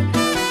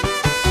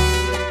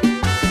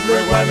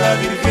 Luego a la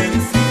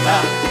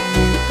Virgencita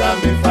nunca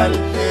me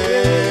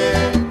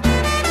falte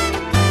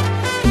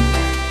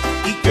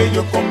y que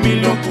yo con mi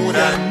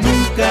locura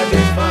nunca le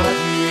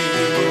falle.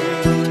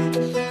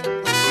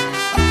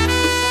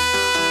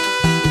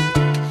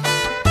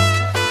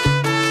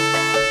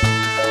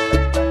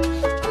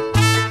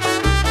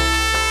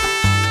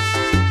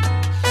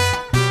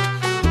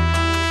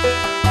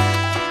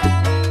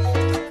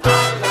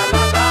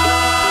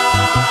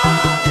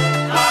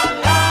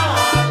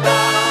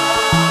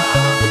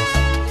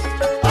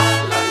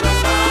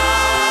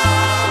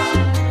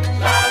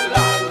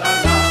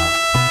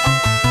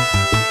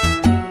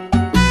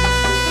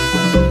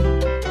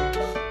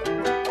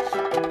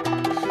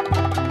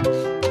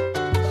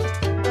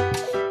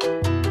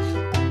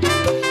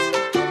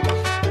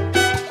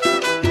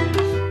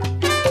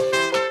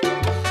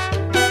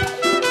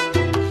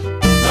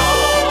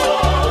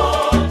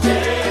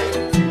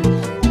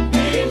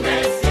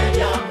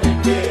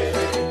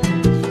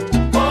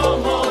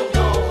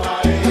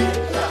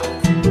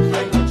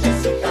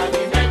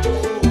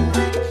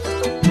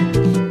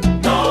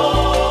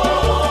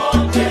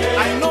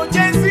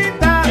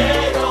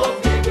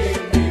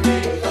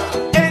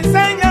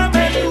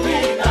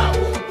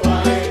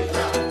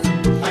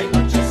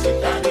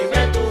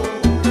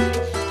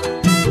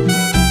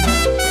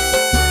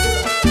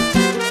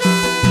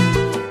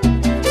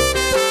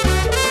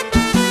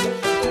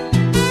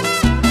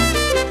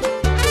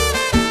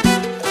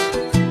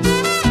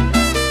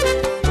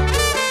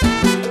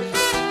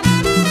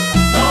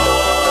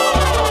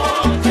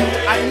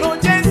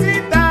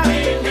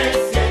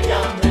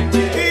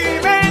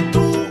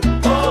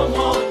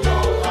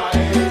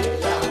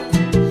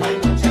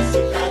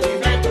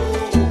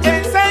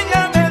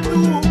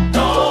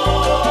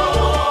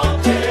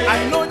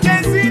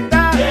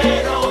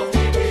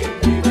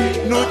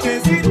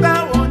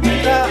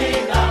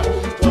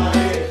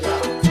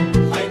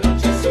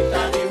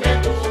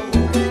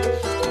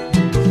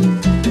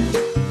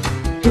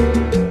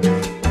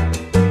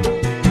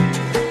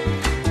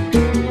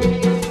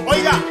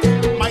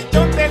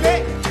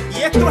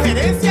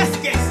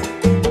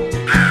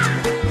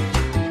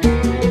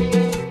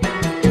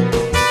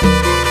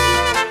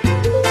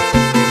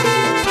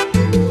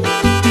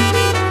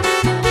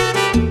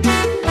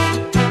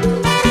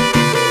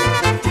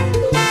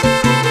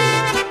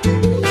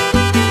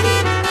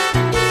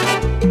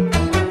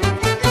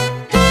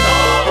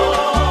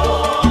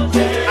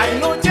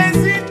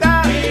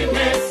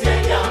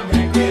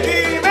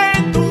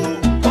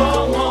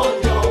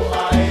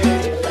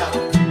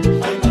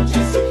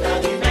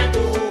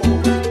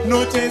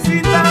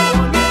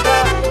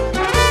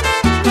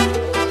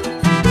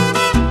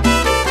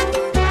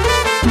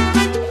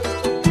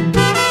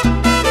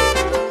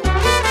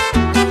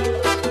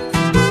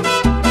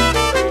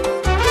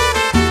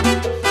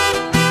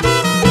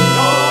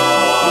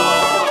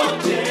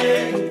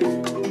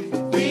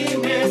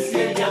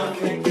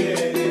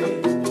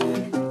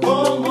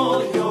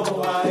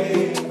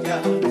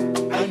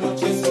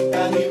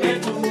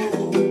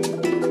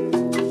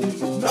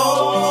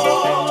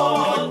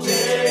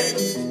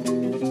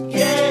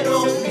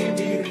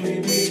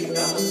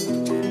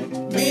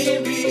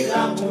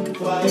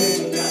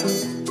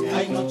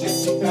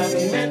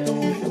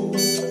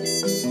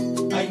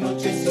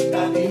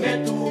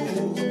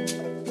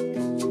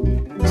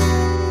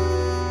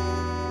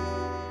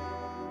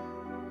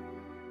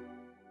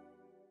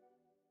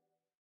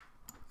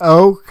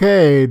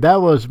 Okay,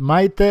 that was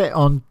Maite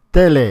on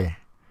Tele.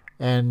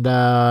 And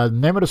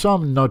name of the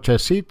song,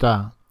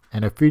 Nochecita.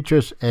 And it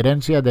features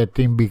Herencia de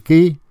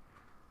Timbiquí.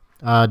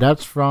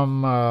 That's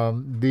from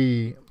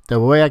the Te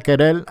Voy a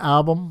Querer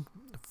album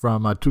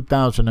from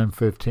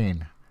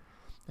 2015.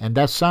 And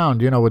that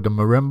sound, with the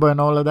marimba and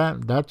all of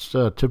that, that's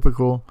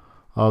typical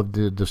of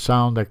the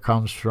sound that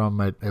comes from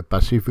a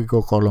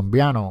Pacifico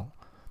Colombiano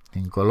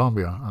in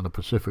Colombia on the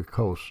Pacific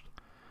coast.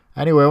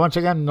 Anyway, once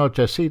again,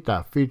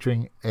 Nochecita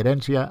featuring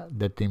Herencia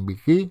de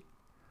Timbiquí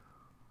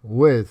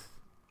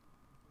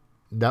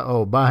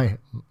by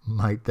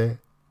Maite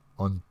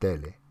on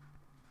Tele.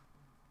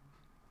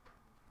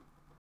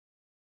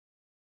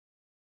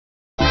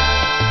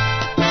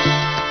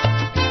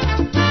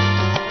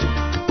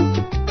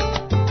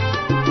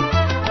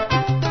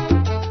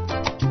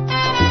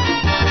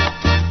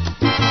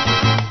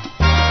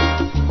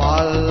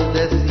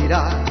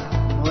 Maldecirás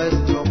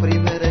nuestro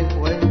primer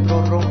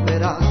encuentro,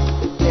 romperás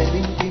el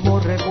íntimo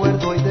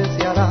recuerdo y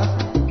desearás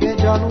que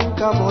ya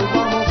nunca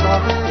volvamos a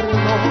vernos.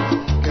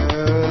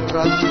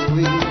 Querrás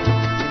huir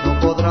y no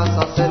podrás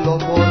hacerlo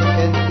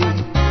porque en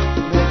ti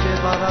me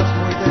llevarás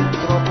muy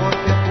dentro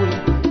porque fui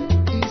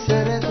y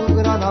seré tu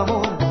gran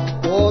amor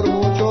por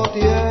mucho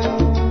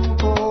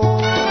tiempo.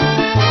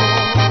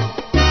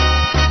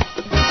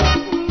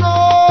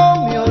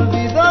 No me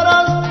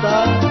olvidarás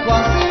tan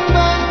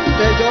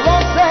fácilmente, yo lo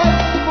sé,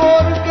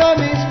 porque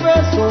mis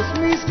besos,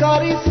 mis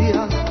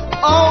caricias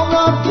aún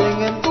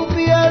arden en tu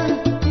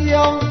piel, y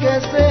aunque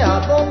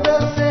sea donde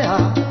sea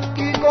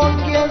y con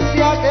quien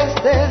sea que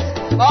estés,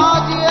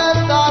 allí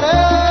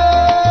estaré.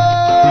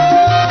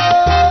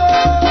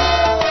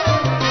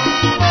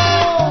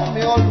 No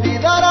me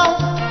olvidarás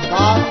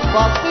tan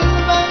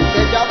fácilmente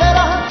ya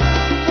verás,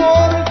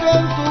 porque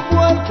en tu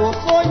cuerpo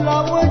soy la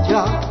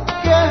huella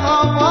que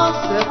jamás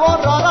se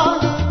borrará,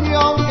 y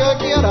aunque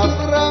quieras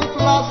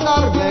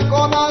reemplazarme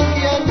con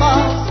alguien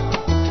más,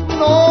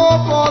 no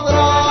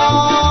podrás.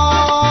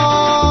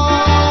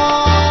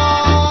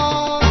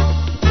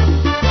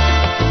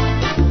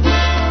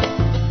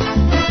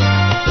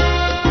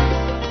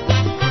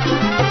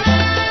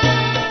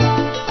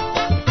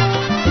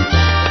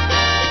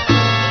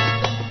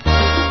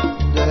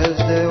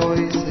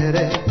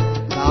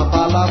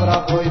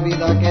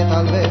 Prohibida que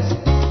tal vez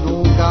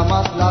nunca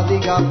más la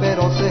diga,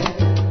 pero sé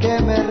que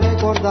me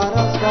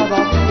recordarás cada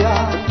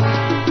día.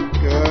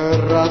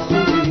 Querrás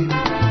huir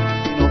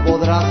y no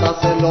podrás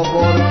hacerlo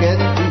porque en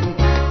ti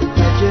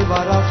me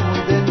llevarás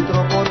muy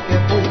dentro, porque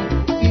fui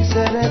y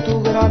seré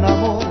tu gran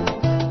amor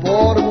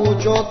por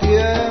mucho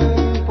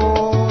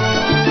tiempo.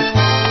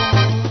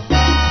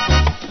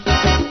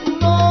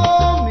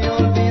 No me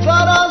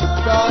olvidarás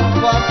tan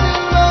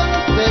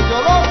fácilmente, yo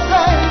lo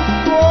sé,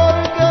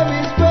 porque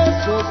mis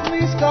besos,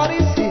 mis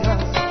caricias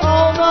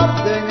aún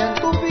arden en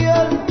tu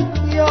piel,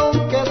 y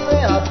aunque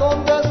sea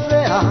donde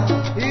sea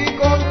y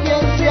con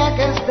quien sea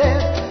que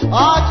estés,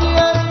 allí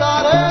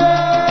estaré.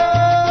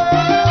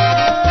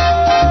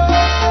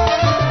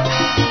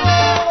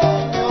 No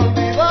me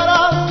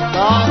olvidarás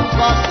tan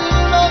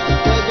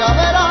fácilmente, ya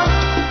verás,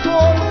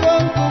 porque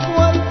en tu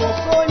cuerpo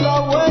soy la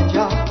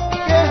huella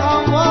que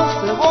jamás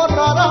se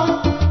borrará,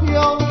 y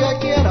aunque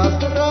quieras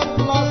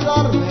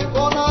reemplazarme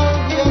con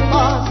alguien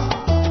más,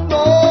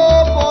 no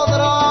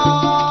podrás.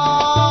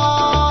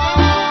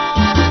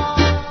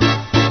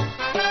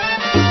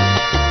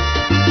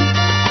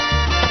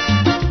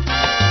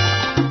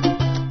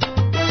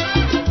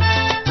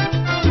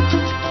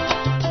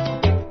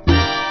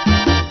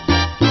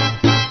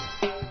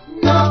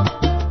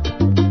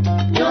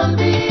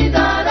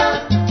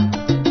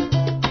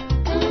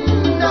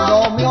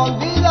 No me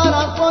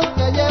olvidarás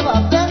porque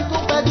llevas en tu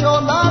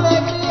pecho la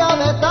alegría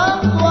de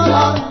tanto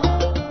amor.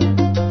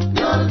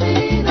 Me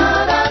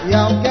olvidarás. Y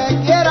aunque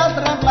quieras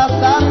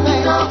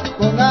reemplazarme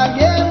con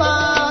alguien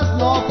más,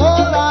 no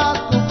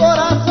podrás, tu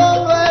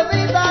corazón lo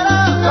evitará.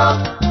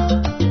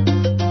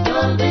 Me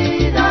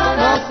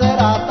olvidarás. No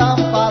será tan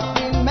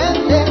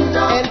fácilmente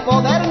el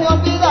poderme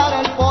olvidar,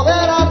 el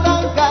poder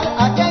arrancar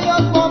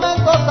aquellos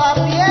momentos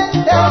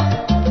ardientes.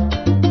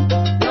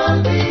 Me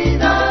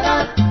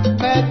olvidarás.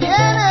 Me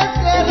tienes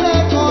que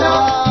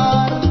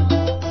recordar,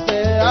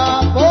 sea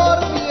por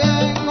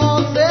bien o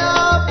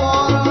sea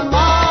por mal.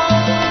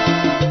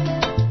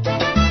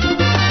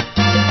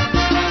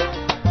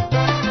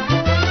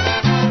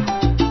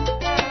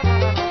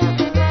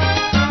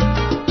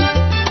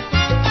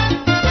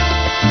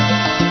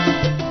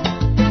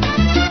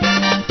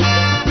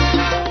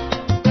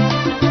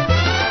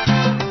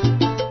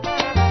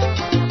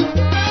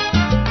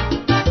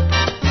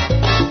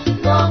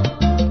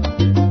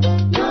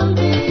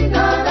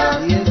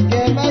 Y es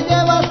que me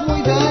llevas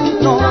muy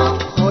dentro,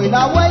 soy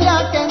la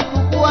huella que en tu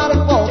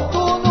cuerpo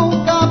tú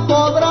nunca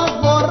podrás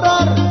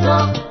borrar.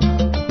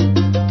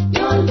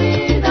 Me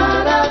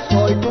olvidarás.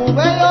 Soy tu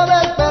bello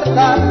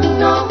despertar,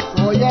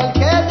 soy el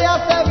que te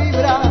hace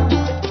vibrar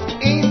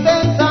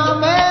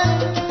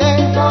intensamente,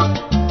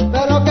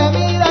 pero que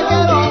mira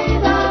que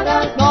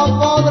no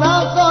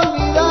podrás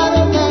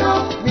olvidarme.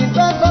 Mis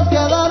besos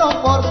quedaron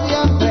por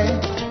siempre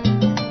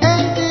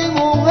en ti,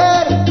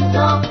 mujer.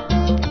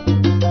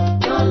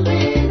 Me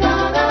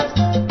olvidarás.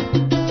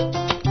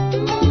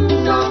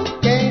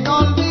 Que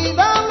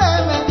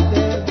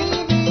inolvidablemente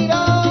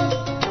vivirás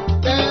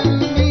en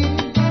mí.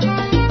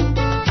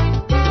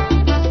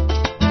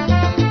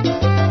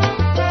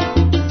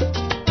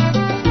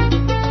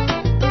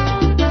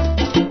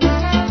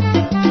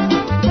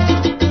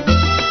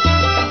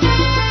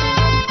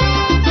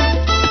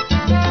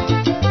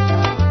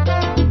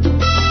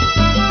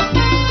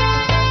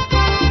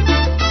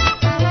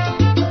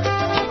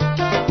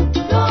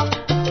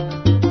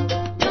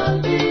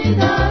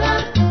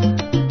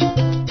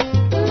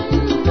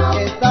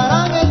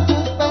 Estarán en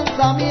tus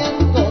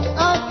pensamientos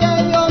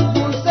aquellos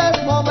dulces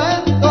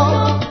momentos,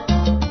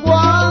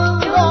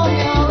 cuando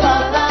me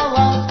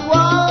abrazabas,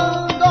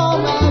 cuando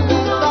me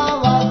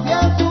besabas, y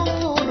en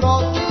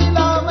susurros y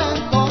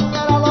lamentos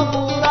era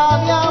locura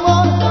de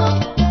amor.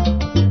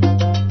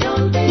 Me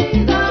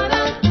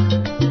olvidarás.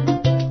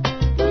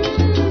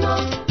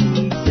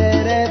 Y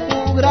seré tu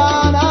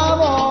gran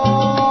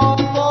amor,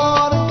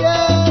 porque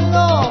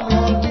no me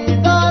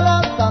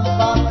olvidarás tan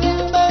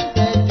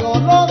fácilmente, yo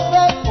lo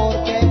sé,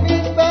 porque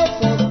mis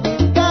besos,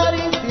 mis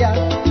caricias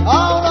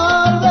aún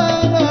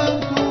arden en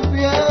tu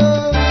piel.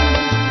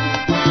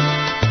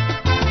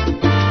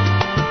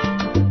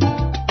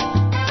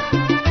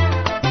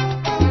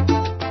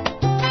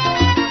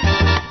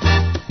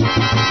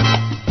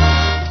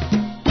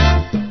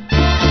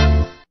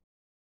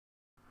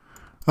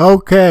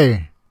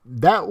 Okay,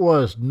 that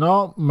was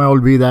No Me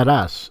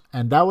Olvidarás,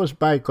 and that was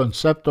by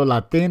Concepto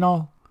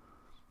Latino.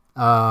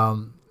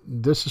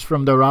 This is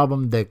from their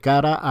album De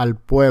Cara al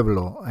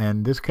Pueblo,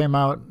 and this came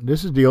out.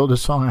 This is the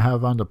oldest song I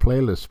have on the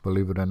playlist,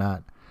 believe it or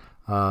not.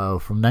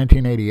 from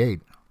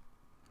 1988.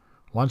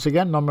 Once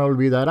again, No Me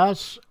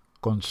Olvidarás,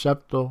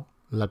 Concepto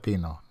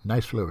Latino.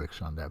 Nice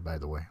lyrics on that, by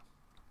the way.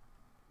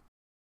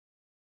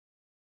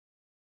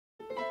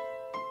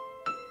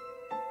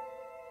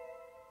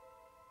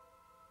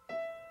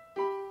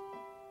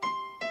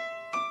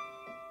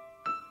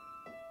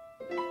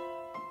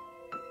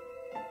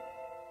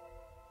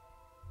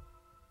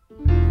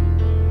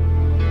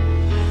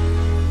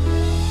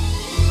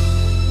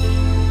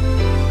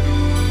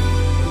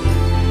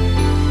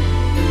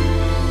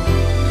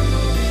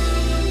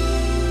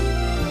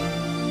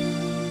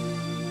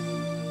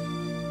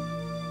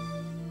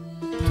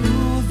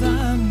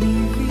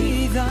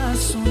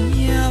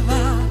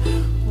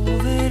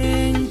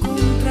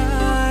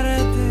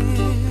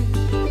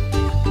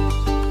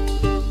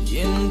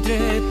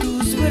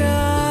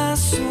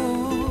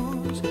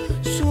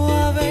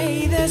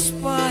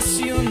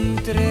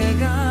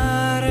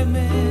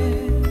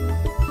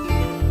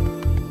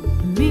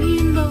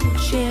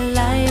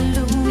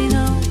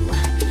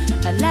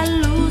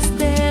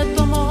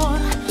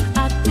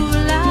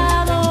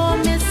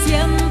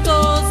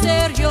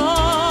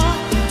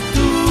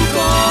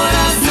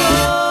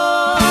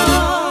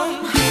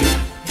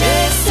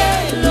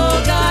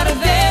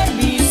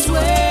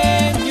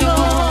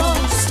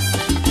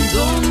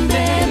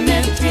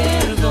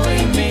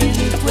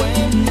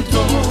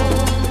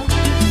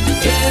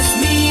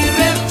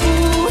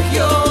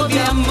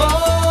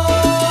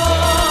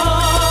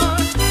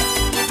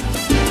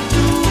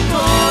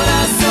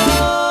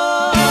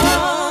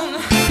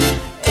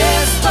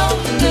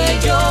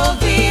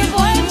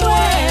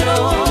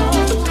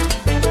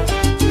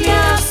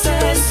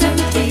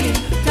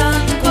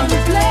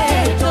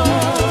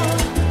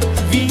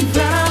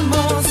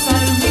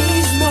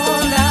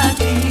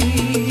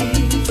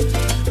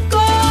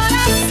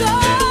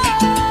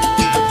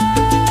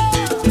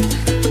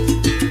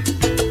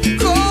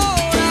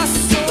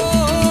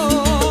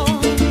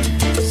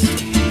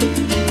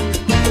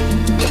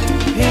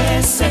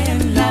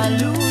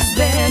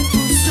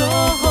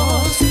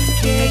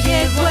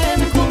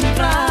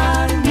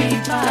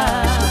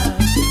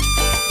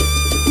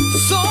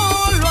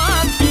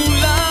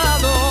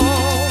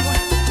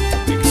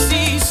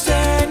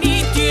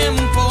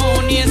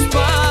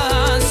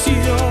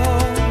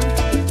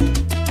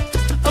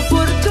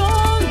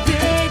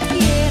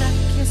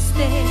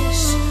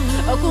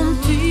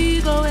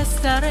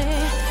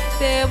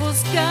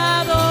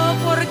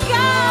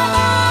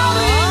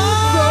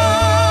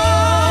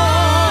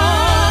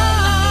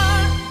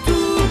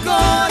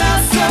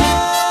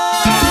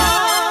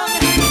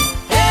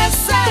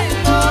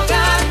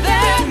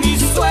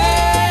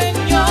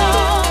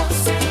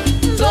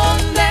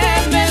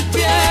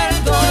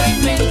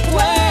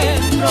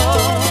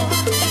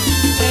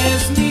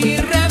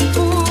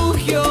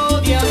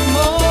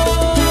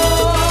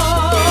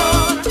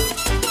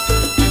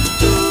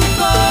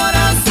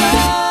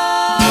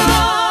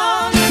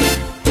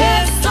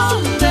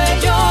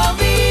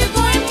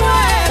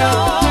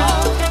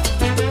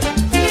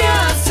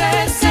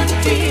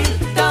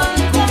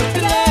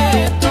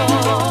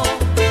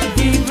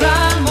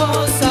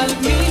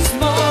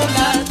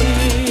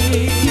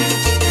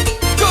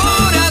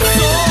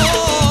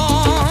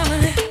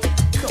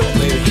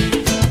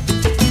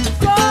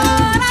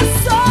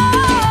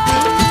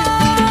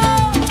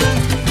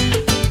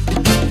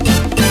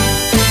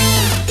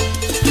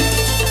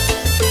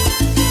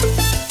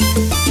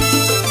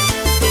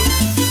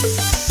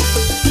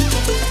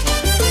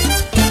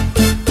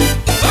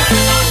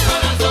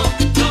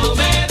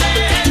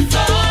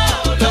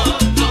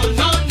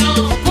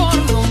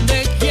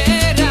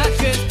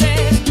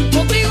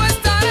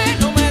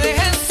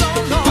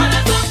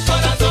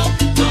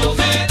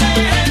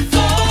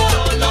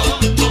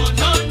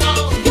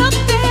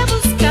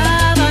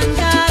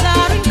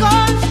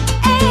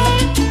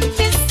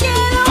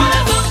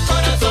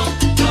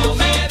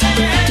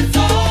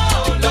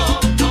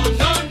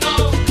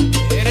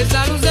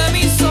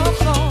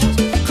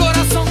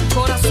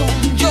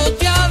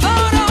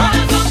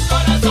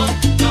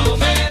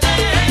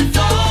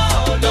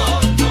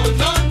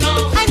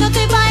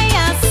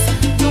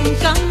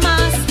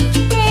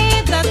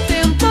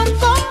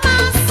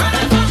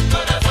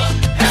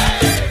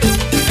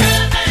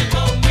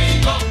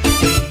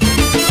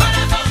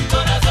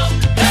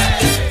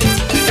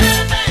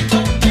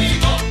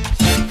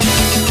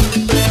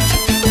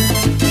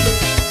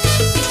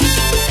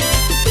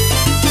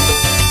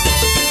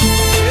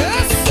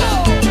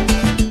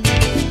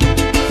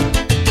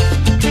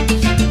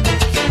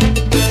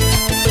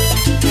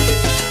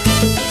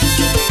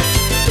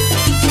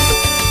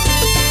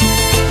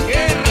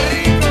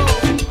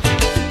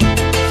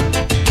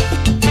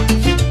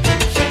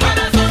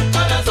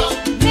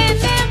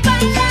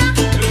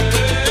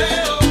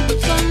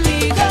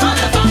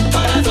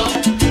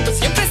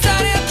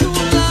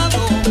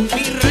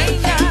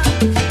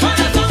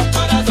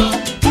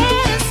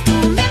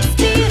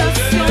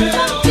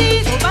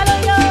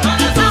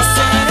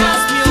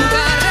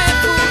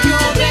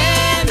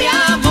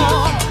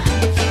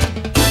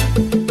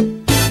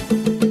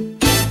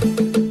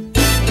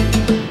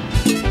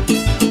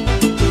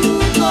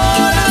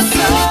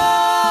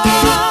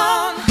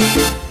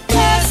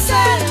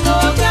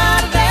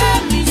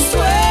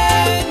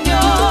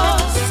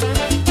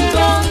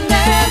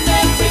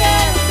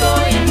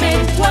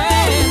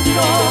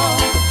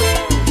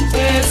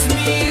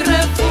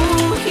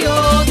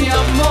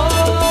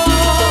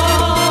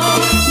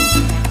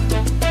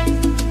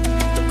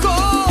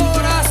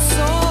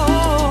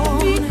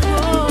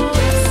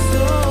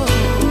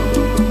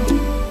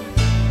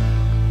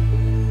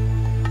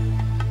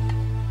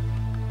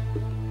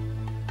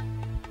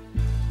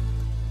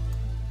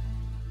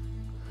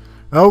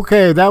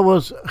 Okay, that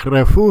was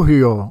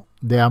Refugio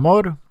de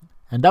Amor,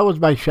 and that was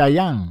by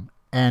Cheyenne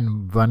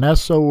and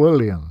Vanessa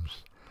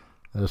Williams.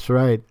 That's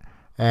right.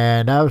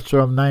 And that was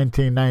from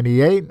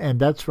 1998, and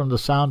that's from the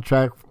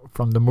soundtrack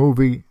from the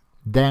movie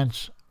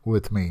Dance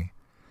With Me.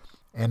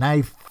 And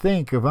I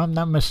think, if I'm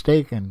not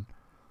mistaken,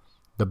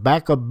 the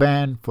backup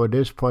band for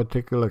this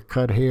particular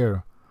cut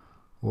here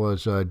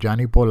was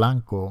Johnny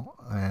Polanco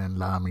and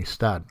La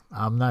Amistad.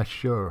 I'm not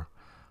sure.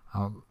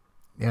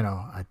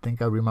 I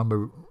think I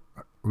remember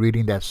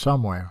reading that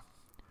somewhere.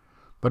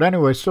 But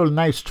anyway, still a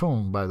nice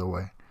tune, by the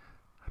way.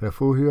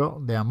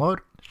 Refugio de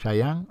Amor,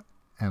 Cheyenne,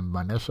 and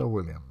Vanessa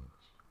Williams.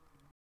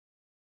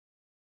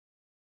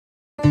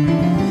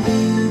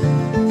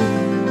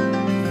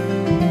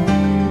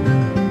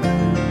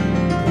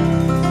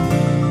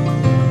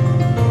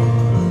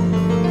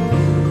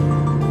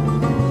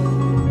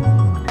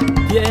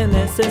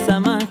 Tienes esa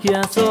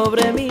magia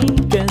sobre mí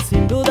que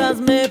sin dudas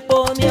me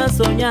pone a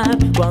soñar.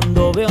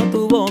 Cuando veo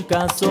tu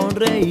boca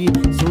sonreír,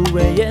 su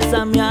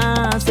belleza me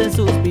hace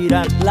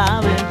suspirar.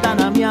 La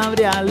ventana me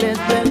abre al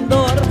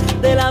esplendor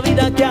de la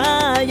vida que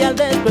hay al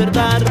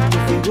despertar. Tu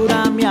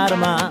figura me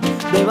arma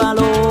de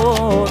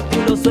valor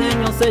y los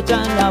sueños se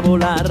echan a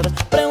volar.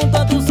 Pregunto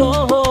a tus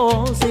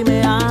ojos si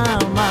me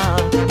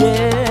amas y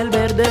el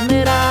verde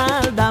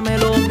esmeralda me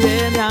lo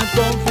viene a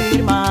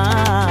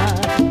confirmar.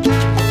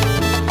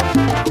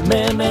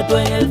 Me meto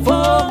en el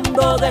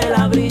fondo de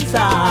la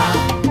brisa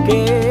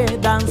que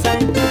danza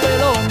en tu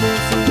pelo,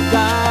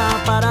 música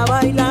para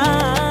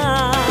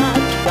bailar.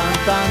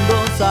 Cantando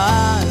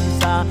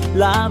salsa,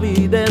 la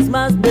vida es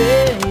más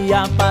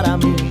bella para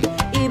mí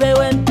y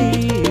veo en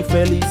ti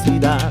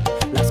felicidad.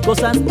 Las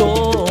cosas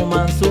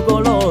toman su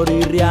color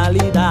y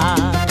realidad.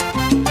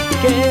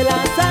 Que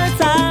la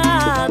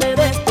salsa de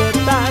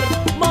despertar,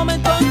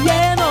 momentos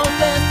llenos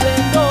de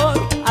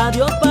esplendor.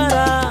 Adiós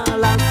para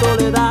la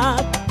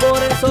soledad.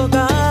 Por eso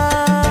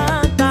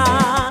canta,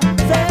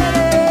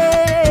 seré,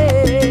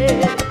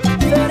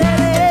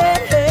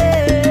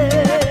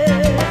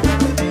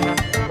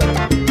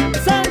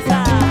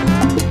 salsa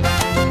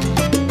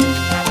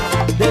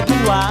de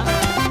Cuba.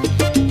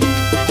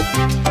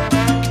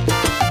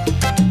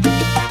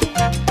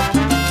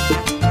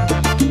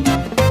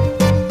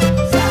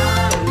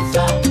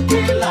 Salsa,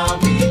 que la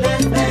vida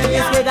es bella.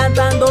 Es que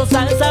cantando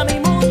salsa mi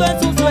mundo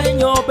es un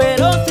sueño,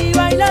 pero si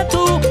bailas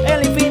tú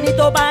el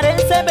infinito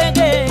parece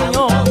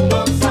pequeño.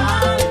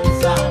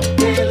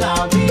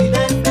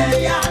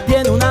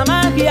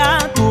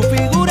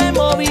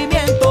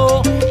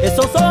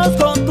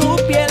 Con tu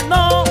piel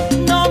no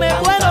me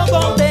puedo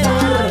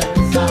contener.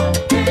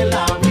 Que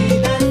la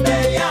vida es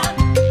bella.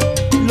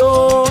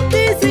 Lo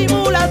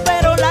disimulas,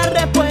 pero la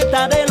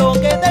respuesta de lo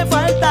que te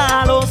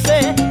falta lo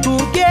sé. Tú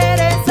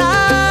quieres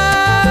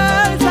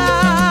salsa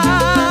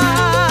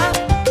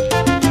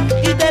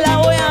y te la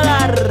voy a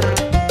dar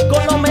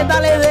con los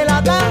metales de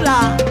la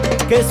tabla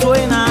que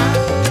suena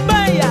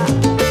bella.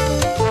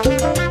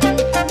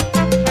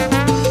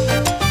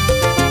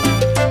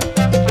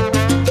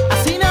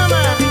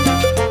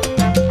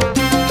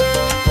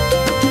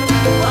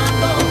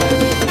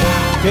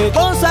 ¿Qué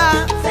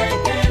cosa? Sé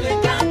que le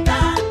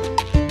encanta,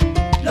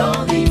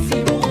 lo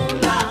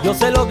disimula. Yo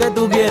sé lo que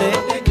tú quieres.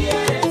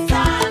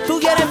 Tú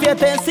quieres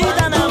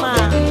fiestecita nada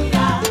más.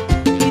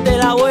 Y te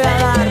la voy a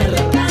dar.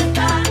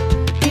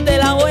 Y te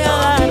la voy a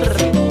dar.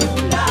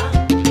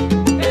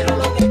 Pero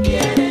lo que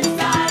quieres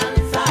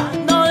salsa.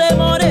 No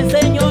demores,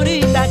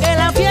 señorita, que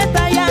la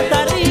fiesta ya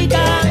está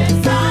rica.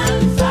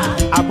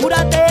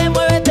 Apúrate,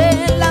 muévete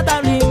en la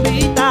tabla,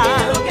 invita.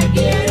 Lo que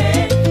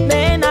quieres,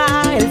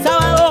 nena, el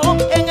sábado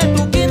en el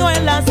Tuquino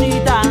en la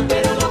cita.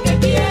 Pero lo que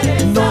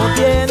quieres, no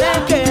tienes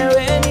que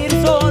venir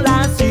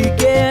sola, si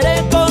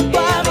quieres con tu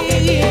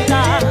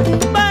amiguita.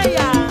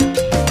 Vaya,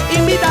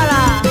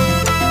 invítala,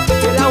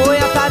 que la voy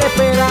a estar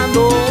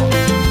esperando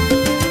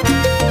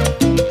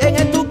en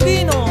el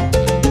Tuquino.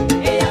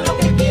 Ella lo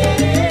que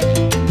quiere,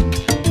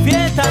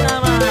 fiesta nada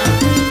más,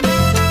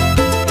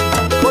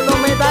 con los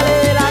metales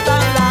de la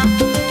tabla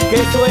que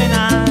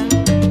suenan,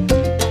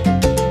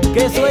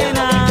 que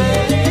suenan.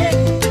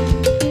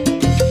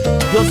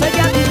 Yo sé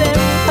que a ti te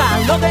gusta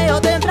lo que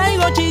yo te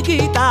traigo,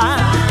 chiquita.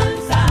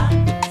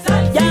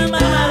 Salsa,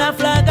 llaman a las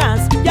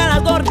flacas y a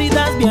las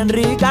gorditas bien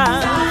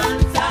ricas.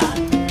 Salsa,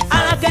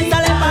 a las que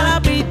salen para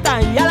la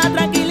pista y a las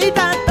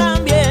tranquilitas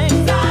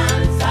también.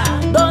 Salsa,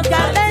 dos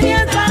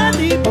gardenias para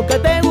ti porque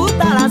te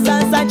gusta la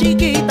salsa,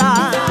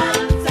 chiquita.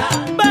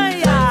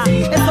 Vaya,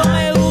 eso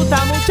me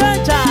gusta,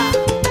 muchacha.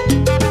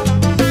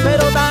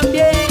 Pero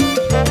también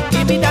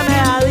invítame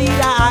a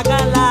Dira, a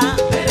Carla,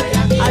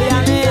 a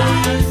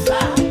Dianelis,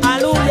 a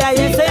Lulia y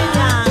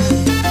Eseña,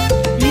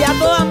 y a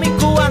todas mis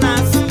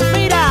cubanas,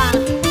 mira,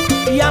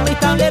 y a mis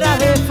tableras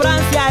de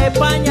Francia,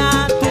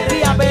 España,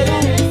 Turquía, Perú,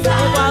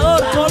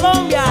 Ecuador,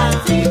 Colombia.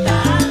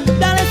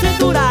 Dale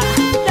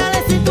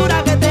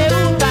cintura que te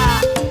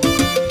gusta.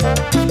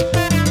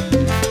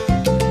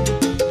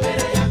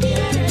 Pero ella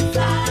quiere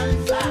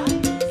salsa,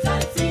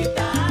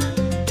 salsita.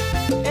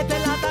 Esta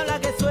es la tabla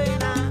que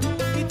suena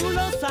y tú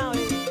lo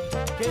sabes,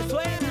 que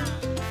suena.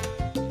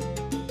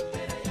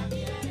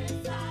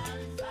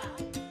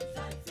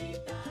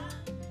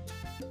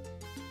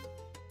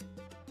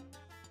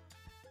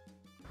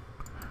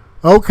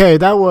 Okay,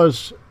 that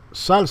was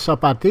Salsa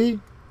Pa Ti,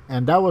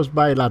 and that was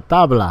by La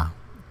Tabla.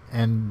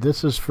 And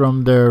this is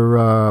from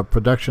their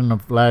production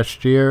of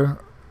last year,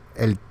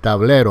 El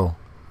Tablero.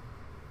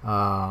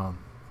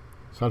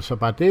 Salsa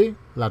Pa Ti,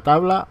 La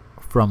Tabla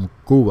from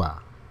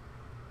Cuba.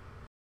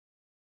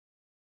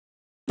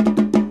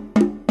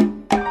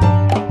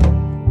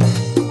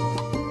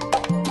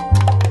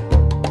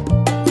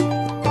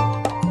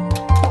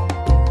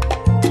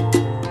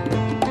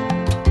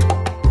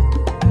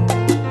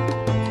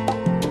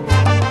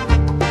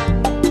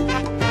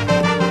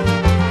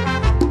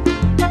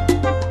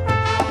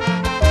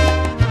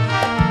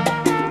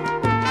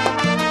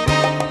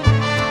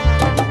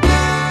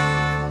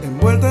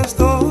 Envuelta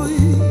estoy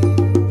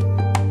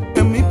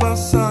en mi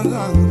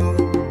pasado,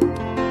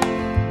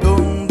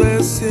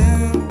 donde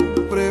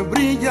siempre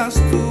brillas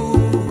tú.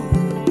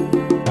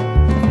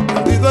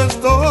 Perdido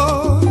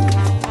estoy,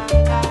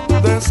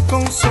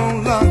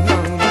 desconsolado,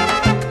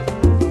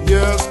 y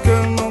es que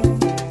no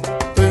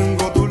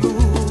tengo tu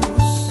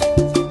luz.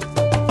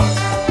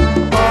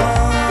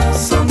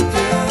 Pasan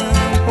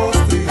tiempos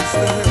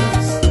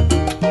tristes,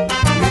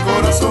 mi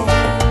corazón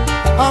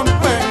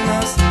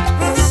apenas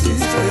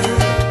resiste,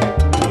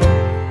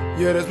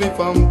 y eres mi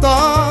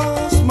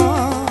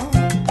fantasma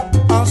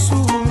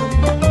azul.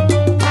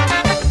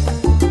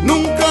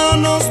 Nunca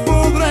nos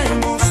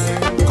podremos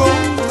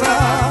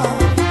encontrar,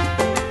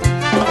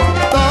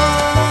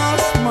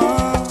 fantasma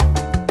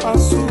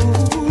azul.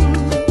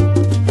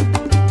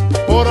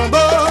 Por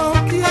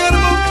doquier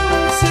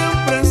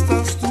siempre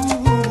estás tú,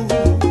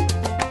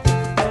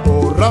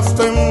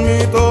 borraste en mí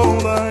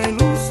toda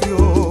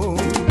ilusión.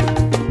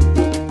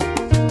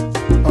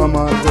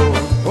 Amargo,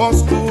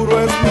 oscuro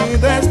es mi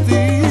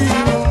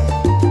destino,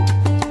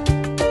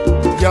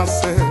 ya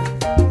se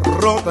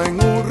rota en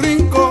un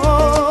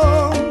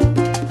rincón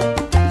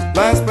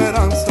la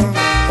esperanza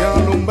que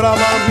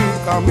alumbraba mi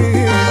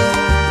camino,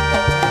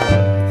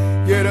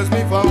 y eres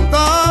mi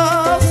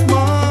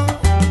fantasma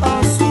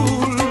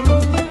azul.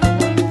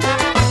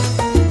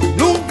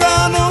 Nunca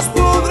nos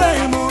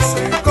podremos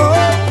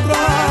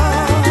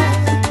encontrar,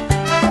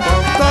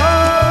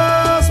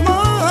 fantasma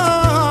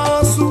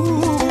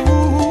azul.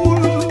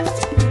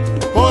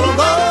 Por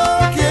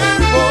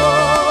doquier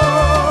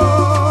voy,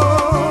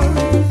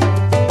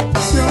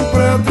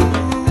 siempre tú.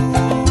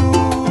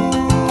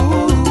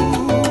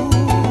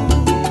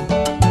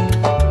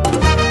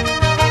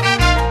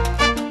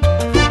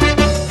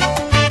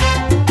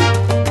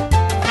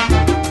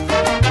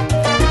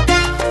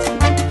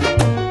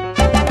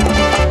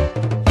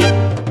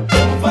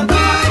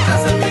 Fantasma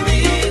estás en mi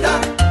vida,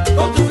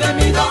 con tus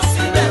gemidos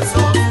y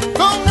besos.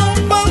 Como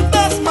un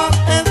fantasma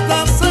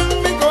estás en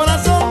mi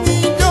corazón,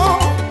 y yo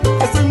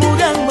estoy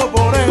muriendo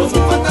por eso.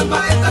 Como un fantasma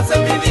estás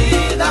en mi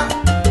vida,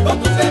 con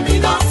tus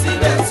gemidos y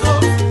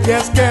besos. Y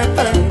es que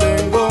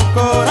tengo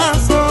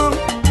corazón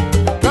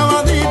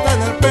clavadita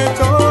en el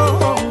pecho.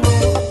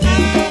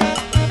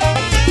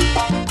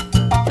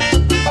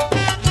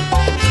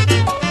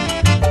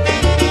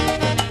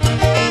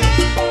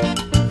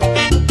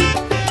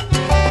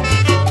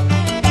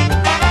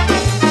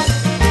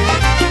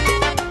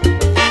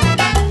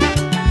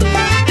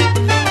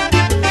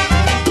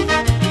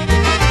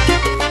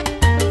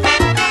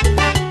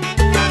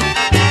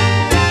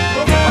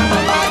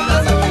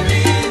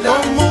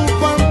 Como un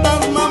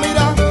fantasma,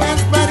 mira,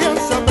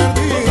 experiencia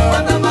perdida.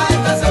 Fantasma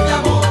estás en mi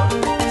amor,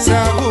 Se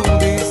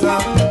agudiza,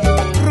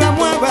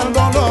 remueve el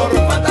dolor.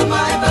 fantasma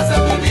estás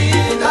en mi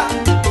vida.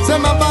 Se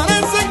me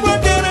aparece en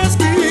cualquier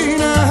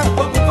esquina.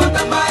 Como un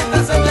fantasma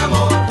estás en mi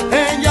amor,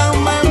 Ella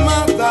me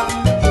mata,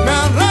 me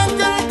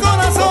arranca el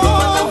corazón.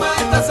 fantasma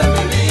estás en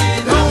mi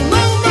vida. No,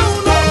 no, no,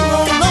 no,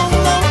 no,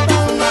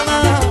 no, no, no,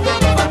 no.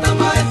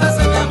 Fantasma estás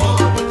en mi amor,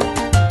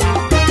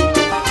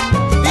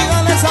 Y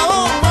dale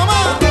sabor, mamá,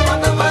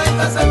 fantasma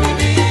estás en mi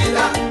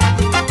vida.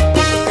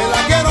 que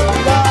la quiero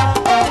cuidar.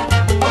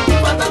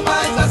 Fantasma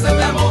estás en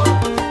mi amor,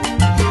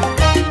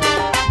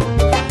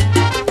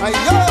 Ay,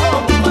 yo,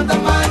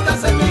 fantasma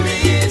estás en mi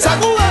vida.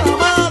 sacuda la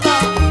mata,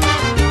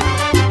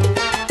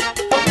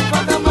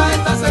 Fantasma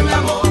estás en mi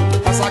amor,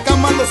 a sacar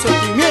más los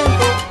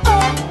sentimientos.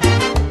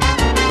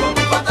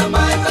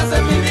 fantasma estás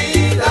en mi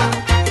vida.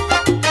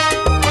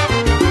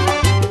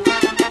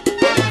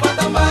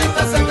 Fantasma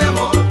estás en mi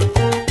amor,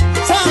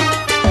 Sa,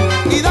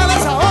 y dale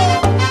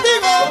sabor,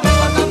 digo,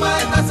 fantasma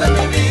estás en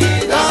mi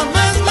vida. la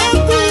mezcla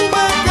tuve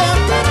que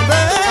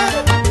perder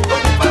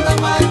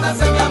Fantasma estás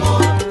en mi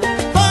amor,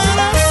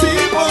 para así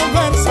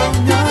poder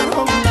soñar.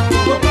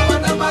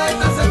 fantasma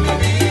estás en mi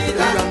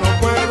vida. Ya no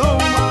puedo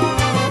más,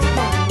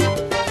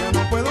 ya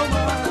no puedo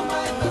más. Fantasma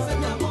estás en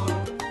mi amor,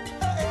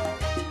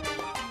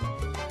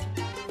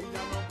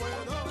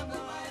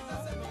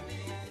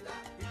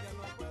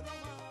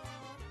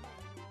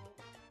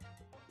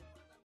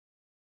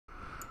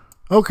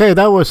 Okay,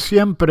 that was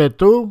Siempre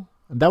Tú.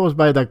 That was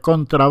by the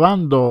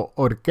Contrabando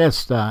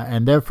Orquesta,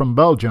 and they're from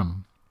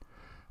Belgium.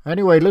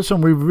 Anyway,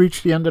 listen, we've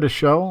reached the end of the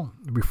show.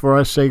 Before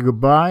I say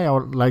goodbye, I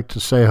would like to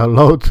say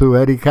hello to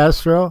Eddie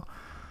Castro.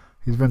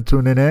 He's been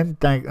tuning in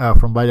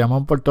from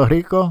Bayamón, Puerto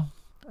Rico.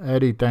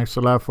 Eddie, thanks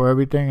a lot for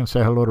everything, and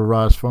say hello to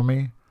Ross for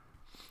me.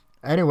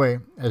 Anyway,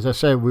 as I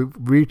said, we've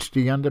reached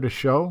the end of the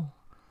show.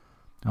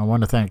 I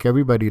want to thank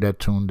everybody that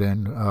tuned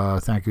in.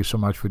 Thank you so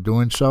much for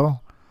doing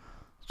so.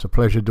 It's a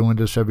pleasure doing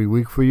this every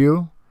week for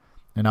you.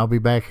 And I'll be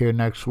back here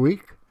next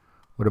week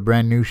with a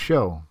brand new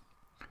show.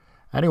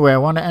 Anyway, I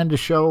want to end the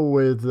show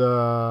with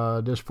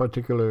this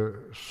particular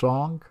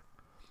song.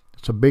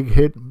 It's a big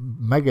hit,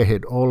 mega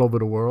hit all over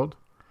the world.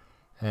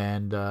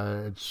 And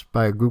it's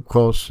by a group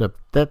called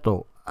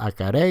Septeto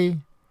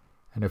Acaré.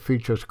 And it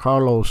features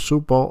Carlos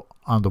Supo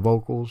on the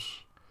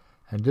vocals.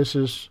 And this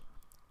is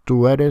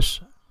Tú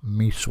Eres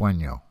Mi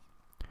Sueño.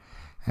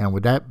 And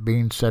with that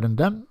being said and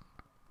done,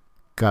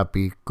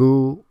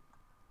 Capicu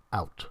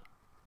out.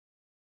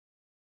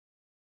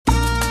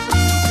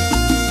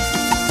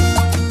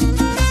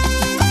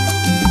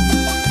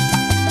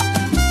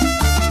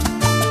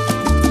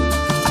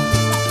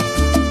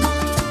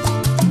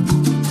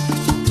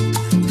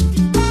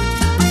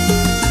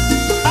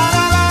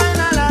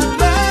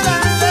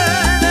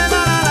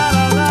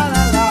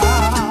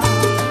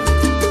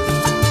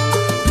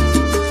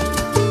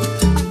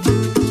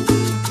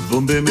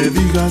 Donde me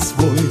digas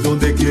voy,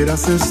 donde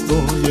quieras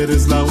estoy.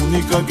 Eres la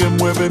única que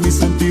mueve mi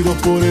sentido,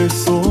 por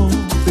eso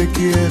te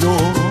quiero.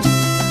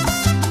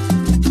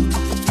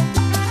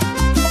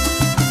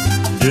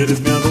 Y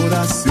eres mi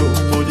adoración,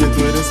 oye,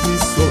 tú eres mi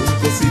sol.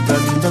 Cosita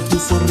linda, tu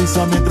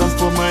sonrisa me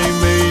transforma y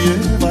me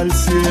lleva al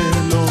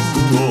cielo.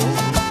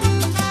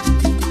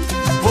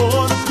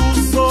 Por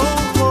tus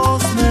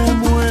ojos me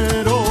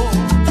muero,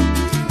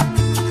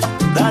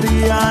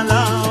 daría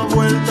la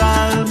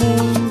vuelta al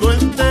mundo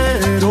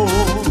entero.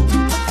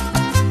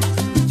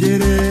 Y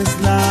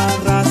eres la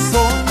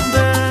razón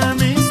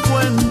de mis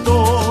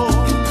cuentos.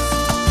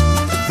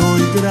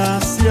 Doy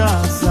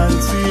gracias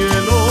al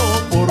cielo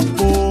por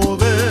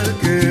poder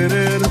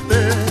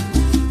quererte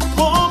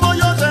como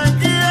yo te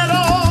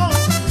quiero.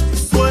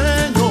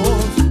 Sueños,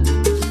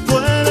 tú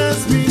eres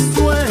mi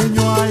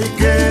sueño, ay,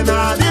 que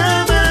nadie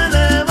me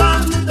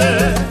levante.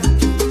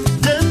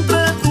 Y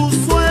entre tus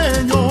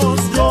sueños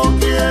yo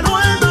quiero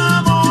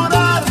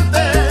enamorarte.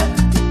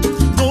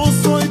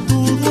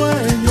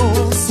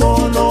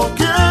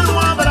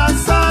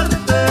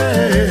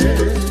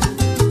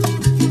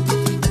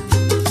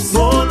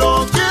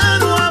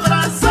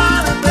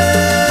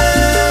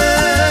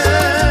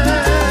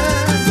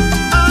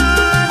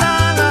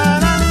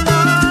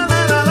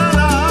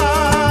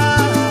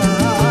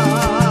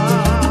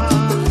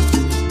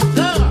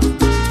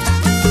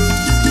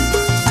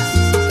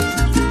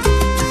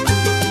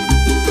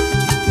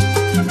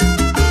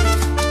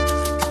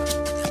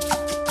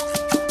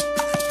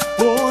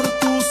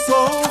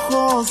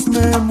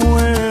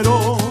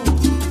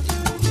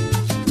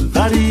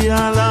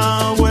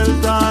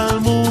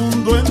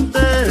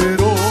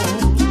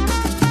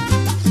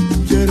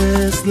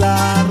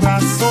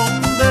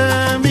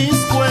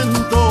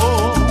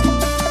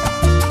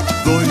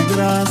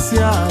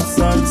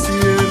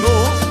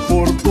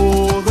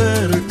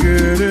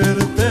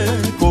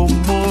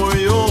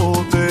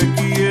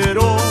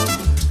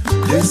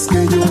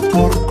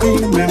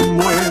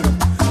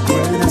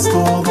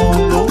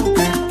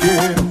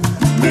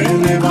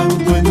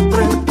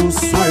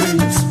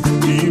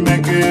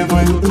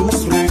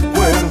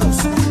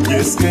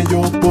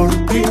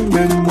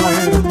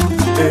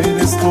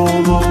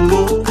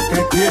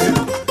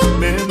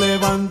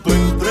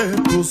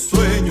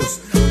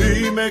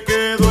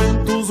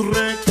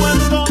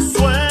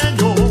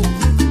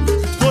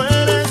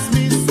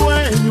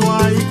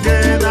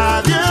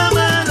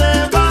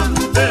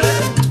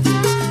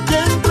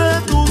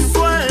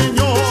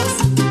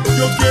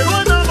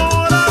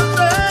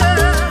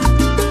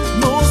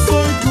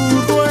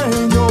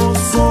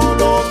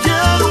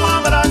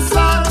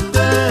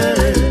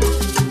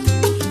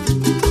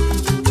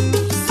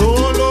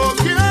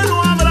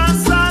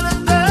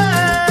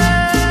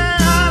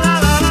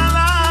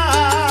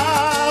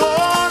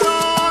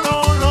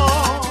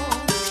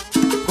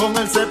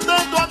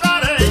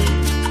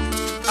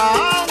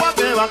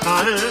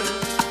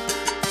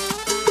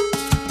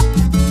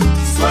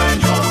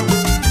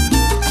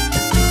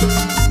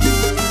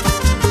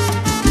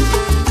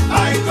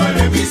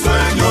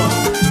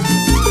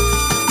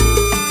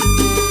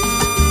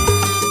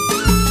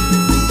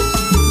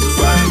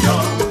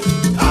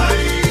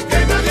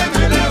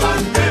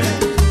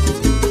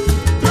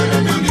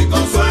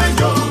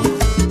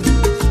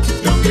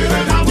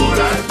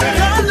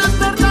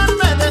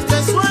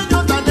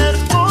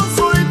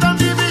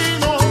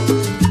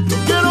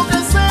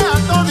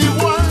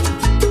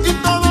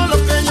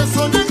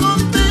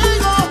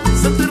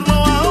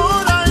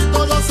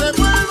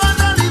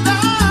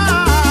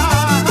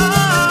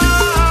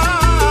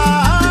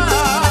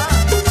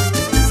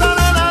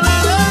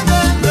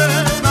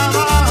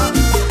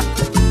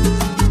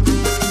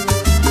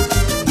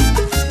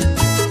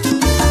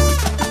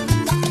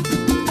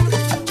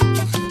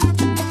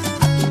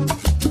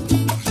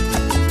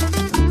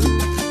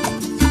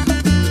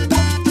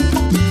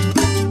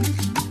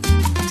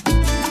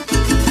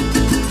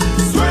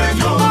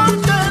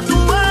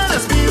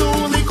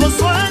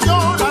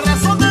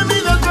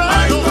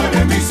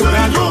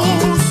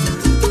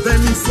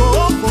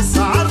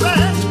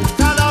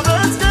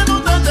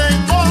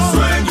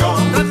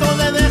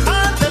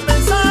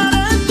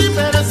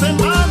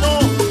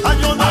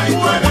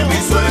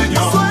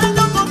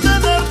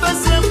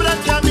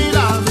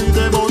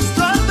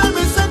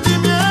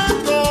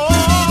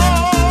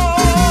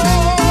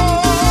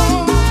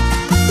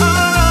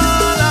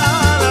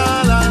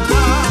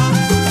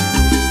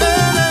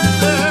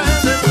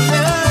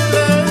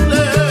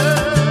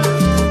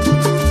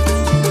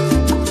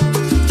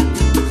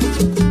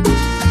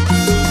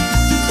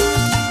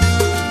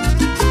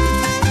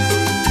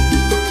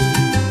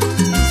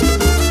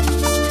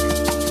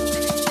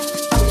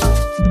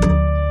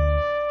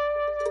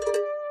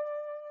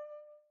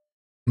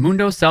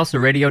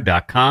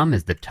 MundoSalsaRadio.com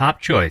is the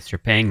top choice for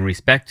paying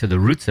respect to the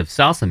roots of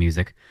salsa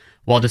music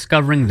while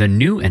discovering the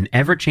new and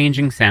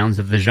ever-changing sounds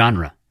of the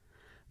genre.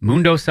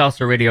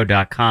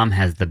 MundoSalsaRadio.com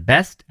has the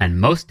best and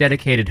most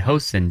dedicated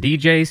hosts and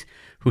DJs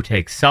who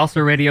take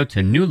salsa radio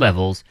to new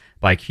levels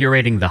by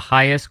curating the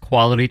highest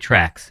quality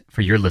tracks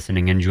for your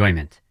listening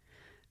enjoyment.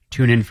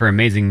 Tune in for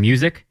amazing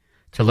music,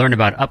 to learn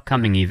about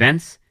upcoming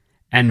events,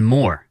 and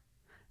more.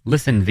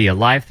 Listen via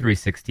Live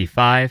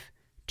 365,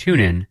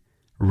 TuneIn,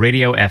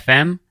 Radio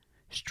FM,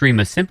 Stream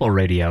a Simple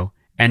Radio,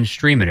 and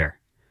Streamiter.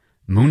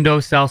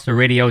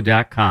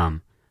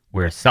 MundoSalsaRadio.com,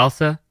 where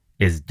salsa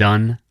is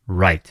done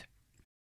right.